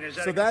vaccine. Is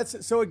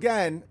that so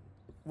again,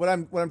 what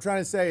I'm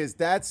trying to say is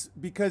that's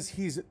because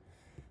he's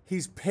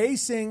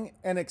pacing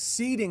and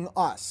exceeding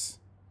us.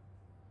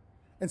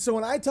 And so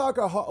when I talk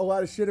a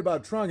lot of shit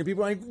about Trump and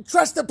people are like,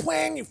 trust the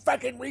plan, you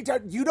fucking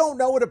retard, you don't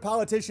know what a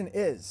politician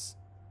is.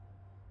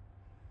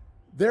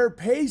 They're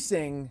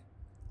pacing.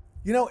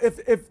 You know,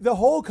 if the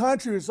whole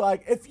country was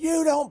like, if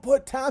you don't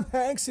put Tom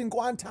Hanks in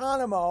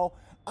Guantanamo,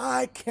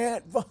 I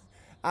can't vote.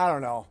 I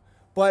don't know.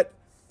 But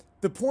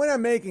the point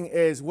I'm making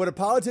is what a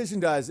politician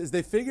does is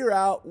they figure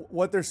out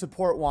what their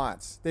support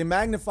wants. They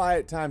magnify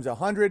it times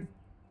 100.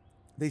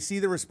 They see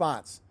the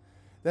response.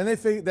 Then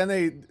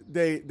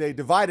they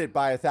divide it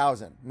by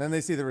 1,000. And then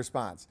they see the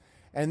response.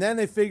 And then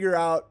they figure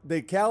out,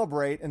 they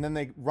calibrate, and then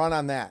they run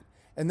on that.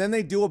 And then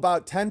they do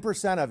about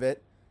 10% of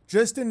it,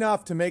 just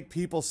enough to make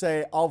people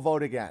say, I'll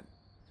vote again.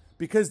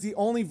 Because the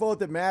only vote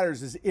that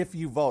matters is if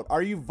you vote.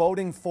 Are you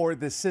voting for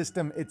the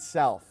system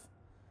itself?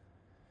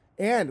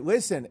 And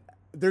listen,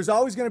 there's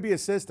always going to be a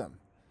system.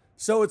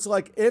 So it's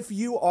like if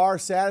you are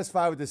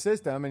satisfied with the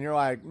system and you're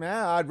like,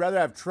 nah, I'd rather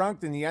have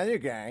Trump than the other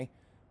guy,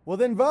 well,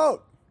 then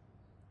vote.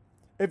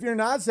 If you're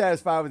not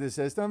satisfied with the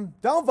system,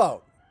 don't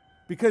vote.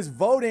 Because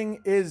voting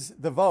is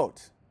the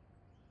vote.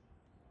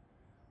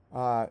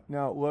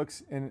 No,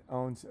 looks and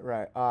owns,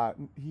 right.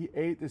 He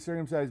ate the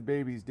circumcised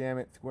babies, damn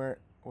it. Square.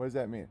 What does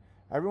that mean?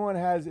 Everyone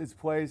has its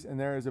place and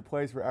there is a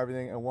place for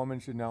everything. A woman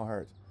should know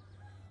hers.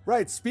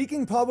 Right,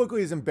 speaking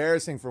publicly is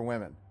embarrassing for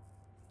women.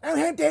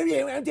 How dare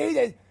you? How dare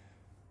you?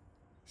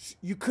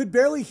 You could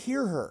barely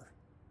hear her.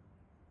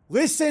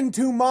 Listen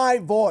to my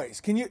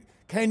voice.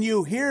 Can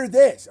you hear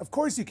this? Of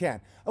course you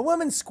can. A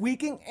woman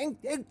squeaking,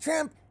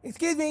 Trump,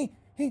 excuse me,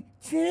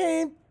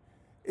 Trump.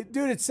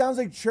 Dude, it sounds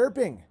like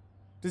chirping.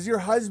 Does your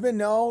husband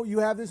know you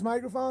have this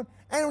microphone?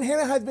 I don't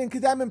have a husband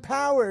because I'm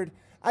empowered.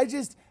 I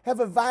just have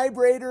a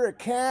vibrator, a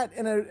cat,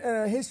 and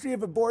a history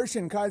of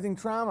abortion causing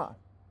trauma.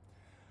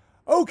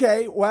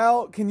 Okay,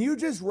 well, can you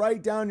just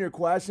write down your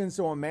questions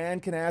so a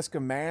man can ask a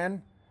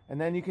man, and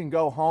then you can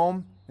go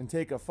home and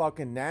take a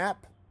fucking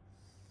nap?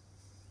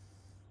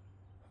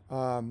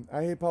 I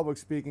hate public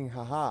speaking,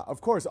 haha.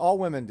 Of course, all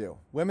women do.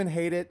 Women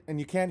hate it, and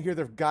you can't hear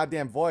their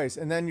goddamn voice,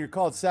 and then you're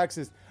called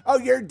sexist. Oh,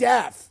 you're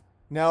deaf.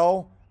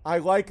 No, I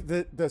like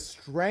the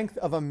strength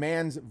of a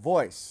man's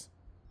voice.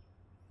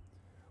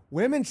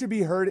 Women should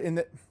be heard in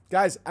the...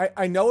 Guys,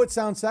 I know it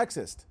sounds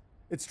sexist.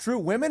 It's true.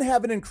 Women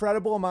have an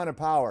incredible amount of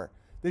power.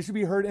 They should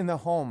be heard in the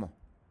home.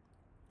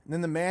 And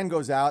then the man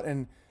goes out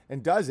and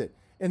does it.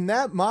 In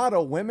that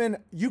model, women,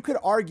 you could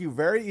argue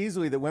very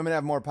easily that women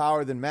have more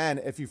power than men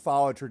if you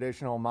follow a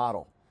traditional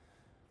model.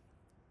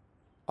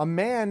 A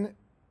man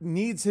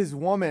needs his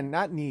woman,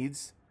 not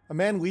needs, a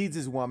man leads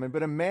his woman,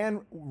 but a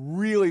man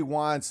really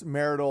wants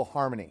marital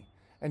harmony.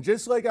 And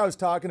just like I was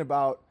talking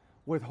about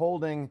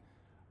withholding,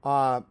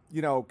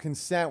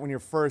 consent when you're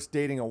first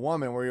dating a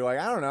woman, where you're like,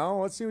 I don't know,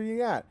 let's see what you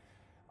got.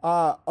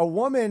 A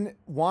man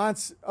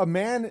wants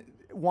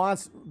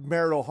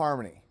marital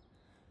harmony.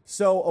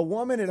 So a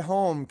woman at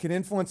home can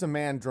influence a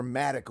man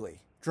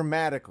dramatically.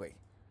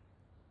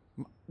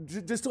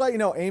 just to let you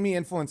know, Amy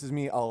influences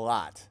me a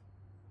lot.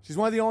 She's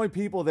one of the only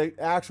people that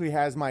actually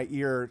has my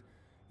ear.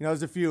 You know,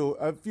 there's a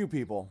few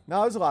people.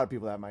 No, there's a lot of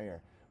people that have my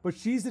ear. But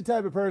she's the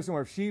type of person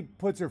where if she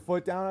puts her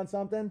foot down on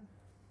something,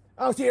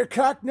 oh, so you're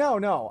cuck?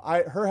 No.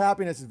 Her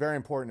happiness is very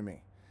important to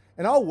me.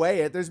 And I'll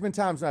weigh it. There's been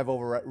times when I've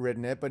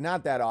overridden it, but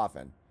not that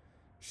often.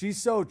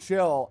 She's so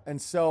chill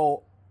and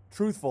so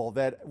truthful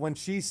that when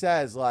she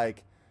says,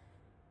 like,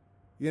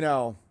 you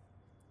know,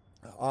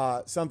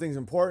 something's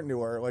important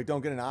to her, like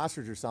don't get an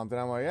ostrich or something,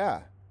 I'm like,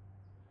 yeah.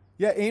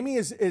 Yeah, Amy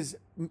is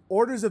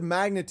orders of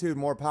magnitude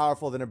more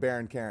powerful than a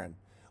Baron Karen.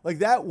 Like,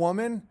 that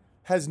woman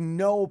has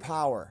no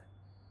power.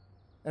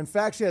 In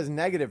fact, she has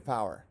negative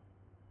power.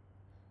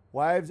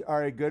 Wives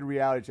are a good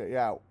reality show.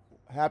 Yeah,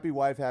 happy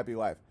wife, happy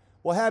life.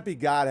 Well, happy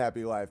God,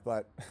 happy life,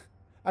 but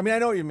I mean, I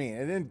know what you mean.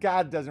 And then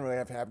God doesn't really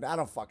have to happen. I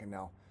don't fucking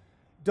know.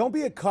 Don't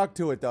be a cuck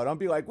to it, though. Don't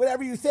be like,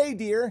 whatever you say,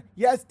 dear.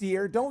 Yes,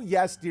 dear. Don't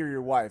yes, dear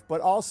your wife.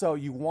 But also,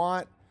 you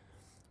want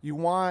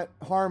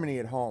harmony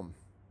at home.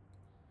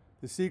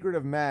 The secret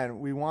of men,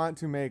 we want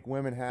to make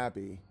women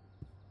happy.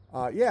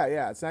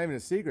 Yeah, it's not even a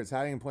secret. It's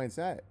hiding in plain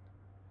sight.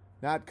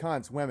 Not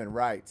cunts, women,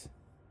 right.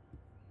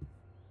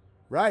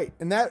 Right,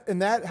 and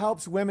that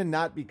helps women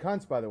not be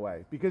cunts, by the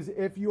way. Because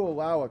if you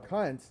allow a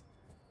cunt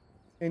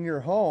in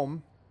your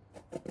home,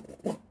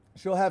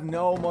 she'll have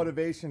no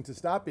motivation to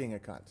stop being a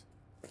cunt.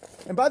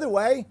 And by the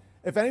way,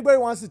 if anybody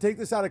wants to take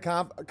this out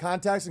of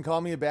context and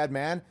call me a bad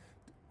man,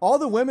 all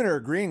the women are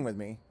agreeing with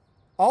me.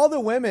 All the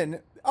women,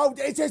 oh,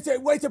 it's just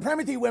white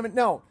supremacy women.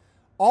 No,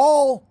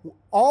 all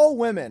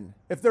women,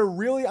 if they're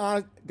really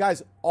honest,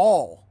 guys,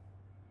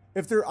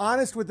 if they're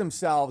honest with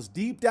themselves,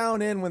 deep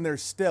down in when they're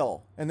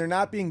still, and they're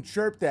not being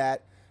chirped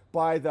at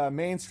by the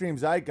mainstream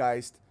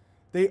zeitgeist,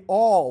 they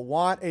all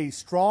want a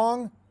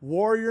strong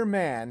warrior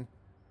man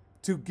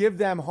to give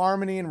them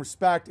harmony and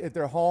respect at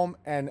their home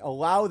and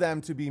allow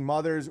them to be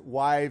mothers,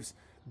 wives,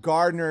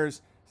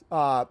 gardeners,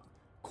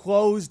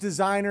 clothes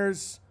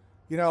designers,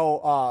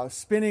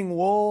 spinning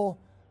wool,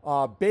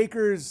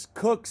 bakers,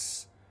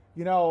 cooks,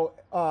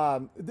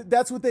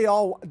 that's what they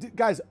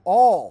guys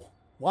all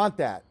want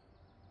that.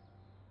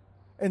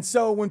 And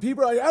so when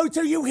people are like, oh,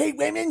 so you hate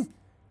women?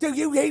 Do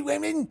you hate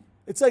women?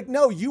 It's like,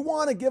 no, you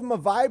want to give them a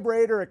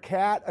vibrator, a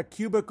cat, a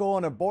cubicle,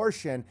 an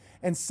abortion,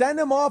 and send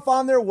them off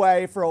on their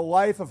way for a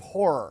life of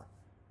horror.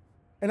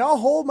 And I'll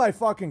hold my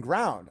fucking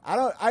ground.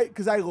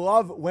 Because I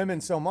love women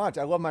so much.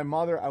 I love my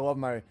mother. I love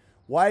my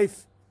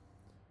wife.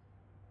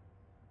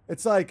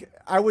 It's like,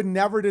 I would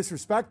never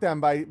disrespect them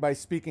by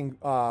speaking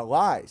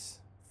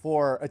lies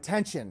for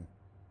attention,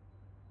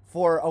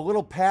 for a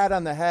little pat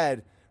on the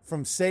head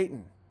from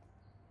Satan.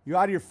 You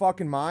out of your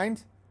fucking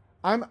mind?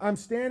 I'm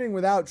standing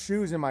without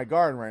shoes in my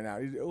garden right now.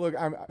 Look,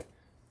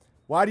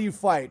 why do you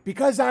fight?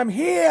 Because I'm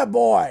here,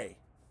 boy.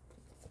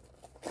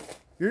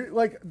 You're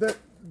like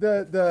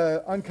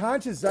the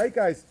unconscious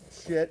zeitgeist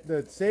shit,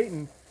 the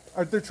Satan,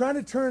 they're trying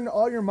to turn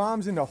all your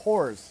moms into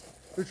whores.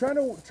 They're trying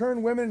to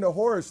turn women into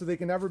whores so they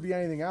can never be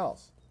anything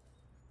else.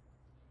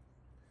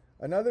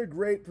 Another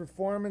great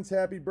performance.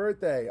 Happy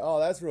birthday. Oh,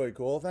 that's really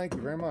cool. Thank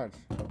you very much.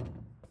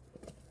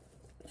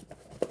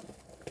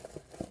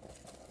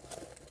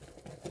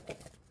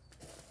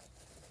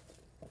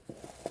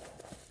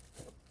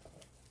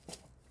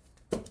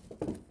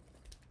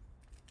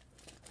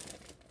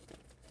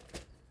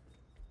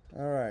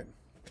 All right.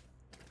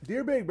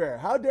 Dear Big Bear,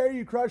 how dare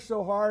you crush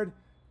so hard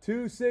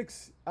 2 to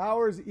 6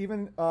 hours,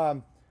 even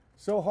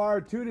so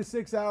hard 2 to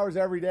 6 hours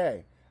every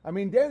day? I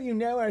mean, don't you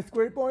know our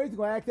squirt boys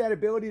lack that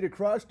ability to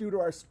crush due to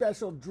our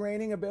special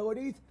draining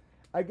abilities?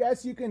 I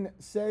guess you can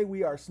say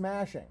we are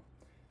smashing.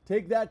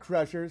 Take that,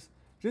 crushers.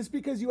 Just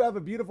because you have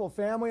a beautiful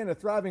family and a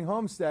thriving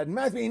homestead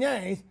must be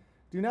nice,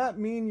 do not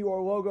mean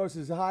your logos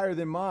is higher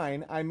than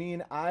mine. I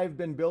mean, I've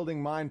been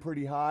building mine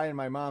pretty high in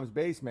my mom's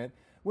basement.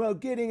 Well,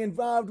 getting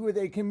involved with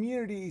a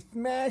community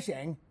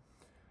smashing,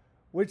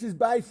 which is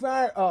by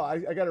far. Oh,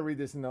 I got to read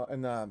this in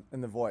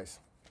the voice.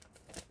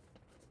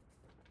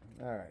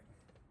 All right.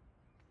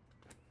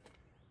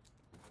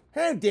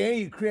 How dare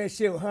you crush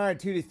so hard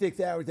 2 to 6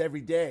 hours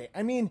every day?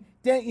 I mean,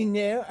 don't you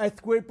know our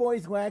squirt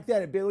boys lack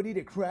that ability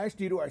to crush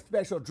due to our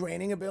special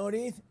draining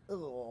abilities?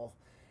 Oh,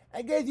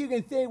 I guess you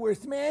can say we're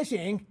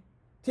smashing.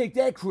 Take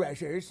that,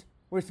 crushers.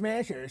 We're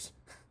smashers.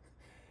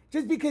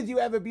 Just because you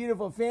have a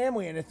beautiful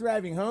family and a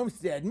thriving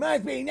homestead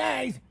must be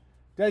nice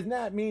does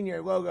not mean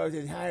your logos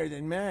is higher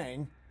than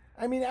mine.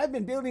 I mean, I've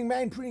been building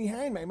mine pretty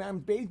high in my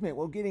mom's basement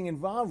while getting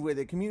involved with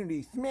a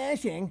community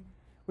smashing,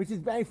 which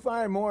is by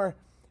far more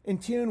in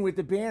tune with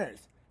the banners.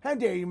 How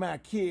dare you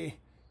mock Q?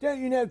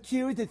 Don't you know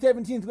Q is the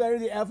 17th letter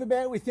of the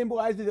alphabet, which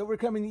symbolizes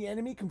overcoming the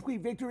enemy,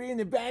 complete victory in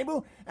the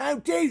Bible? Oh,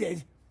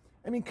 Jesus!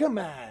 I mean, come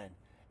on.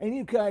 And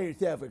you call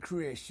yourself a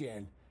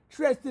Christian.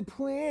 Trust the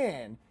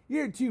plan.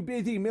 You're too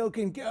busy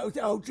milking goats.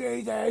 Oh,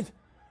 Jesus.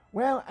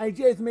 Well, I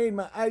just made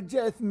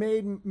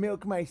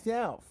milk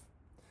myself.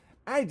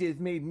 I'm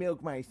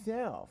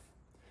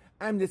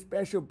the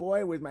special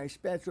boy with my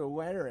special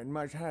letter and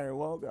much higher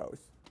logos.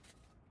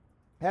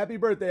 Happy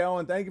birthday,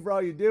 Owen. Thank you for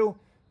all you do.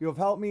 You have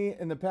helped me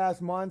in the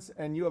past months,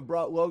 and you have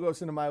brought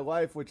Logos into my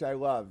life, which I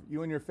love.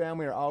 You and your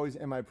family are always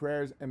in my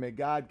prayers, and may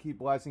God keep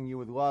blessing you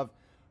with love.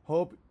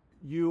 Hope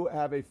you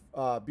have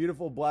a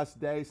beautiful,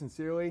 blessed day.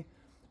 Sincerely,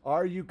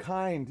 Are You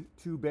Kind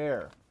to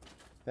Bear?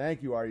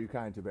 Thank you, Are You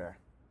Kind to Bear.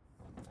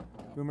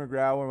 Boomer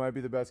Growler might be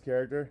the best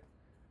character.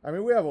 I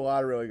mean, we have a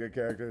lot of really good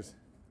characters.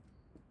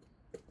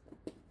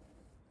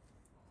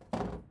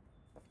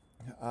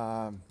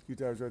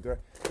 Q-Tards right there.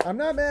 I'm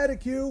not mad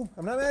at Q.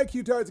 I'm not mad at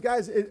Q-Tards.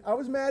 Guys, I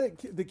was mad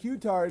at the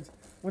Q-Tards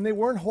when they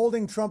weren't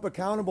holding Trump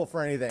accountable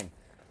for anything.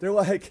 They're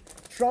like,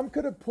 Trump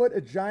could have put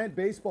a giant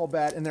baseball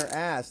bat in their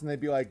ass and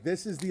they'd be like,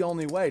 this is the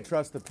only way,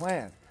 trust the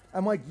plan.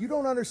 I'm like, you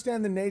don't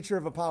understand the nature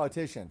of a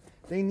politician.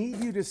 They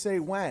need you to say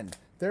when.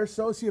 They're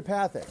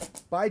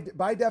sociopathic,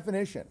 by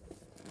definition.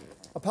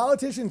 A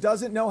politician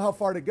doesn't know how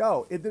far to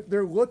go.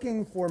 They're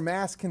looking for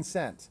mass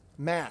consent.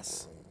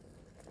 Mass.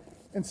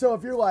 And so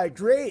if you're like,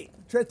 great,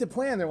 trust the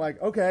plan, they're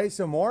like, okay,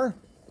 some more?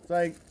 It's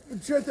like,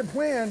 trust the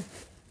plan.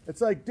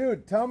 It's like,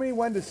 dude, tell me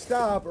when to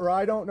stop or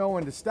I don't know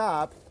when to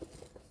stop.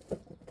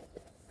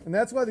 And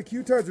that's why the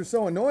Q-Tards are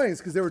so annoying, is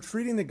because they were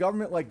treating the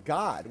government like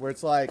God, where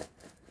it's like,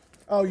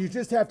 oh, you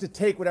just have to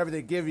take whatever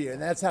they give you and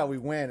that's how we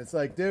win. It's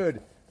like,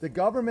 dude, the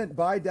government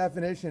by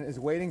definition is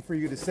waiting for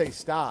you to say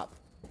stop.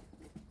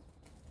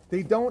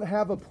 They don't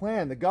have a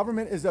plan. The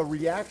government is a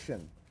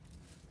reaction.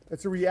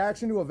 It's a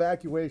reaction to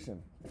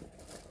evacuation.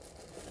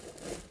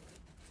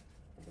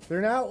 They're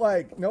not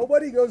like,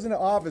 nobody goes into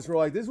office, we're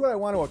like, this is what I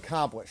want to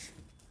accomplish.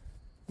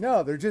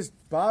 No, they're just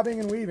bobbing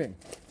and weaving.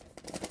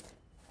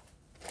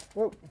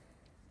 Whoa.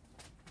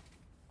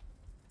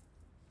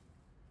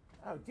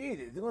 Oh, geez,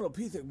 it's a little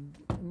piece of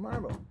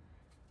marble.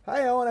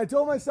 Hi, Ellen. I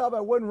told myself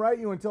I wouldn't write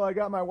you until I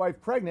got my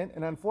wife pregnant,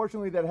 and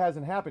unfortunately that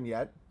hasn't happened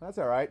yet. That's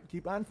all right.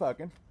 Keep on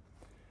fucking.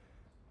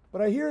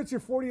 But I hear it's your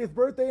 40th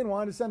birthday and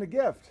wanted to send a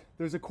gift.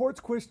 There's a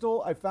quartz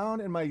crystal I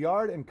found in my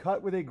yard and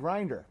cut with a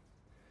grinder.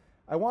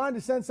 I wanted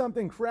to send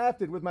something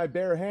crafted with my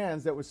bare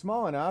hands that was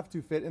small enough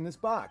to fit in this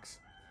box.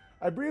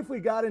 I briefly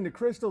got into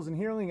crystals and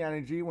healing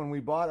energy when we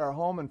bought our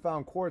home and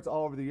found quartz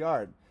all over the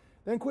yard.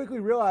 Then quickly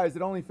realized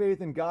that only faith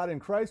in God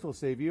and Christ will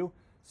save you.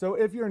 So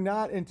if you're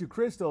not into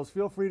crystals,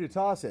 feel free to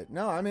toss it.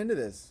 No, I'm into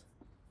this.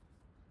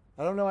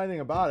 I don't know anything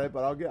about it,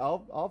 but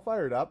I'll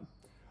fire it up.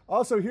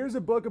 Also, here's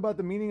a book about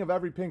the meaning of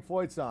every Pink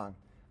Floyd song.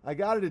 I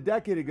got it a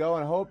decade ago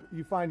and I hope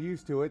you find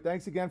use to it.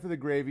 Thanks again for the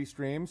gravy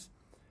streams.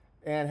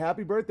 And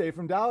happy birthday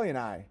from Dolly and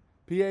I.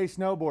 PA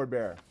Snowboard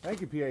Bear.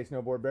 Thank you, PA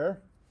Snowboard Bear.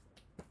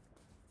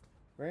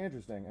 Very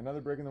interesting.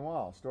 Another brick in the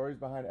wall. Stories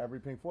behind every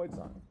Pink Floyd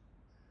song.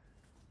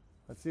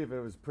 Let's see if it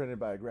was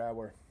printed by a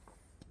Grabber.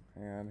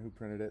 And who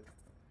printed it?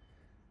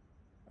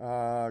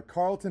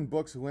 Carlton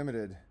Books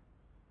Limited.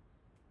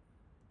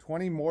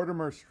 20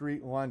 Mortimer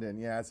Street, London.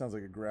 Yeah, that sounds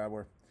like a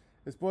Grabber.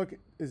 This book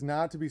is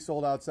not to be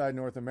sold outside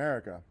North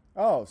America.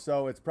 Oh,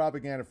 so it's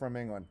propaganda from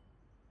England.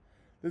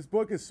 This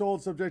book is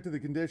sold subject to the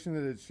condition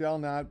that it shall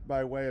not,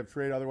 by way of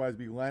trade, otherwise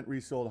be lent,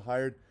 resold,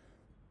 hired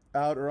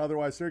out, or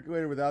otherwise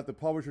circulated without the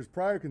publisher's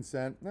prior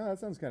consent. No, that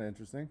sounds kind of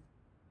interesting.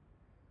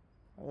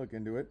 I'll look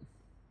into it.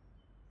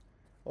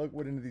 I'll look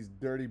what into these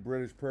dirty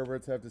British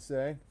perverts have to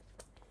say.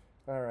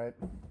 All right.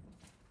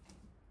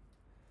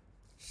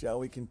 Shall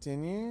we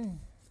continue?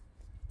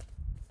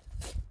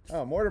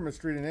 Oh, Mortimer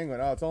Street in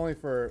England. Oh, it's only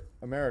for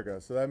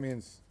America, so that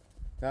means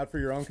not for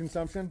your own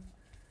consumption?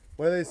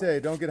 What do they say?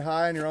 Don't get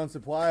high on your own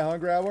supply, huh,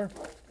 Growler?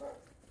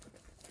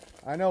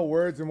 I know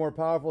words are more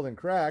powerful than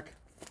crack.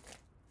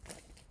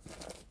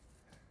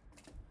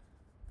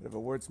 Bit of a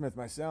wordsmith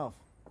myself.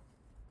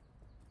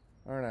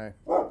 Aren't I?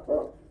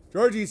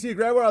 Georgie, you see a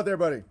Growler out there,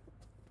 buddy?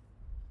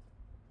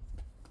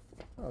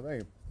 Oh,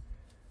 thank you.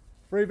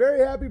 For a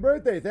very happy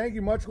birthday. Thank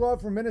you. Much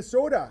love from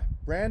Minnesota.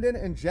 Brandon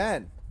and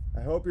Jen.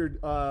 I hope you're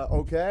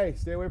okay.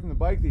 Stay away from the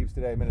bike thieves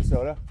today,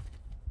 Minnesota.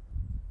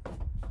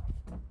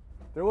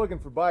 They're looking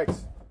for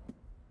bikes.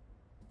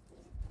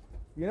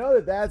 You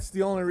know that's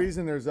the only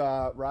reason there's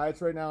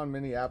riots right now in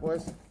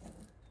Minneapolis?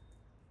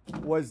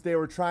 Was they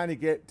were trying to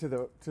get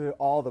to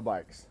all the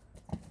bikes.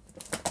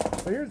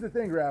 So here's the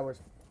thing, Growlers.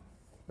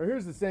 Or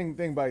here's the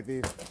thing, bike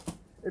thieves.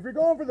 If you're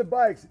going for the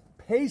bikes,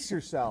 pace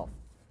yourself.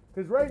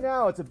 Because right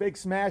now it's a big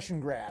smash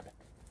and grab.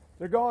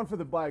 They're going for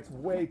the bikes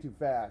way too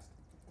fast.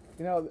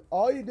 You know,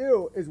 all you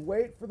do is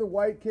wait for the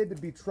white kid to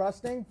be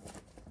trusting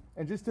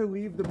and just to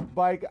leave the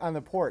bike on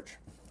the porch.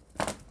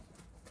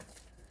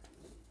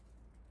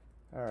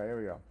 All right, here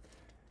we go.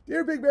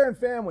 Dear Big Bear and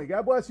family,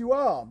 God bless you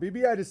all.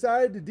 BB, I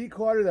decided to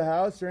declutter the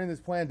house during this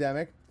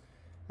pandemic.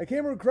 I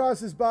came across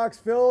this box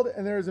filled,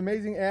 and there's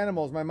amazing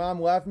animals my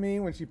mom left me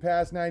when she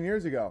passed 9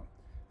 years ago.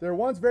 They were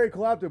once very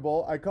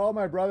collectible. I called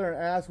my brother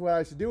and asked what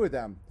I should do with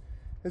them.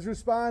 His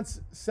response,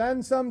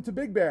 send some to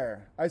Big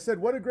Bear. I said,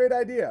 what a great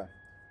idea.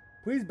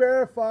 Please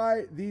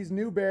verify these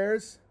new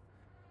bears.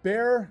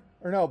 Bar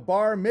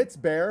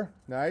Mitz Bear,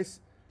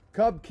 nice.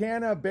 Cub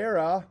Canna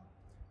Beara,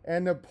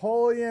 and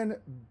Napoleon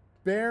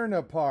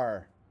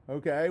Bernapar.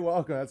 Okay,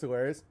 welcome. That's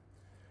hilarious.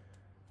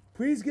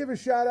 Please give a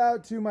shout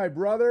out to my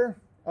brother,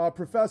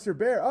 Professor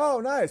Bear. Oh,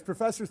 nice.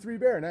 Professor 3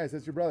 Bear. Nice.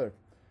 That's your brother.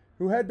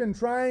 who had been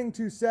trying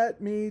to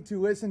set me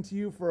to listen to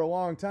you for a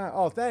long time.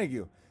 Oh, thank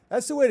you.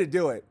 That's the way to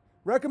do it.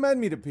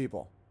 Recommend me to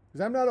people,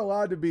 because I'm not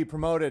allowed to be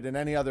promoted in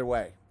any other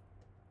way.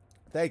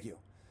 Thank you.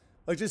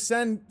 Like, just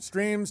send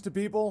streams to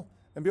people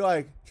and be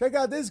like, check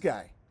out this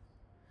guy.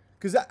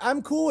 Because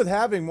I'm cool with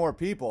having more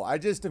people. I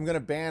just am going to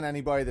ban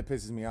anybody that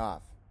pisses me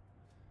off.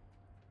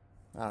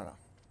 I don't know.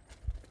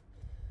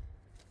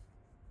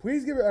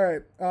 Please give it. All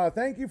right.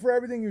 Thank you for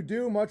everything you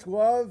do. Much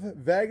love.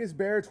 Vegas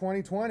Bear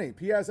 2020.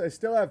 P.S. I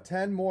still have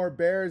 10 more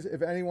bears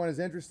if anyone is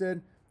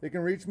interested. They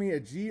can reach me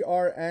at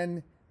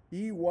GRNEY.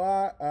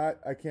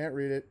 I can't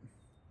read it.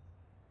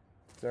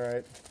 It's all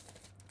right.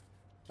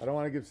 I don't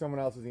want to give someone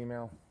else's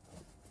email.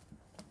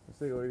 Let's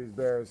take a look at these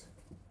bears.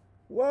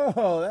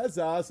 Whoa, that's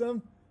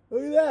awesome.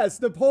 Look at that. It's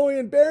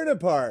Napoleon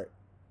Bonaparte.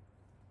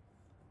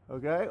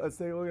 Okay, let's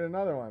take a look at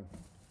another one.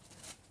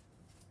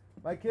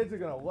 My kids are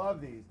going to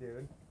love these,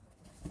 dude.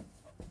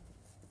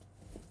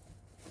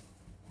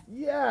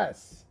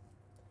 Yes.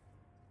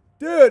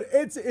 Dude,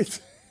 it's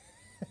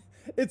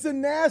it's a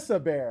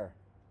NASA bear.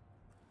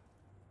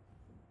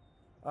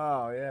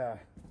 Oh, yeah.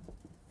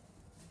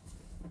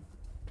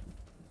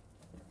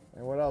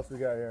 And what else we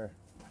got here?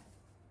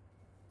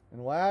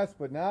 And last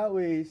but not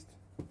least,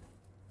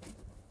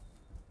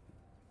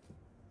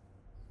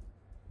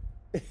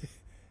 it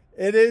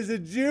is a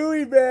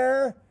Jewy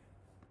bear.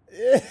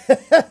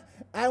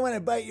 I want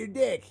to bite your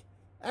dick.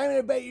 I'm going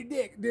to bite your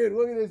dick. Dude,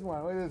 look at this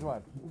one. Look at this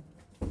one.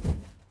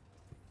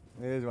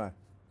 Here's one.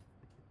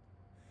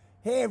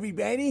 Hey,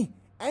 everybody.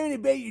 I'm going to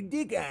bite your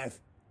dick off.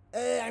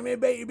 I'm going to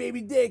bite your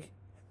baby dick.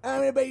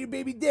 I'm going to bite your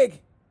baby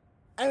dick.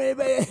 I'm going to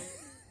bite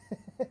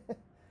it.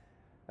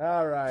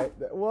 All right.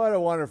 What a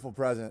wonderful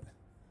present.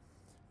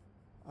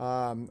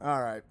 All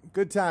right.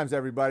 Good times,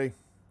 everybody.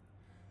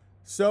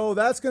 So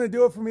that's going to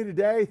do it for me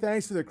today.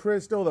 Thanks for the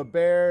crystal, the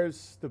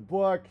bears, the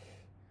book.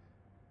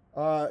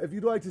 If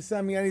you'd like to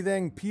send me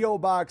anything, P.O.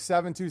 Box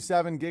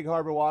 727, Gig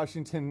Harbor,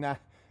 Washington,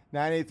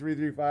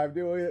 98335.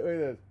 Dude, look at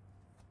this.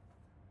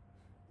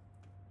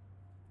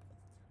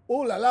 Oh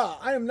la la,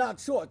 I am not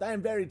short. I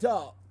am very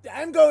tall.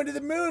 I'm going to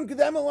the moon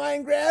because I'm a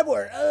lion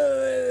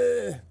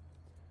grabber.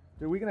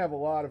 Dude, we can have a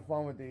lot of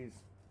fun with these.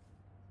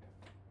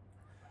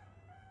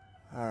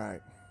 All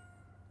right.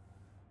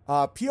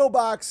 P.O.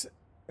 Box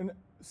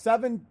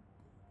 7...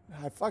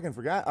 I fucking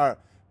forgot. All right.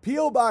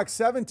 P.O. Box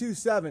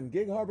 727,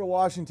 Gig Harbor,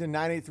 Washington,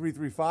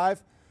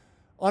 98335.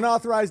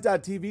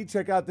 Unauthorized.tv.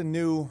 Check out the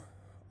new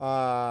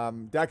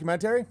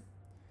documentary.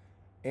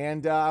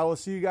 And I will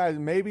see you guys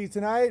maybe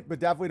tonight, but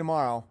definitely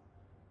tomorrow.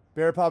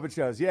 Bear puppet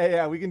shows.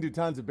 Yeah, we can do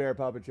tons of bear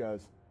puppet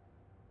shows.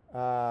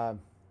 Yeah,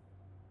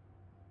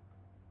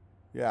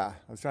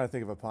 I was trying to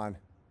think of a pun.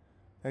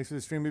 Thanks for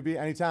the stream, BB.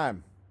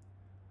 Anytime.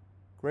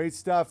 Great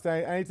stuff.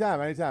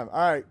 Anytime.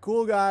 All right,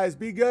 cool, guys.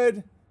 Be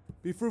good.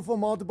 Be fruitful,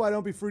 multiply.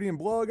 Don't be fruity and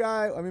blow a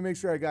guy. Let me make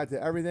sure I got to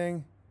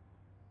everything.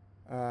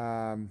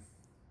 I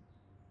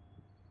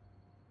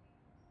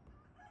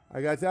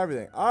got to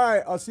everything. All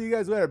right, I'll see you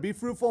guys later. Be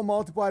fruitful,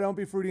 multiply. Don't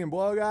be fruity and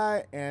blow a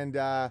guy. And,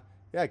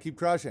 yeah, keep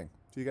crushing.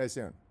 See you guys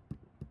soon.